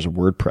developers of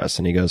WordPress.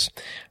 And he goes,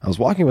 I was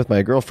walking with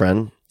my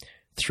girlfriend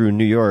through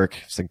New York.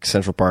 It's like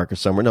Central Park or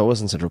somewhere. No, it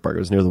wasn't Central Park. It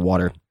was near the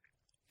water.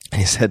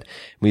 And he said,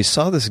 we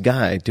saw this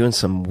guy doing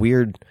some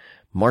weird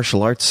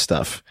martial arts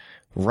stuff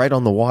right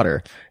on the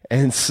water.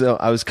 And so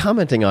I was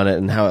commenting on it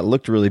and how it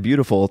looked really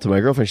beautiful to my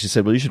girlfriend. She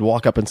said, well, you should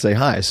walk up and say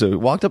hi. So we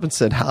walked up and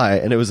said hi.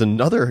 And it was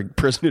another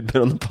person who'd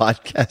been on the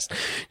podcast,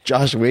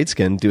 Josh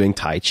Waitzkin, doing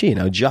Tai Chi.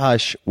 Now,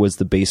 Josh was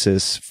the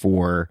basis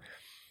for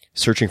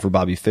Searching for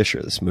Bobby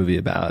Fischer, this movie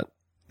about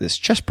this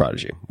chess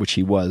prodigy, which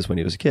he was when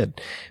he was a kid.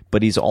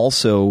 But he's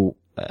also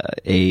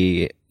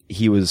he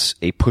was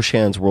a push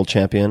hands world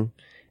champion.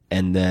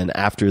 And then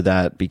after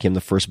that became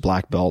the first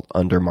black belt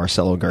under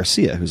Marcelo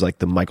Garcia, who's like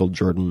the Michael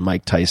Jordan,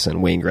 Mike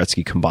Tyson, Wayne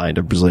Gretzky combined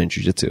of Brazilian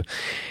Jiu-Jitsu.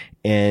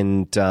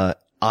 And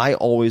I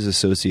always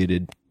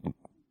associated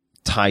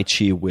Tai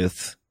Chi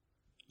with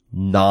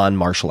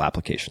non-martial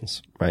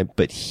applications, right?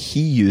 But he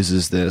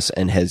uses this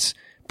and has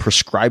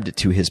prescribed it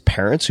to his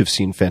parents, who've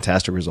seen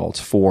fantastic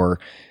results for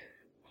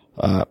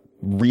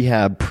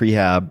rehab,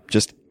 prehab,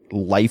 just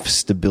life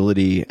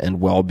stability and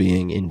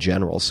well-being in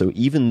general. So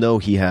even though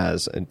he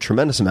has a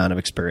tremendous amount of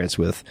experience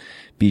with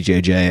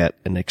BJJ at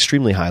an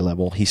extremely high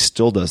level, he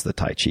still does the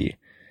Tai Chi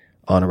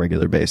on a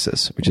regular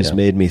basis, which has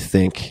made me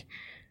think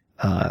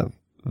that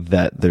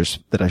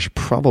I should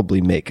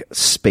probably make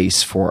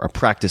space for a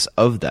practice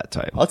of that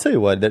type. I'll tell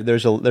you what,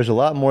 there's a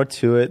lot more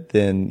to it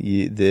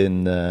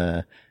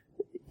than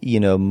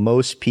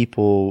most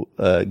people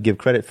give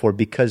credit for,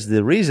 because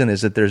the reason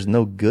is that there's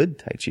no good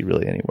Tai Chi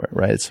really anywhere,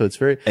 right? So it's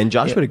very... And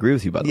Josh would agree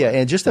with you, by the way. Yeah,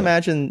 and just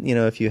imagine,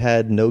 if you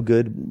had no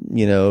good,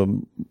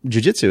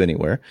 jiu-jitsu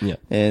anywhere,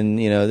 and,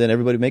 then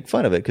everybody would make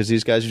fun of it, because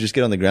these guys would just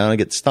get on the ground and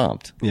get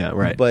stomped. Yeah,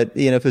 right. But,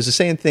 if it's the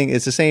same thing,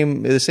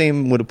 the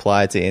same would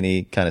apply to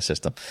any kind of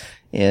system.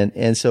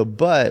 And so,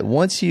 but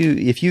once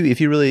if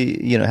you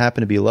really,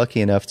 happen to be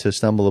lucky enough to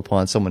stumble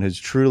upon someone who's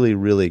truly,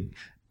 really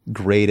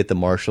great at the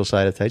martial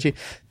side of Tai Chi,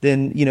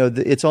 then,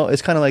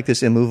 it's kind of like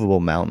this immovable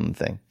mountain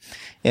thing.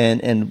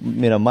 And,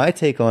 my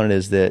take on it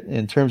is that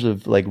in terms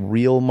of like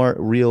real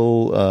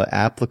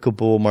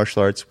applicable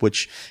martial arts,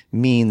 which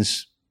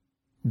means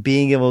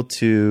being able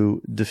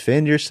to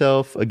defend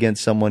yourself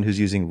against someone who's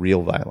using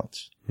real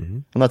violence. Mm-hmm.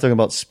 I'm not talking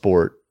about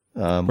sport,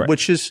 right,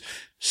 which is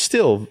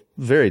still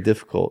very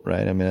difficult,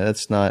 right? I mean,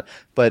 that's not,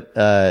 but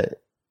to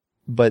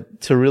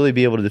really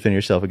be able to defend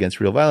yourself against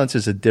real violence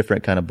is a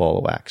different kind of ball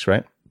of wax,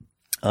 right?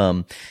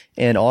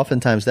 And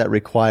oftentimes that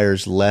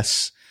requires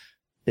less,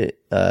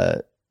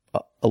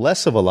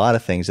 less of a lot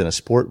of things than a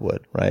sport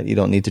would, right? You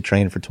don't need to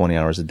train for 20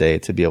 hours a day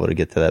to be able to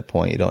get to that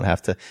point. You don't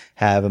have to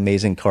have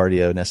amazing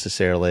cardio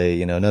necessarily.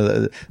 You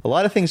know, a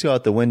lot of things go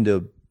out the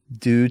window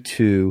due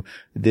to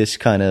this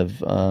kind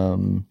of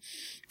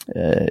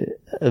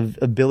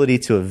ability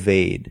to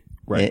evade.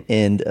 Right.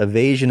 And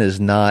evasion is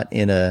not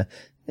in a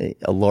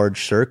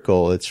large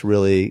circle. It's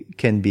really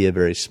can be a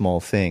very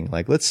small thing.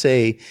 Like, let's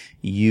say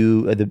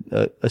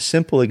a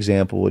simple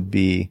example would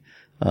be,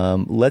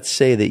 let's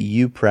say that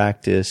you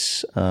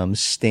practice,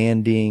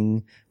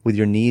 standing with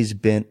your knees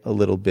bent a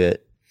little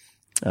bit,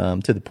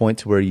 to the point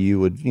to where you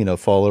would,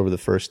 fall over the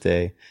first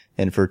day.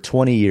 And for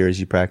 20 years,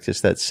 you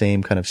practice that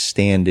same kind of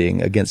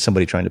standing against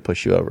somebody trying to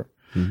push you over.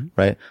 Mm-hmm.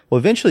 Right. Well,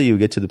 eventually you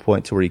get to the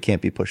point to where you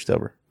can't be pushed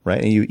over. Right.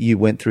 And you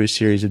went through a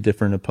series of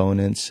different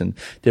opponents and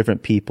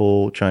different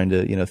people trying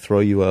to,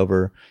 throw you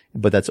over,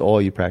 but that's all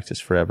you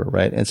practice forever.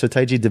 Right. And so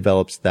Tai Chi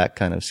develops that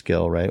kind of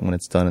skill, right? When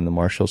it's done in the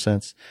martial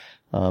sense.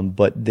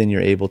 But then you're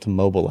able to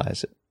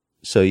mobilize it.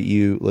 So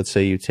let's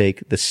say you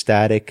take the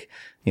static,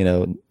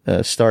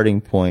 starting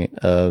point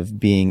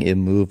of being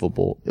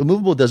immovable.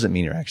 Immovable doesn't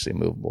mean you're actually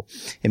immovable.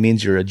 It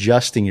means you're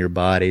adjusting your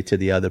body to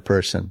the other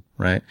person,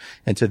 right?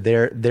 And to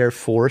their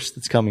force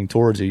that's coming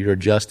towards you, you're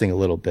adjusting a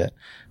little bit,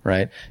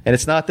 right? And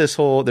it's not this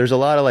there's a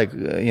lot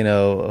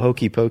of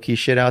hokey pokey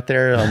shit out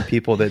there on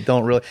people that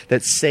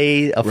that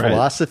say a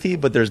philosophy,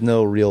 but there's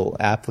no real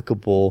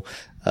applicable,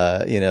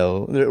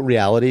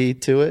 reality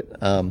to it.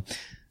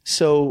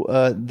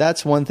 So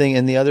that's one thing.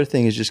 And the other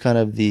thing is just kind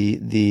of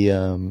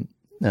the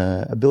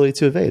ability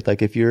to evade.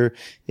 Like if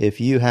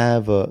you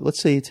have let's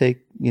say you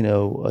take,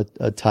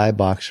 a Thai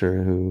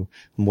boxer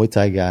Muay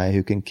Thai guy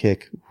who can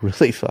kick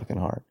really fucking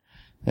hard,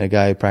 and a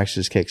guy who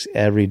practices kicks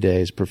every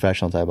day is a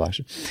professional Thai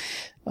boxer.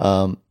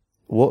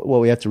 What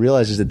we have to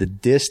realize is that the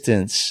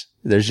distance,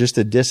 there's just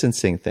a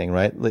distancing thing,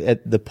 right?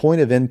 At the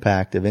point of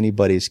impact of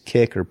anybody's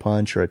kick or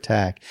punch or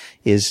attack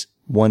is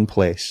one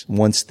place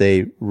once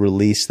they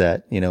release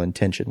that,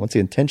 intention. Once the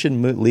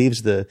intention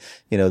leaves the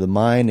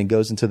mind and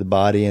goes into the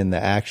body and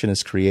the action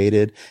is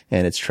created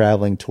and it's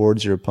traveling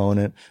towards your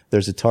opponent,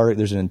 there's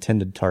an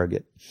intended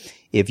target.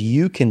 If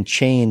you can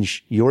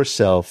change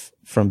yourself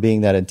from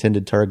being that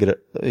intended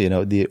target,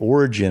 the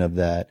origin of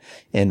that,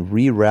 and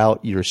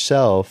reroute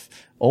yourself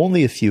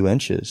only a few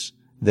inches,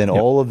 then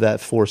all of that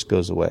force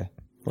goes away.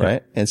 Right.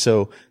 Yep. And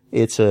so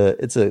it's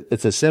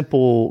a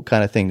simple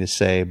kind of thing to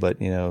say, but,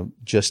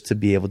 just to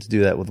be able to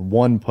do that with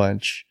one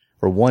punch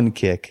or one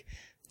kick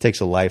takes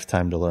a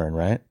lifetime to learn.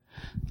 Right.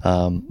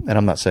 And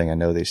I'm not saying I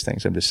know these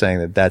things. I'm just saying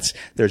that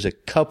there's a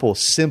couple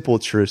simple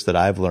truths that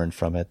I've learned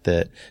from it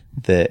that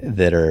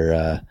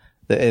are,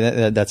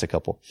 that's a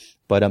couple.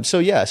 But, so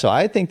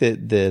I think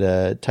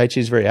that Tai Chi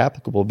is very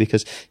applicable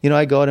because,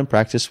 I go out and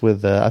practice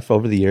with,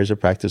 over the years,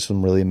 I've practiced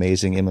some really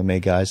amazing MMA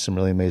guys, some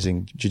really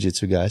amazing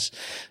jiu-jitsu guys.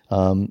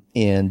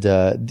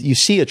 You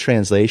see a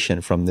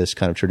translation from this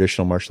kind of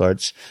traditional martial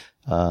arts,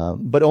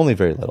 but only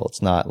very little.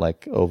 It's not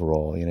like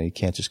overall, you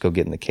can't just go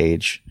get in the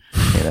cage.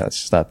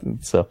 It's not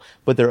so,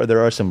 but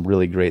there are some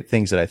really great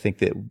things that I think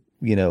that,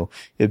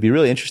 it'd be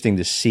really interesting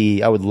to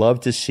see. I would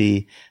love to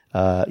see,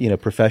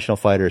 professional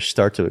fighters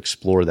start to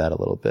explore that a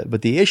little bit.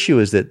 But the issue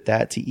is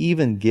that to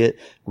even get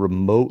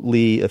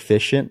remotely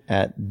efficient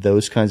at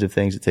those kinds of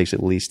things, it takes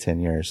at least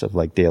 10 years of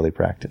daily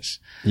practice.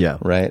 Yeah.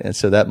 Right. And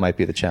so that might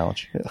be the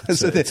challenge.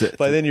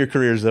 By then your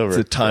career's over. It's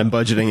a time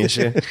budgeting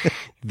issue.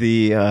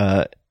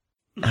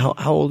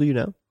 How old are you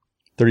now?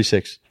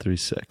 36.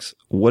 36.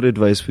 What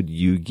advice would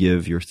you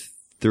give your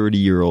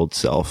 30-year-old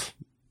self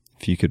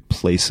if you could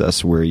place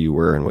us where you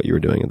were and what you were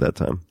doing at that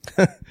time?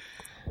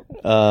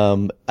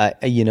 I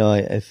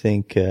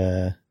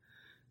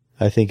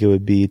think it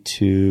would be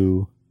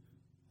to,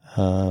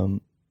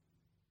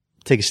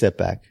 take a step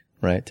back,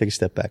 right? Take a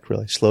step back,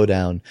 really slow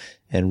down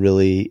and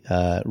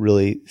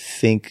really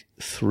think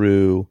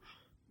through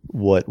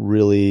what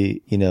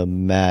really,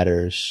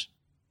 matters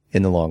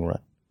in the long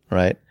run,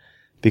 right?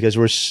 Because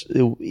we're,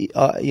 a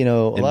lot of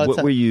times.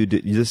 What were you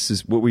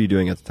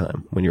doing at the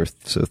time when you were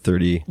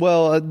 30?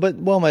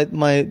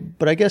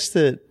 But I guess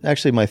that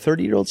actually my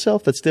 30-year-old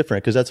self, that's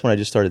different because that's when I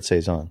just started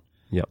Saison.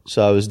 Yep.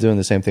 So I was doing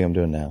the same thing I'm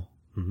doing now,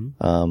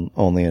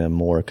 only in a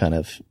more kind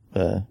of,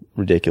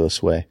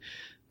 ridiculous way.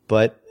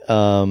 But,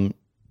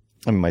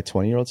 my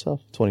 20-year-old self,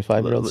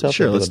 25-year-old self.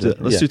 Sure, let's do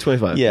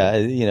 25. Yeah,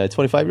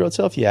 25-year-old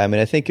self. Yeah,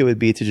 I think it would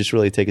be to just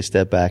really take a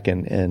step back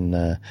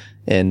and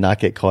not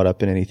get caught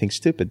up in anything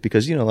stupid.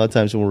 Because, a lot of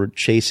times when we're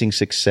chasing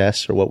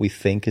success or what we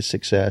think is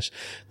success,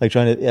 like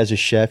as a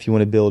chef, you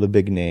want to build a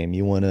big name.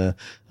 You want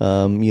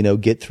to,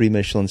 get 3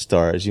 Michelin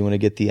stars. You want to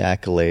get the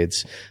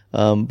accolades.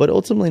 But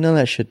ultimately none of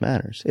that shit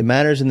matters. It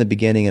matters in the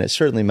beginning and it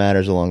certainly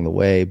matters along the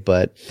way.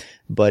 But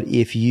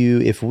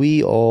if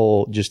we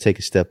all just take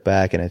a step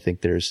back, and I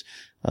think there's,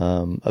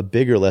 a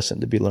bigger lesson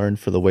to be learned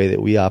for the way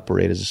that we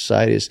operate as a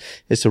society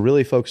is to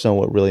really focus on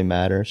what really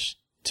matters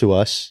to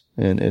us,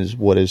 and is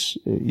what is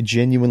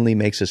genuinely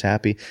makes us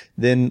happy,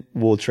 then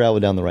we'll travel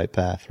down the right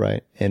path,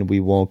 right? And we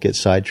won't get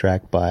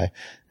sidetracked by,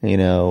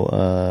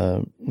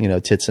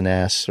 tits and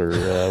ass or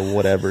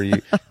whatever,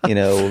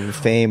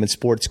 fame and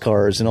sports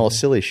cars and all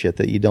silly shit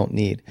that you don't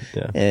need.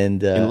 Yeah.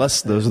 And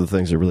unless those are the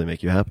things that really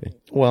make you happy.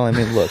 Well, I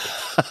mean, look,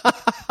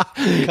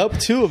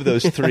 two of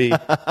those three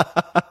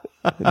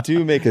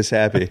do make us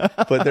happy,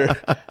 but they're.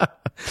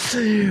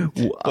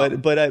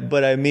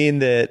 But I mean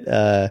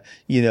that,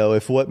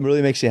 if what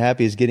really makes you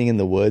happy is getting in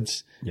the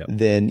woods,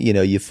 then,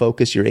 you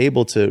focus, you're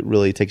able to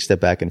really take a step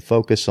back and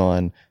focus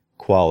on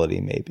quality.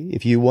 Maybe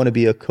if you want to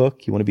be a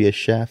cook, you want to be a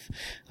chef,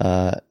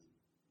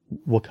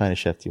 what kind of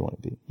chef do you want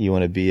to be? You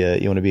want to be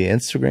an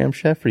Instagram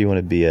chef, or you want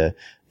to be a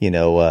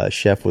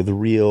chef with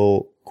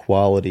real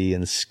quality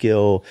and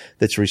skill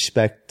that's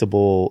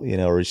respectable,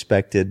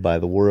 respected by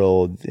the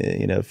world,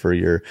 for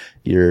your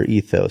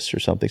ethos or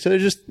something. So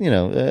there's just,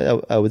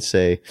 I would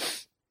say,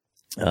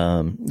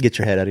 get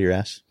your head out of your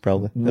ass,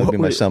 probably. That would be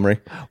my summary.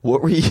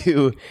 What were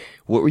you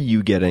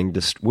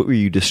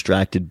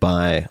distracted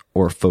by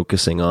or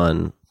focusing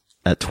on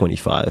at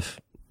 25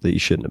 that you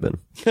shouldn't have been?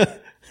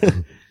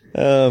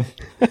 All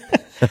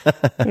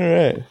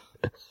right.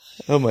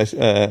 Oh, my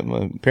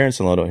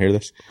parents-in-law don't hear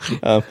this.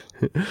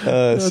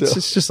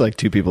 It's just like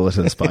two people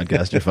listen to this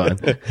podcast. You're fine.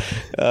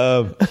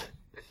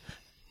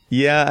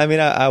 Yeah. I mean,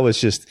 I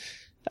was just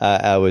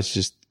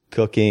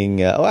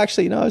cooking. I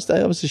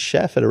was a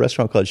chef at a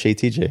restaurant called Chez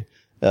TJ.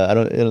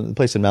 The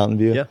place in Mountain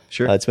View. Yeah,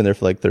 sure. It's been there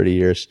for like 30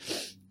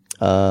 years.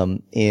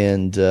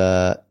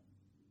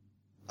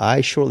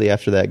 I shortly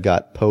after that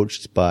got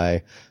poached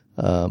by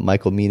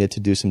Michael Mina to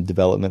do some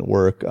development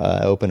work.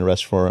 I opened a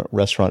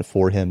restaurant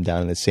for him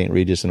down in the St.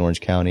 Regis in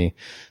Orange County,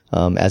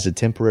 as a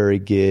temporary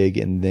gig,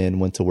 and then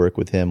went to work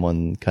with him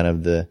on kind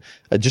of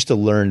just to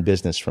learn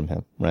business from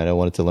him, right? I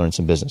wanted to learn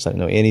some business. I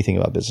didn't know anything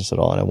about business at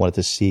all. And I wanted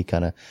to see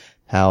kind of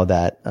how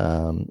that,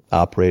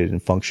 operated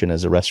and functioned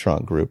as a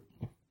restaurant group.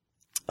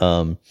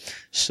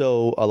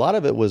 So a lot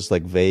of it was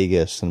like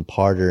Vegas and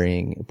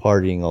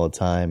partying all the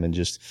time and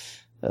just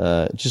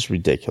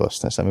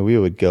ridiculousness. I mean, we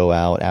would go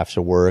out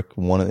after work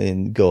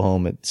and go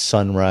home at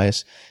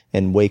sunrise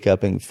and wake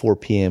up at 4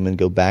 p.m. and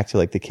go back to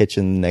like the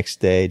kitchen the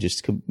next day,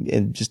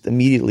 and just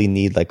immediately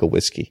need like a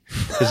whiskey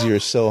because you're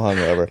so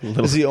hungover.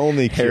 It's the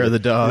only hair of the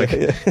dog.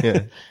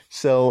 Yeah.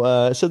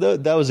 So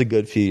that was a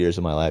good few years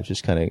of my life,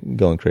 just kind of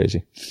going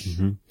crazy.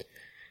 Mm-hmm.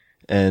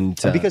 And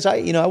because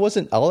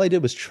all I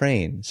did was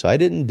train. So I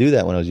didn't do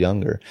that when I was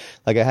younger.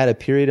 Like I had a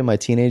period in my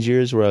teenage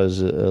years where I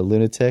was a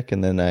lunatic,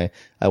 and then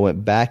I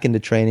went back into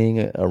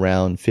training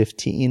around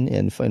 15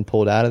 and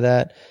pulled out of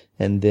that.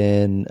 And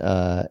then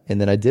I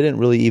didn't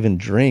really even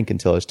drink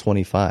until I was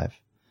 25,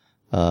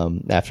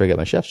 after I got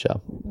my chef's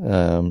job.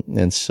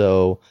 And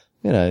so,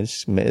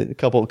 just a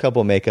couple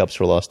makeups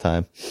for lost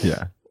time.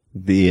 Yeah.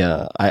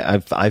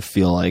 I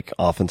feel like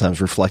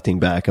oftentimes reflecting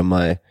back on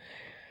my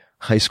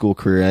high school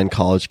career and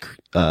college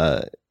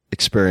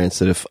experience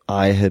that if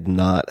I had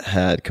not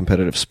had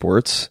competitive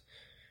sports,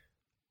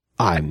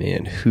 I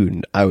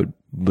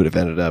would have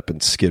ended up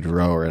in Skid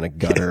Row or in a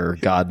gutter or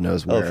God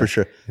knows where. Oh, for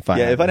sure. If I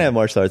didn't have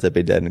martial arts, I'd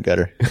be dead in a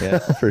gutter. Yeah,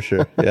 for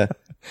sure. Yeah.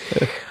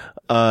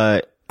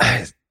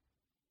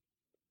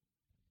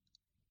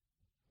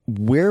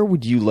 Where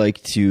would you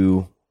like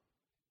to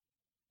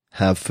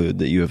have food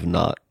that you have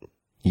not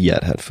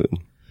yet had food?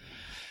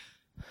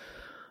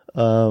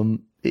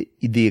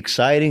 The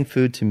exciting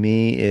food to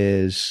me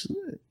is,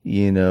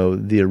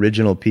 the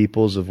original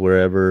peoples of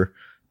wherever,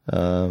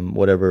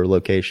 whatever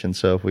location.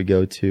 So if we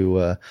go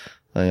to,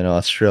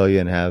 Australia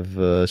and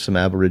have, some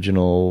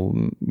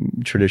Aboriginal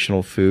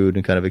traditional food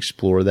and kind of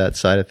explore that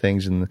side of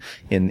things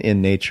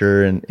in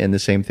nature, and the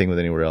same thing with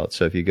anywhere else.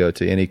 So if you go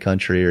to any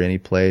country or any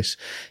place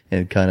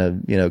and kind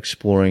of,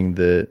 exploring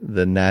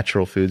the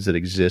natural foods that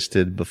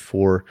existed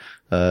before,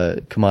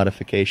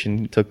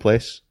 commodification took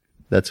place.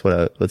 That's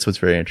what's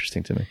very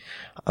interesting to me.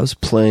 I was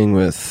playing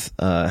with,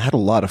 had a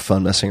lot of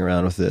fun messing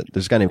around with it.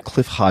 There's a guy named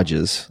Cliff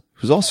Hodges,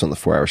 who's also in the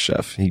 4 Hour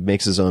Chef. He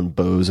makes his own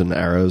bows and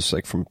arrows,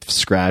 like from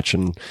scratch,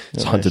 and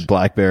has hunted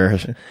black bear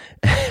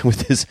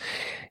with his,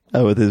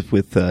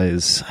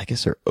 I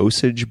guess they're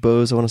Osage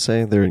bows, I want to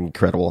say. They're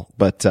incredible.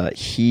 But,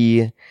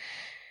 he,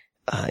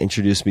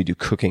 introduced me to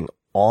cooking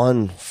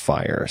on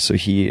fire. So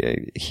he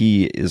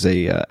is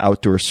a,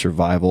 outdoor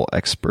survival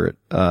expert,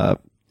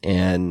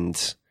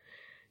 and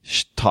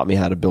taught me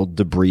how to build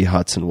debris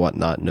huts and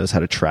whatnot, knows how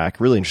to track.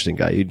 Really interesting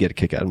guy. You'd get a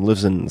kick out of him.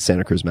 Lives in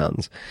Santa Cruz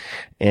Mountains.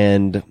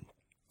 And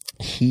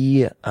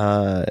he,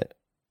 where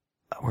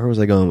was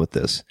I going with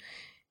this?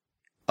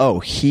 Oh,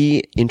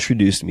 he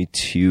introduced me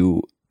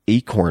to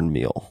acorn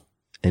meal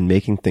and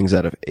making things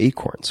out of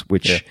acorns,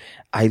 which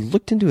I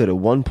looked into it at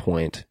one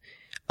point.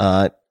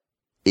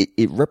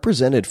 It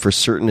represented for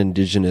certain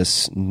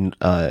indigenous,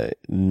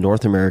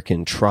 North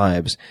American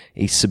tribes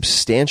a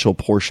substantial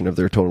portion of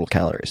their total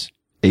calories.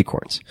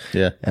 Acorns.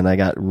 Yeah. And I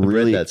got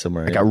really, that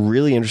somewhere, got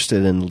really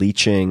interested in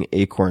leaching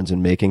acorns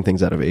and making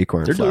things out of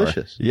acorn flour. They're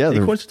delicious. Yeah.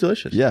 Acorns are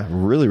delicious. Yeah.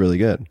 Really, really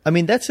good. I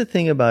mean, that's the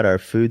thing about our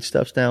food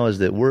stuffs now is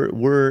that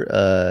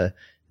we're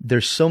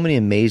there's so many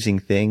amazing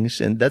things,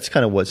 and that's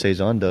kind of what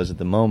Saison does at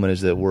the moment, is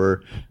that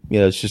we're,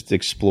 it's just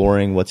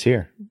exploring what's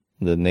here,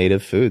 the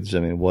native foods. I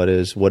mean, what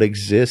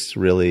exists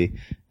really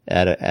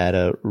at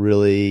a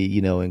really,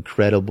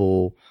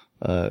 incredible,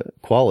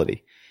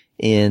 quality.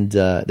 And,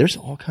 there's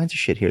all kinds of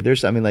shit here.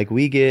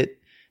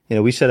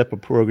 We set up a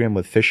program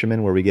with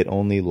fishermen where we get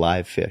only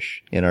live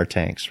fish in our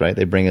tanks, right?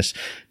 They bring us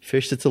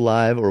fish that's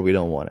alive or we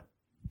don't want it.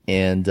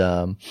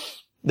 And,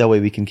 that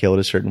way we can kill it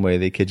a certain way,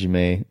 the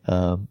kijime,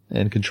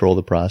 and control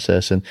the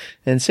process.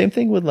 And same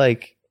thing with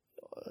like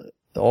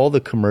all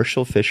the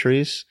commercial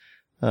fisheries,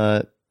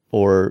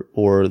 or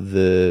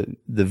the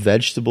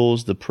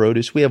vegetables, the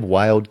produce. We have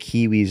wild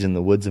kiwis in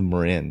the woods of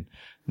Marin.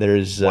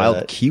 There's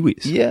wild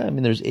kiwis. Yeah. I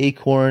mean, there's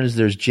acorns,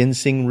 there's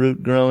ginseng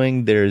root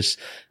growing, there's,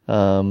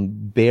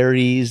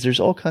 berries, there's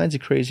all kinds of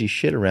crazy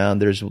shit around.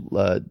 There's,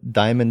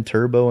 diamond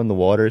turbo in the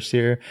waters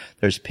here.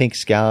 There's pink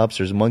scallops,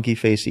 there's monkey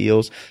face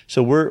eels.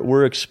 So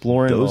we're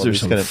exploring those all are these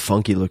some kind of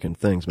funky looking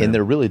things, man. And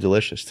they're really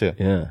delicious too.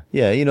 Yeah.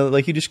 Yeah.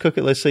 Like you just cook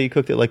it, let's say you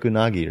cooked it like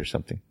unagi or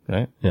something,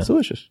 right? Yeah. It's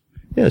delicious.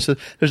 Yeah. So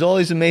there's all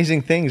these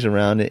amazing things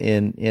around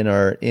in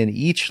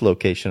each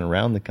location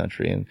around the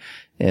country.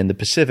 And the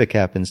Pacific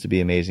happens to be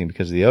amazing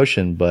because of the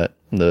ocean, but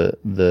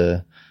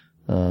the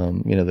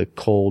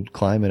cold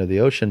climate of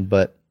the ocean,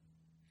 but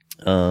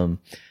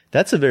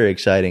that's a very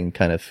exciting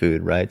kind of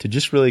food, right? To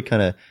just really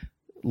kind of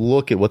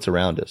look at what's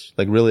around us,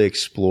 like really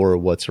explore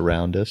what's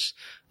around us.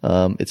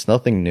 It's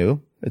nothing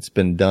new. It's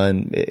been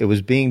done. It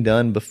was being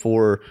done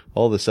before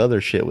all this other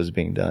shit was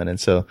being done. And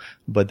so,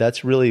 but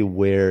that's really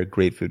where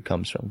great food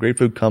comes from. Great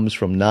food comes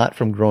from not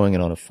from growing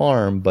it on a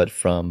farm, but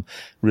from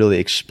really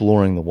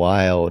exploring the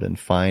wild and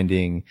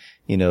finding,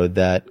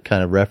 that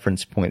kind of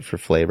reference point for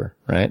flavor,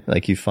 right?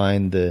 Like you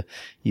find the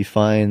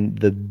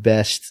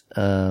best,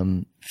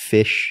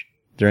 fish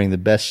during the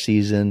best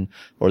season,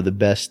 or the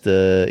best,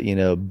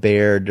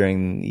 bear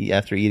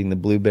after eating the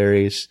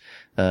blueberries,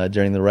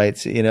 during the right,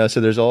 so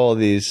there's all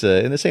these,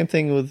 and the same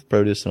thing with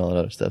produce and all that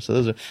other stuff.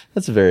 So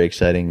that's a very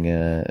exciting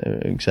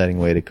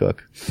way to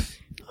cook.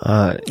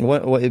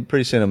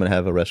 Pretty soon I'm going to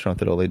have a restaurant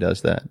that only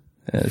does that.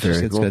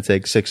 It's going to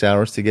take 6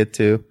 hours to get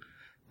to.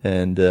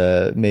 And,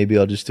 maybe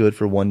I'll just do it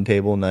for one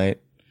table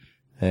night.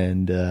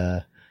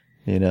 And,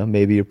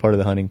 maybe you're part of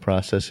the hunting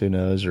process, who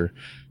knows, or,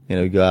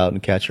 go out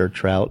and catch our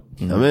trout.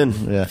 I'm in.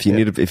 Yeah. If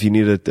you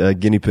need a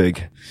guinea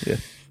pig.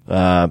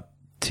 Yeah.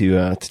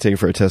 To take it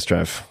for a test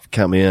drive,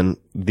 count me in.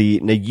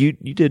 You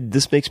did,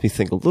 this makes me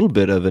think a little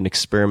bit of an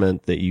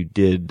experiment that you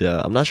did,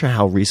 I'm not sure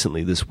how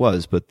recently this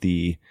was, but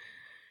the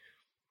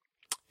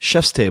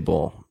chef's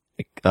table,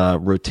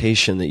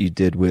 rotation that you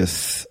did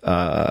with,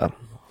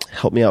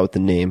 help me out with the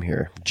name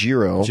here.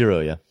 Jiro. Jiro,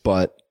 yeah.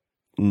 But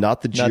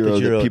not the Jiro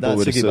that people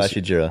would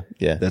associate. Jiro.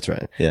 Yeah. That's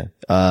right. Yeah.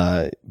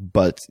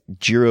 But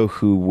Jiro,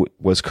 who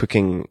was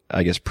cooking,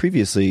 I guess,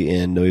 previously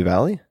in Noe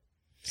Valley?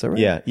 Is that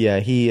right? Yeah.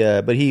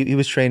 He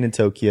was trained in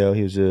Tokyo.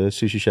 He was a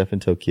sushi chef in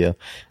Tokyo.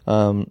 I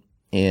love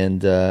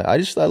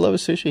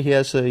his sushi. He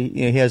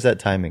has that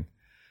timing.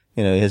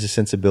 He has a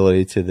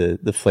sensibility to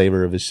the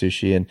flavor of his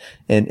sushi.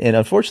 And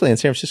unfortunately in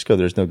San Francisco,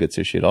 there's no good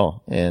sushi at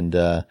all. And,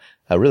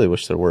 I really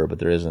wish there were, but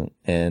there isn't.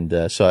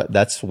 And, so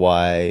that's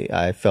why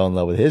I fell in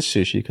love with his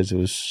sushi, because it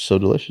was so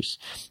delicious.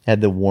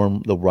 Had the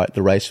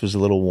rice was a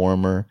little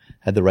warmer,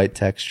 had the right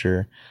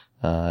texture.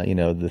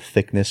 The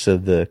thickness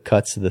of the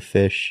cuts of the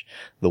fish,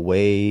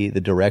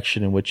 the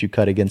direction in which you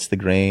cut against the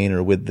grain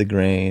or with the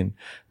grain,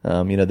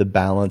 the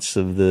balance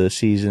of the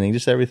seasoning,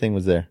 just everything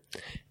was there.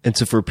 And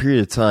so for a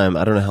period of time,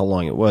 I don't know how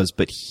long it was,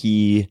 but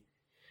he,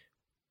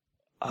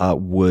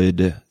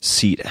 would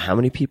seat how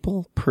many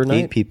people per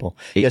night? 8 people.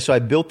 Yeah. So I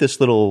built this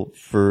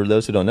for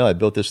those who don't know, I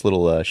built this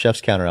little,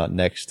 chef's counter out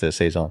next to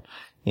Saison.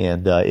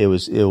 And, it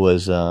was,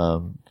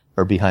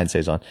 or behind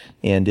Saison.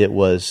 And it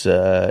was,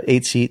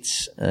 8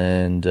 seats,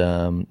 and,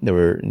 there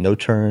were no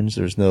turns.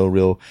 There was no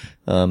real,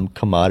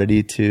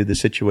 commodity to the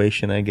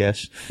situation, I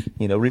guess.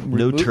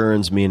 No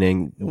turns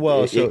meaning,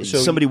 so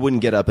somebody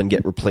wouldn't get up and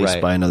get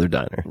replaced by another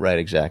diner. Right,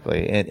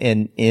 exactly.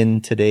 And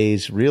in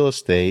today's real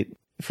estate,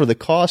 for the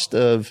cost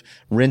of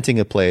renting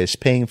a place,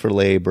 paying for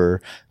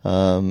labor,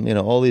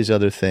 all these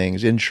other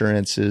things,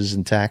 insurances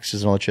and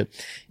taxes and all that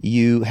shit,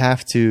 you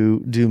have to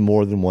do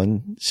more than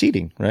one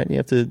seating, right? You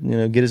have to,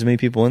 get as many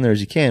people in there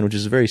as you can, which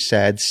is a very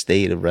sad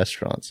state of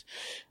restaurants.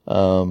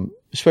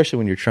 Especially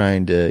when you're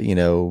trying to,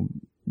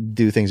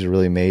 do things that are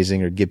really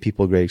amazing or give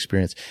people a great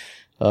experience.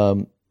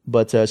 So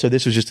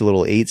this was just a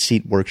little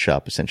 8-seat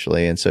workshop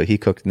essentially. And so he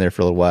cooked in there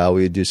for a little while.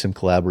 We would do some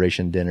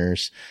collaboration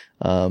dinners.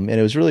 And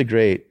it was really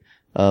great.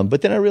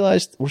 But then I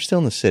realized we're still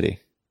in the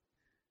city,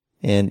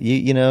 and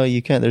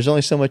you can't, there's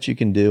only so much you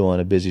can do on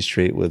a busy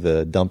street with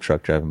a dump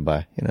truck driving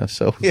by,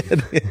 so,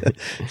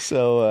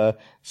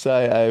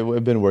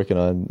 I've been working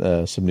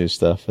on, some new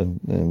stuff, and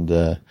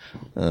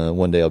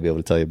one day I'll be able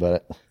to tell you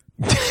about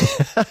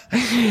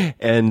it.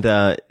 And,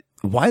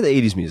 why the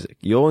 80s music?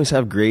 You always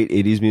have great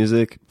 80s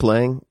music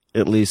playing,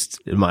 at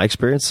least in my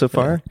experience so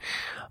far.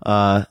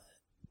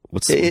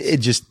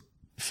 It just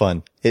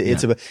fun.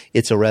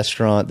 It's a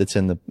restaurant that's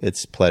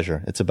it's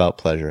pleasure. It's about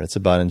pleasure. It's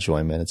about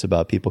enjoyment. It's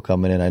about people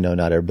coming in. I know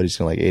not everybody's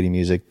going to like 80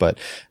 music, but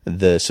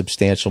the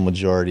substantial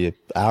majority of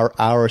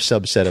our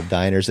subset of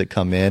diners that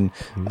come in,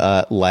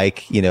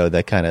 like,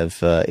 that kind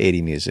of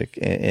 80 music,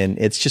 and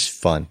it's just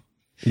fun.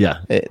 Yeah.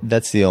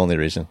 That's the only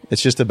reason.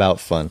 It's just about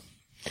fun.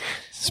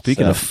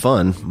 Speaking of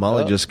fun,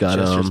 Molly just got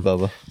Chester's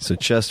Bubba. So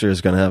Chester is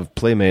going to have a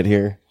Playmate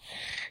here.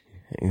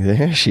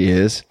 There she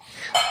is.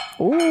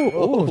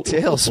 Oh,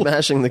 tail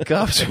smashing the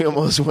cups. We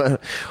almost went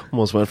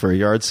for a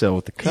yard sale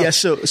with the cups. Yeah,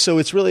 so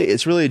it's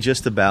really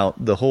just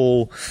about the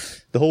whole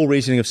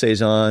reasoning of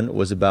Saison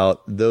was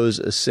about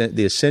the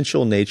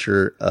essential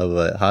nature of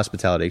a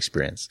hospitality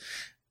experience.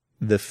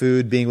 The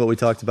food being what we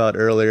talked about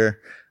earlier,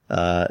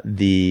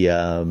 the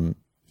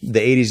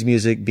 80s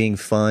music being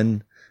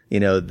fun,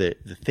 the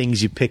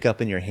things you pick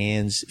up in your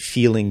hands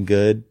feeling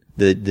good,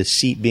 the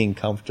seat being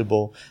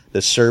comfortable,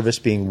 the service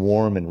being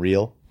warm and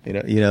real.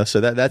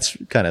 So that's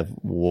kind of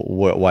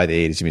why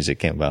the 80s music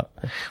came about.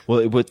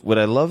 Well, what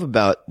I love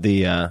about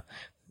the 80s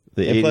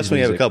plus when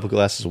you have a couple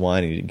glasses of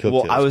wine and you can cook.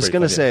 Well, I was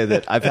going to say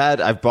that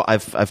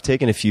I've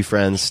taken a few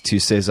friends to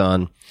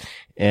Saison,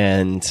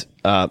 and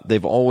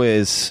they've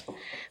always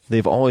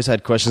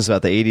had questions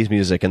about the 80s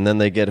music, and then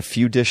they get a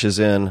few dishes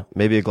in,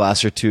 maybe a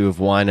glass or two of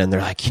wine, and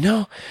they're like,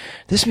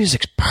 this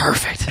music's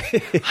perfect.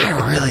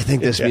 I really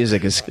think this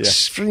music is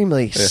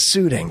extremely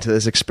suiting to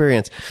this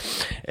experience.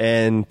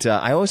 And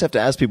I always have to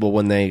ask people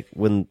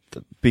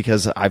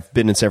because I've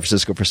been in San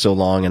Francisco for so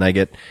long, and I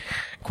get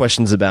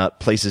questions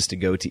about places to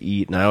go to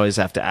eat, and I always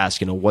have to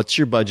ask, what's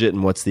your budget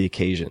and what's the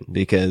occasion?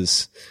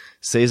 Because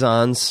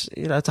Saison's,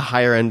 it's a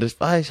higher end.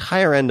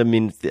 Higher end, I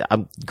mean,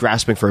 I'm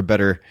grasping for a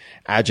better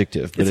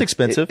adjective. But it's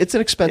expensive. It's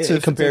an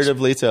expensive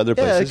comparatively to other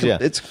places.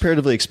 It's a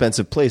comparatively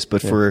expensive place,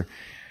 but for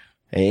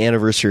an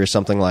anniversary or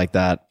something like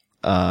that,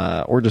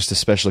 or just a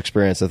special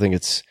experience, I think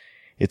it's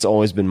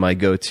always been my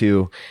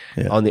go-to.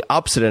 Yeah. On the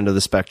opposite end of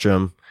the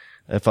spectrum,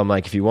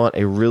 if you want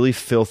a really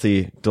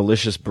filthy,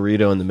 delicious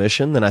burrito in the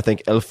Mission, then I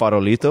think El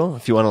Farolito.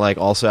 If you want to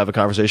also have a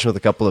conversation with a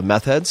couple of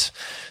meth heads,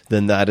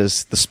 then that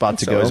is the spot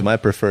to go. Always my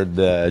preferred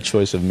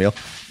choice of meal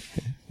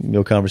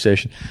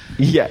conversation.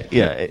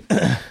 Yeah.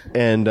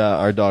 And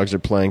our dogs are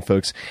playing,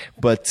 folks.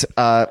 But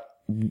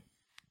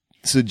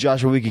so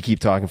Joshua, we could keep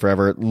talking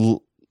forever.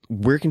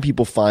 Where can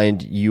people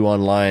find you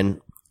online,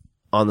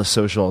 on the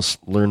socials,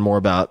 learn more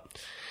about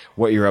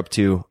what you're up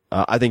to?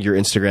 I think your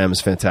Instagram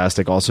is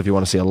fantastic. Also, if you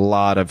want to see a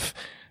lot of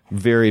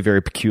very,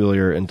 very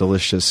peculiar and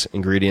delicious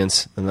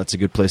ingredients, then that's a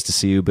good place to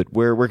see you. But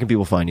where can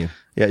people find you?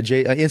 Yeah,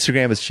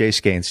 Instagram is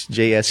Skenes,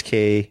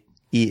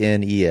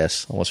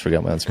 JSKENES. Almost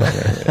forgot my own spelling.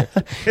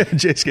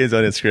 Jay Skenes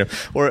on Instagram,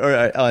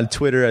 or on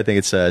Twitter. I think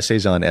it's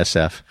Saison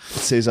SF.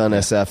 Saison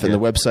SF, and the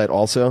website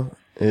also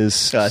is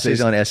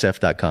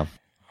SaisonSF.com.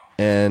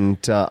 And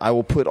I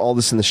will put all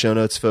this in the show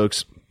notes,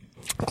 folks,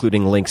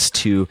 including links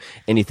to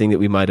anything that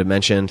we might have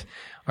mentioned.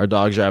 Our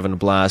dogs are having a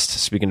blast.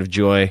 Speaking of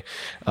joy.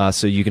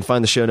 So you can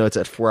find the show notes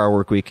at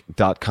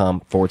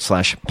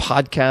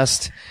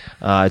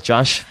 4hourworkweek.com/podcast.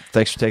 Josh,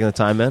 thanks for taking the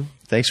time, man.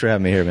 Thanks for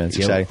having me here, man. It's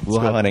exciting.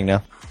 Let's go hunting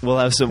now. We'll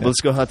have some,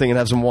 let's go hunting and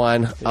have some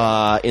wine,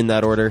 in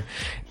that order.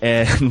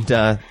 And,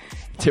 to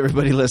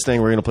everybody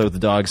listening, we're going to play with the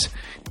dogs.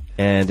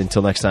 And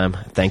until next time,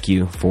 thank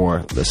you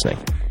for listening.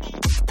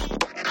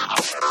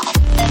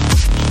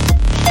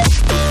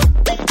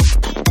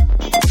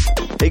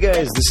 Hey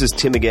guys, this is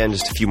Tim again.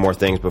 Just a few more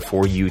things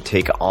before you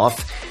take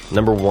off.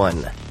 Number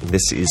one,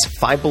 this is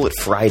 5 Bullet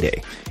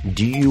Friday.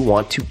 Do you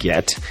want to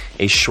get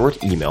a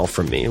short email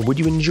from me? Would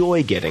you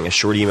enjoy getting a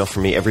short email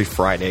from me every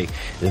Friday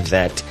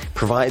that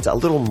provides a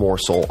little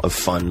morsel of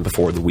fun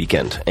before the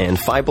weekend? And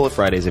 5 Bullet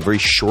Friday is a very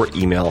short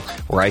email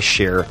where I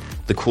share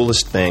the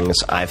coolest things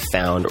I've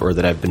found or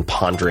that I've been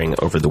pondering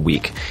over the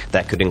week.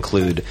 That could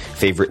include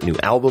favorite new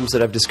albums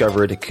that I've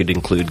discovered. It could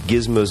include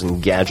gizmos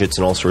and gadgets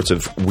and all sorts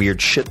of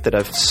weird shit that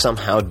I've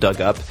somehow dug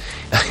up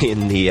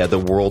in the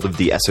world of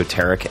the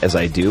esoteric as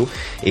I do.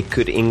 It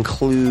could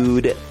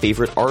include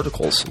favorite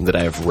articles that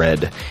I've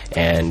read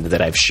and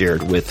that I've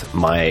shared with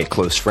my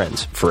close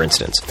friends, for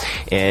instance.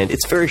 And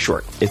it's very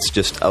short. It's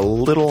just a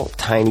little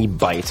tiny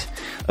bite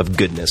of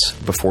goodness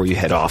before you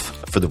head off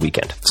for the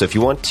weekend. So if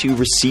you want to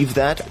receive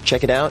that,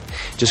 check it out.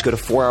 Just go to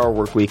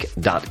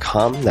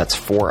 4hourworkweek.com. That's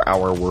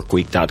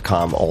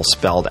 4hourworkweek.com, all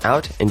spelled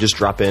out, and just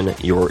drop in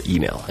your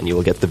email, and you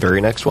will get the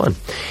very next one.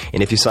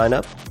 And if you sign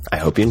up, I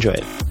hope you enjoy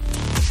it.